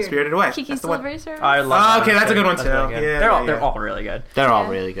one. Spirited Away. Kiki's That's the one. Delivery Service. I love Oh, that. okay, that's a good one, That's too. really good. Yeah, They're yeah. all really good. They're all yeah.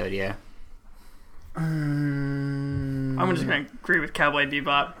 really good, yeah. I'm just gonna agree with Cowboy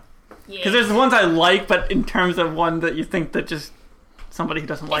Bebop Yeah. because there's the ones I like, but in terms of one that you think that just somebody who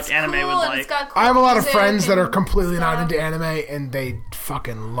doesn't like It's anime cool would and like. it's got cool I have a lot of music friends that are and completely not stuff. into anime, and they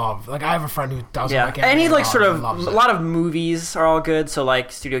fucking love. Like I have a friend who doesn't Yeah, like anime. any like at all, sort and of a loves it. lot of movies are all good. So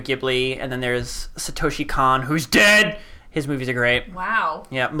like Studio Ghibli, and then there's Satoshi Kon, who's dead. His movies are great. Wow.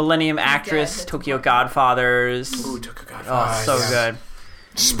 Yeah, Millennium Actress, that's Tokyo important. Godfathers. Ooh, took a god. Oh, it's so yeah. good.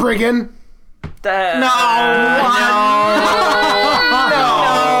 Spriggan. No,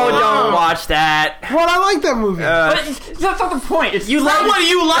 don't watch that. What? I like that movie. But that's not the point. It's You like What do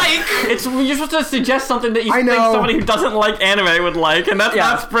you like? It's you're supposed to suggest something that you I think know. somebody who doesn't like anime would like, and that's Yeah.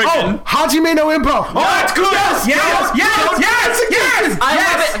 not Spriggan. Hajime no Ippo. Oh, that's good. Yes. I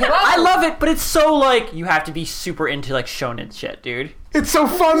love it. I love it, but it's so like you have to be super into like shonen shit, dude. It's so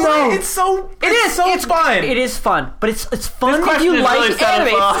fun though. It's so. It is. so it's fun. It is fun, but it's fun if question you is like really set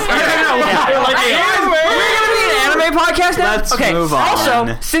anime. us off. Yeah. Like anime. We're gonna be an anime podcast now. Let's okay. move on.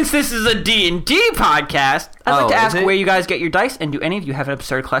 Also, since this is a D&D podcast, I'd like Oh, to is ask it? where you guys get your dice, and do any of you have an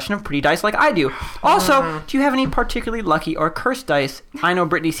absurd collection of pretty dice like I do? Also, do you have any particularly lucky or cursed dice? I know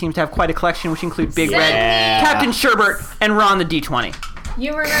Brittany seems to have quite a collection, which include Big Red, Send me- Captain Sherbert, and Ron the D20.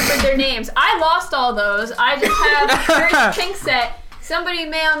 You remembered their names. I lost all those. I just have first pink set. Somebody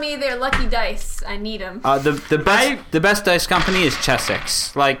mail me their lucky dice. I need them. The best dice company is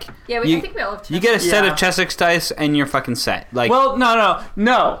Chessex. Like, Yeah, I think we all have you get a set Yeah. of Chessex dice and you're fucking set. Like, Well, no.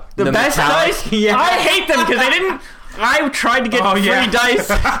 The best metallic- dice. Yeah. I hate them because they didn't. I tried to get Oh, free yeah. dice.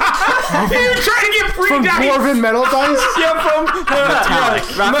 You're trying to get free From dice. Dwarven Metal Dice? Yeah, from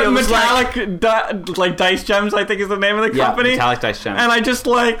Metallic. Raphael was metallic dice gems, I think is the name of the yeah, company. metallic dice gems. And I just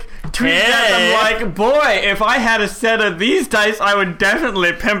like tweeted at them like, boy, if I had a set of these dice, I would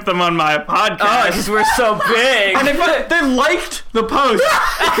definitely pimp them on my podcast. Oh, because we're so big. And if they liked the post,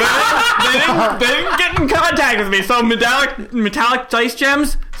 they didn't get in contact with me. So metallic dice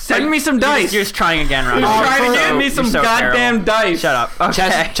gems, send me some dice. You're just trying again, Ron. Trying to get me some so goddamn dice. Shut up.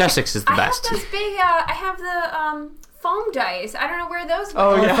 Okay. Chessex is the I have best. those big. I have the foam dice. I don't know where those.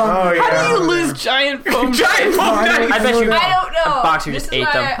 Oh went. yeah. Oh, yeah. How do you lose giant foam Giant foam dice. I bet you. I don't know. A boxer This just is ate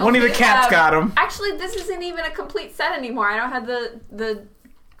why them. I One of the only cats have- got 'em. Actually, this isn't even a complete set anymore. I don't have the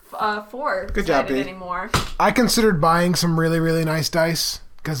 4 Good job, sided B. anymore. I considered buying some really, really nice dice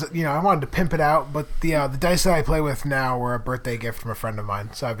because I wanted to pimp it out. But the dice that I play with now were a birthday gift from a friend of mine,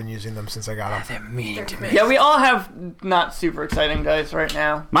 so I've been using them since I got them. They're mean to me. Yeah, we all have not super exciting dice right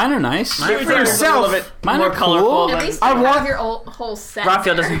now. Mine are nice. For yourself, a little bit Mine more are cool. colorful. At than- least I you want- have your whole set.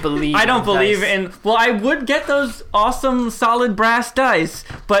 Raphael there. doesn't believe. I don't in believe dice. in. Well, I would get those awesome solid brass dice,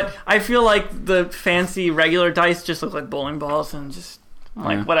 but I feel like the fancy regular dice just look like bowling balls and just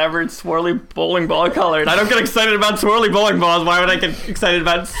like whatever, it's swirly bowling ball colored. I don't get excited about swirly bowling balls. Why would I get excited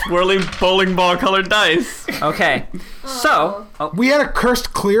about swirly bowling ball colored dice? Okay. So. We had a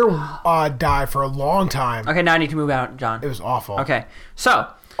cursed clear die for a long time. Okay, now I need to move out, John. It was awful. Okay. So.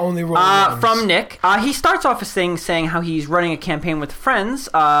 Only roll ones. From Nick, he starts off his thing saying how he's running a campaign with friends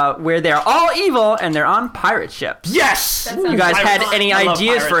where they're all evil and they're on pirate ships. Yes. That You sounds guys fun. had any I love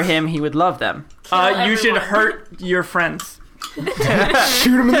ideas for pirates. him? He would love them. You should everyone. hurt your friends.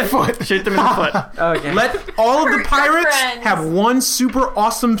 Shoot him in the foot. Shoot them in the foot. Okay. Let all of the Hurt your pirates friends. have one super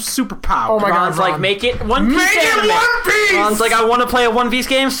awesome superpower. Oh my God, Ron's like, Ron. make it One Piece Make it anime. One Piece! Ron's like, I want to play a One Piece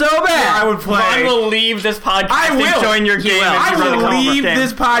game so bad. I would play. I will leave this podcast I will. and join your He game. will. if I you run a will Commonwealth leave game.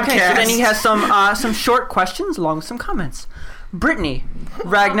 this podcast. Okay, so then he has some short questions along with some comments. Brittany,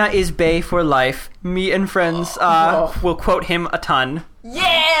 Ragna is bae for life. Me and friends will quote him a ton.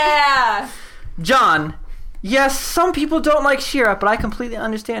 Yeah. John, yes, some people don't like Shira, but I completely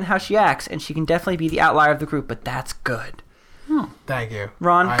understand how she acts, and she can definitely be the outlier of the group, but that's good. Thank you.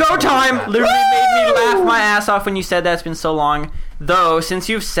 Ron, I go appreciate time! that. Literally made me laugh my ass off when you said that. It's been so long. Though, since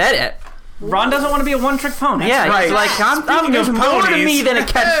you've said it, Ron doesn't want to be a one-trick pony. yeah, right. he's like, Speaking there's of more to ponies. me than a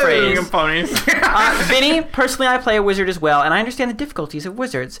Speaking catchphrase. of ponies. Vinny, personally, I play a wizard as well, and I understand the difficulties of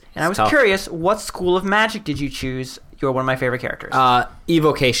wizards. And I was tough. curious, what school of magic did you choose? You're one of my favorite characters.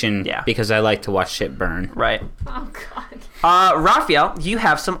 Evocation. Yeah. Because I like to watch shit burn. Right. Oh God. Raphael, you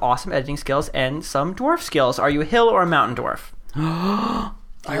have some awesome editing skills and some dwarf skills. Are you a hill or a mountain dwarf? I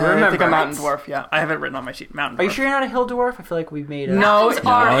remember. think a mountain dwarf. Yeah, I have it written on my sheet. Mountain dwarf. Are you sure you're not a hill dwarf? I feel like we've made a... No, Mountains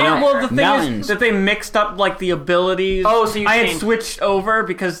are well, the thing Mountains. is that they mixed up like the abilities. Oh, so you I had changed- switched over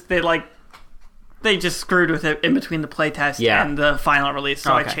because they just screwed with it in between the playtest Yeah. and the final release,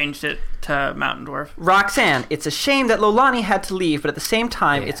 so I Okay. changed it to Mountain Dwarf. Roxanne, it's a shame that Lolani had to leave, but at the same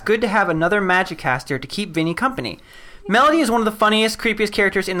time, it's good to have another magic caster to keep Vinny company. Melody is one of the funniest, creepiest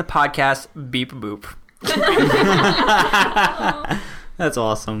characters in the podcast. Beep boop. That's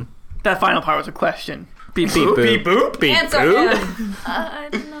awesome. That final part was a question. Beep beep boop. Beep boop. Beep Answer boop. him. I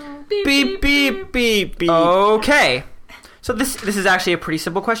don't know. Beep beep beep beep. Okay. So this is actually a pretty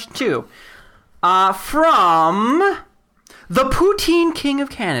simple question, too. From the Poutine King of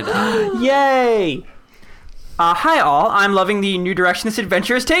Canada. Yay! Hi all, I'm loving the new direction this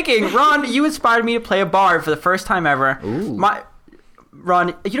adventure is taking. Ron, you inspired me to play a bard for the first time ever. Ooh.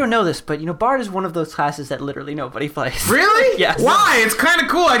 Ron, you don't know this, but bard is one of those classes that literally nobody plays. Really? Yes. Why? It's kind of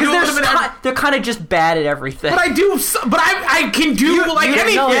cool. I do a little bit. They're kind of just bad at everything. But I do. But I can do like you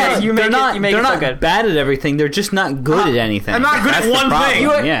anything. know that. You they're make not, it, you make they're it so not good. bad at everything. They're just not good at anything. I'm not good at That's the one problem.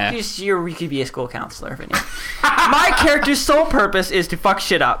 thing. Yeah. You could be a school counselor, Vinny. My character's sole purpose is to fuck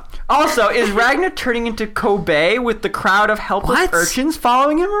shit up. Also, is Ragnar turning into Kobe with the crowd of helpless What? urchins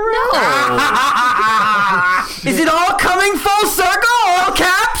following him around? Is it all coming full circle? All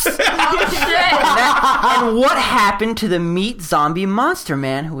caps? Oh shit. And what happened to the meat zombie monster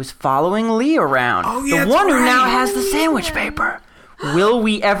man who was following Lee around? Oh, yeah, the that's one who right. now has the sandwich paper. Will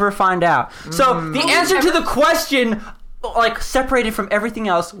we ever find out? So the answer to the question like separated from everything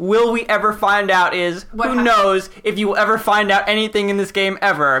else, will we ever find out who knows if you will ever find out anything in this game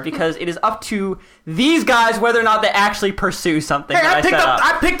ever, because it is up to these guys whether or not they actually pursue something. Hey, that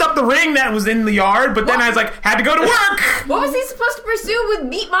I picked up the ring that was in the yard, but then I was like, had to go to work. What was he supposed to pursue with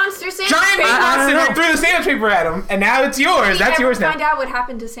meat monster sandwich Giant paper? meat monster that threw the sandwich paper at him, and now it's yours. That's yours now. Find out what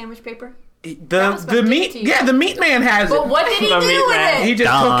happened to sandwich paper? The meat man has it. But what did he do with it? He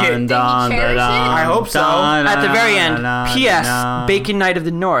just took it. Did he cherish it? I hope so. At the very end, P.S. Bacon Knight of the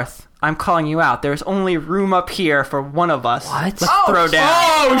North, I'm calling you out. There's only room up here for one of us. What? Let's throw down.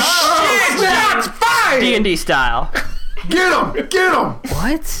 Oh, shit! Shots fired! D&D style. Get him! Get him!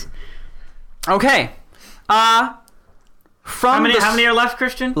 What? Okay. From How many are left,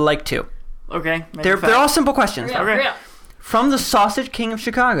 Christian? Like 2. Okay. They're all simple questions. Real. From the Sausage King of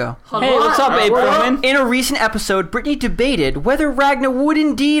Chicago. Hey, what's up, Abe Roman? In a recent episode, Brittany debated whether Ragnar would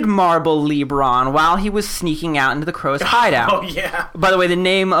indeed marble Lebron while he was sneaking out into the crow's hideout. Oh, yeah. By the way, the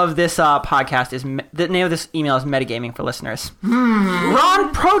name of this podcast is the name of this email is Metagaming for listeners.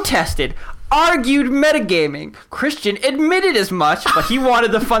 Ron protested, argued metagaming. Christian admitted as much, but he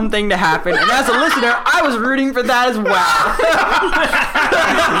wanted the fun thing to happen. And as a listener, I was rooting for that as well.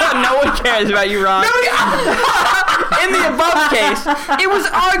 No one cares about you, Ron. In the above case, it was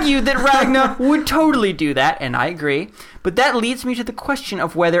argued that Ragnar would totally do that, and I agree. But that leads me to the question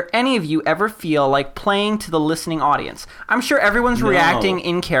of whether any of you ever feel like playing to the listening audience. I'm sure everyone's reacting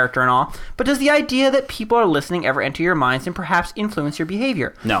in character and all, but does the idea that people are listening ever enter your minds and perhaps influence your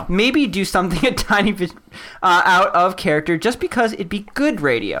behavior? No. Maybe do something a tiny bit out of character just because it'd be good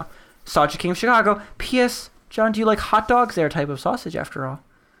radio. Sausage King of Chicago. P.S. John, do you like hot dogs? They're a type of sausage, after all.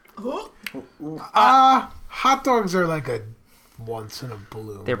 Hot dogs are like a once in a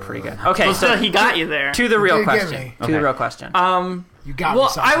blue. They're pretty good. Okay, Well, so still, he got you there. to the real You did get question. me. To the real question. You got me, Well,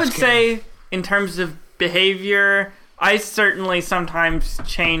 Sausage I would King. say, in terms of behavior, I certainly sometimes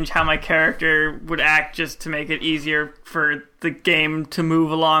change how my character would act just to make it easier for the game to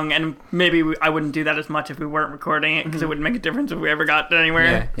move along, and maybe I wouldn't do that as much if we weren't recording it, because it wouldn't make a difference if we ever got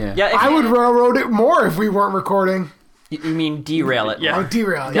anywhere. Yeah. Yeah, if I would railroad it more if we weren't recording. You mean derail it? Yeah. Oh,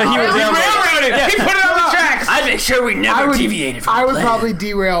 derail. Yeah, he was He railroaded it. He put it on the tracks. I'd make sure we never I would, deviated from I the would plan. probably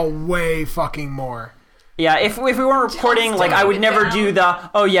derail way fucking more. Yeah, if we weren't recording, like, I would it never down. do the,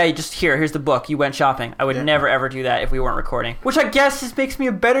 you just here's the book, you went shopping. I would never ever do that if we weren't recording. Which I guess just makes me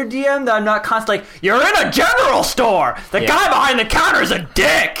a better DM, that I'm not constantly, you're in a general store! The guy behind the counter is a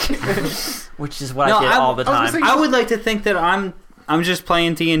dick! Which is what I did all the time. I would like to think that I'm just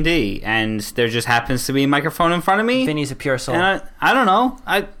playing D&D, and there just happens to be a microphone in front of me. Vinny's a pure soul. And I don't know.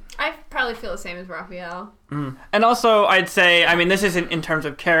 I probably feel the same as Raphael. And also, I'd say, I mean, this isn't in terms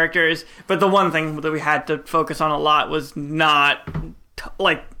of characters, but the one thing that we had to focus on a lot was not,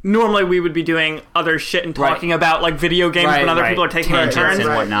 like, normally we would be doing other shit and talking about, like, video games when other people are taking their tangents turns.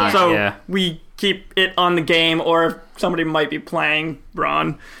 and whatnot. So we keep it on the game, or if somebody might be playing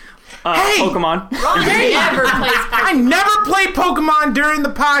Ron. Pokemon. Ron never plays Pokemon. I never play Pokemon during the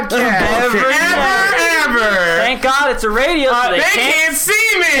podcast. Ever. Thank God it's a radio, so They they can't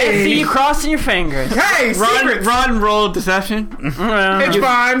see me. see you crossing your fingers. Hey, secrets. Ron rolled deception. It's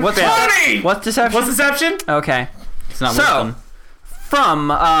fine. What's 20. What's deception? What's deception? Okay. It's not So, wisdom. from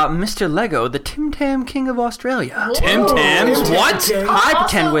Mr. Lego, the Tim Tam King of Australia. Tim Tams? What? Hi, Also,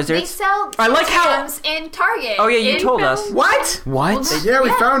 Pretend They Wizards. sell I like how- Tim Tams in Target. Oh, yeah, you In told us. What? What? Yeah, we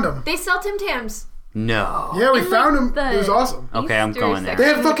found them. They sell Tim Tams. No. Yeah, we In, found like, them. It was the- awesome. Okay, I'm Easter going there. They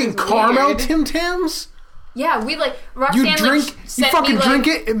have section, fucking which is caramel weird. Tim Tams. Yeah, we like Roxanne You like drink, you sent fucking me, like, drink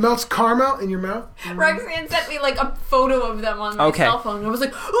it. It melts caramel in your mouth. Roxanne sent me like a photo of them on my Okay. cell phone. And I was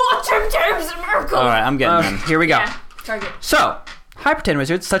like, "Oh, Tim Tams, a miracle!" All right, I'm getting them. Here we go. Yeah, Target. So, hi, Pretend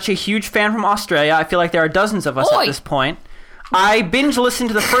Wizards. Such a huge fan from Australia. I feel like there are dozens of us at this point. I binge listened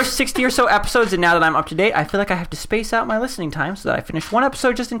to the first 60 or so episodes, and now that I'm up to date, I feel like I have to space out my listening time so that I finish one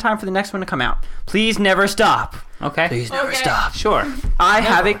episode just in time for the next one to come out. Please never stop. Okay. Please never Okay. stop. Sure. I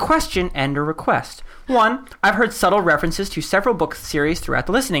have a question and a request. One, I've heard subtle references to several book series throughout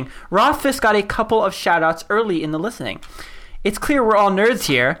the listening. Rothfuss got a couple of shout-outs early in the listening. It's clear we're all nerds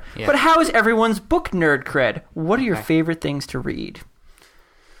here, but how is everyone's book nerd cred? What are your favorite things to read?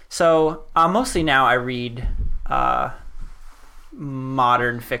 So, mostly now I read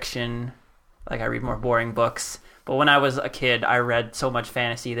modern fiction. Like, I read more boring books. But when I was a kid, I read so much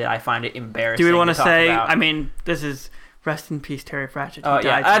fantasy that I find it embarrassing. Do we want to talk say, about. I mean, this is rest in peace, Terry Pratchett. Oh He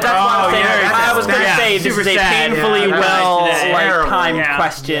yeah, died that's what I'm saying. yeah, I was going to yeah, say this super is a sad. painfully Yeah, well that's like timed Yeah.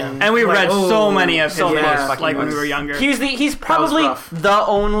 question. And we Like, read so many of his so many books, fucking like when books. we were younger. He's probably rough. the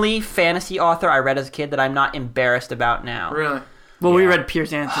only fantasy author I read as a kid that I'm not embarrassed about now. Really? Well, we read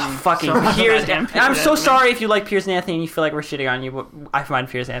Piers Anthony. Fucking so Piers. goddamn I'm so Anthony. sorry if you like Piers Anthony and you feel like we're shitting on you, but I find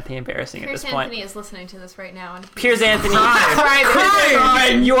Piers Anthony embarrassing Piers at this point. Anthony is listening to this right now. And Piers Anthony,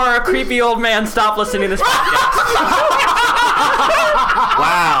 Crying. you are a creepy old man. Stop listening to this podcast.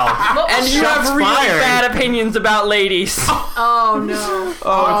 Wow. And you Shots have really fired. bad opinions about ladies. Oh no!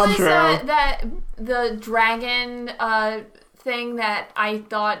 Oh, Was true. that the dragon thing that I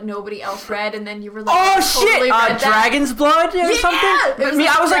thought nobody else read, and then you were like, Oh I shit! totally read that. Dragon's Blood or Yeah, something? it was Me,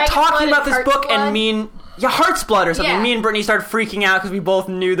 like I was like Dragon's talking Blood about and this Heart's book, and Blood. Heart's Blood or something. Yeah. Me and Brittany started freaking out because we both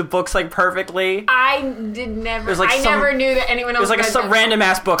knew the books like perfectly. I did never. was like I some- never knew that anyone It else was like read some that. random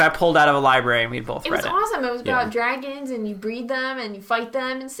ass book I pulled out of a library, and we both It read was it. awesome. It was about Yeah. dragons, and you breed them, and you fight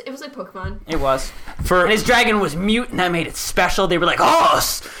them. And it was like Pokemon. It was. For And his dragon was mute, and that made it special. They were like, "Oh,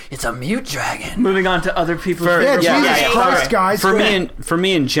 it's a mute dragon." Moving on to other people's Yeah, favorite Jesus books. Christ, Sorry. guys. for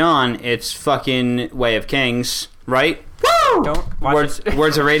me and John, it's fucking Way of Kings, right? Don't watch Words it.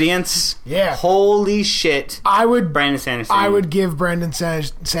 Words of Radiance. Yeah. Holy shit. I would Brandon Sanderson. I would give Brandon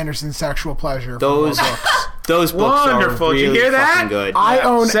Sanderson sexual pleasure. For Those books. those books Wonderful. are Did you really hear that? fucking good. I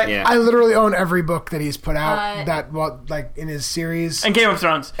own. Yeah. I literally own every book that he's put out. Uh, Like in his series. And Game of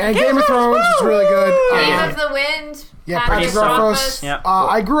Thrones. And Game of Thrones is really good. Name Uh, of the Wind. yeah, Patrick Patrick Rothfuss. Rothfuss. Yeah.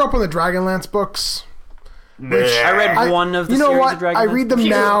 I grew up on the Dragonlance books. Which I read one of the you know series what? of Dragon. I read them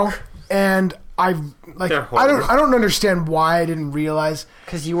now, and I've like They're I don't horrible. understand why I didn't realize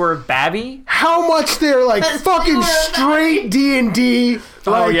because you were a babby. how much they're like fucking straight D&D.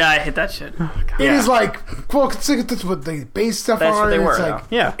 Oh Like, yeah, I hate that shit. it is like well, it's like that's what they base stuff That's on. what they and were, it's like,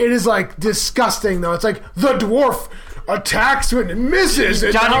 though. Yeah. it is like disgusting though. It's like the dwarf attacks when it misses.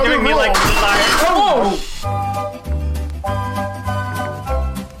 And John, how you're they giving me roll. like desire. Oh!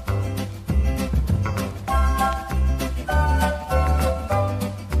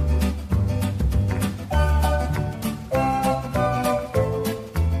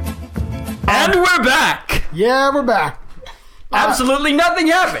 And we're back. Yeah, we're back. Absolutely nothing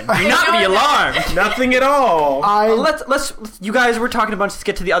happened. Do not be alarmed. Nothing at all. Let's. You guys were talking about. Let's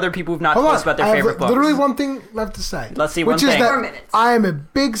get to the other people who've not Hold told on. us about their I have favorite books. literally one thing left to say. Let's see, which one is thing. that 4 minutes. I am a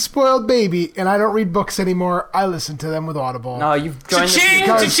big spoiled baby, and I don't read books anymore. I listen to them with Audible. No, you've joined. Cha-ching!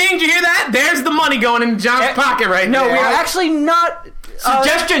 because- Cha-ching! Do you hear that? There's the money going in John's pocket right No, now. we are actually not.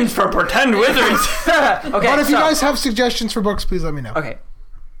 Suggestions for pretend wizards. Okay, But if you so- guys have suggestions for books, please let me know. Okay,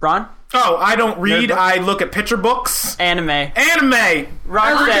 Ron, Oh, I don't read. Nerd book? I look at picture books. anime, Anime.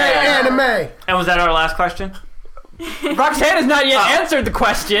 Roxanne. Anime. And was that our last question? Roxanne has not yet answered the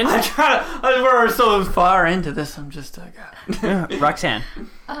question. We're so far into this. I'm just Roxanne.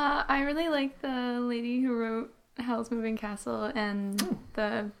 I really like the lady who wrote Howl's Moving Castle and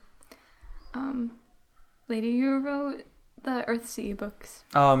the lady who wrote the Earthsea books.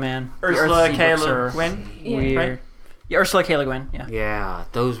 Oh man, The Ursula Earthsea K. books Le are Guin. Weird. Right? Yeah, Ursula K. Le Guin. Yeah. Yeah,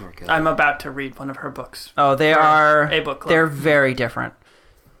 those were good. I'm about to read one of her books. Oh, they are. A book club. They're very different.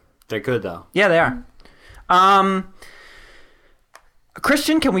 They're good though. Yeah, they are.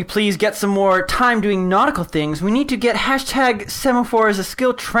 Christian, can we please get some more time doing nautical things? We need to get hashtag semaphore as a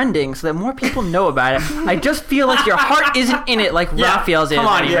skill trending so that more people know about it. I just feel like your heart isn't in it like Raphael's Come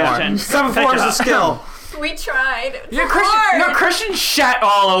is on, anymore. Christian. Semaphore is a skill. We tried. It's Your hard. Christian shat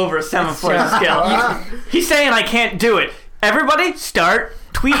all over Semaphore's skill. He's saying I can't do it. Everybody, start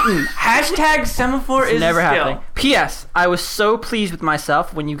tweeting. Hashtag Semaphore is Never a skill. happening. P.S. I was so pleased with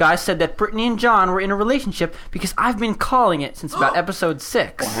myself when you guys said that Brittany and John were in a relationship because I've been calling it since about episode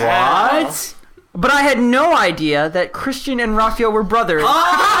 6. What? But I had no idea that Christian and Raphael were brothers.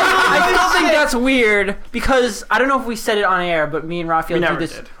 I still think that's weird because I don't know if we said it on air, but me and Raphael We do never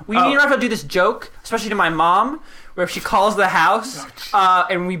this. did. Me and Raphael do this joke, especially to my mom, where if she calls the house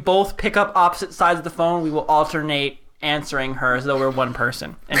and we both pick up opposite sides of the phone, we will alternate answering her as though we're one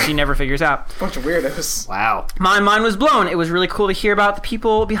person, and she never figures out. Bunch of weirdos. Wow. My mind was blown. It was really cool to hear about the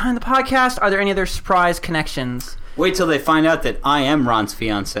people behind the podcast. Are there any other surprise connections? Wait till they find out that I am Ron's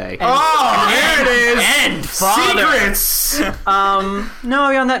fiance. Oh, there it is. And father. Secrets. No,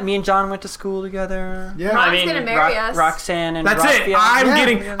 beyond that, me and John went to school together. Yeah. Ron's I mean, gonna marry us. Roxanne and That's it.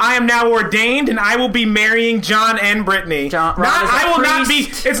 Raphael. I am now ordained, and I will be marrying John and Brittany. Ron is a I will not be.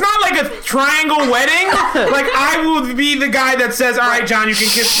 priest. It's not like a triangle wedding. Like I will be the guy that says, "All right, John, you can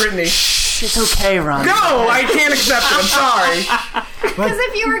kiss Brittany." It's okay, Ron. No, I can't accept it. I'm sorry. Because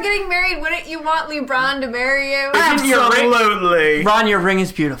if you were getting married, wouldn't you want LeBron to marry you? Absolutely. Ron, your ring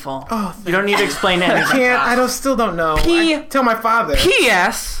is beautiful. You don't need to explain anything. I can't. I still don't know. I tell my father.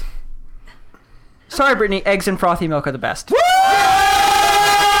 P.S. Sorry, Brittany. Eggs and frothy milk are the best.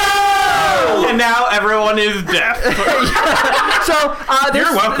 And now everyone is deaf. So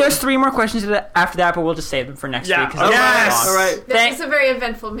You're welcome. there's 3 more questions after that, but we'll just save them for next week. 'cause they're Yes. long. All right. This is a very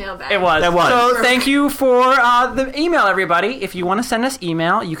eventful mailbag. It was. It was. So thank you for the email, everybody. If you want to send us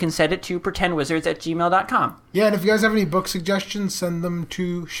email, you can send it to pretendwizards@gmail.com. Yeah, and if you guys have any book suggestions, send them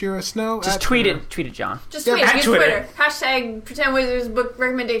to Shira Snow. Just at tweet Twitter. it. Tweet it, John. Just Yeah, tweet. at Use Twitter. Twitter. Hashtag Pretend Wizards book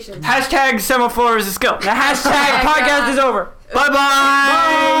recommendations. Hashtag semaphore is a skill. The hashtag podcast is over. Bye-bye.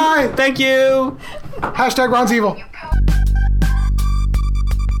 Bye. Thank you. Hashtag Ron's evil.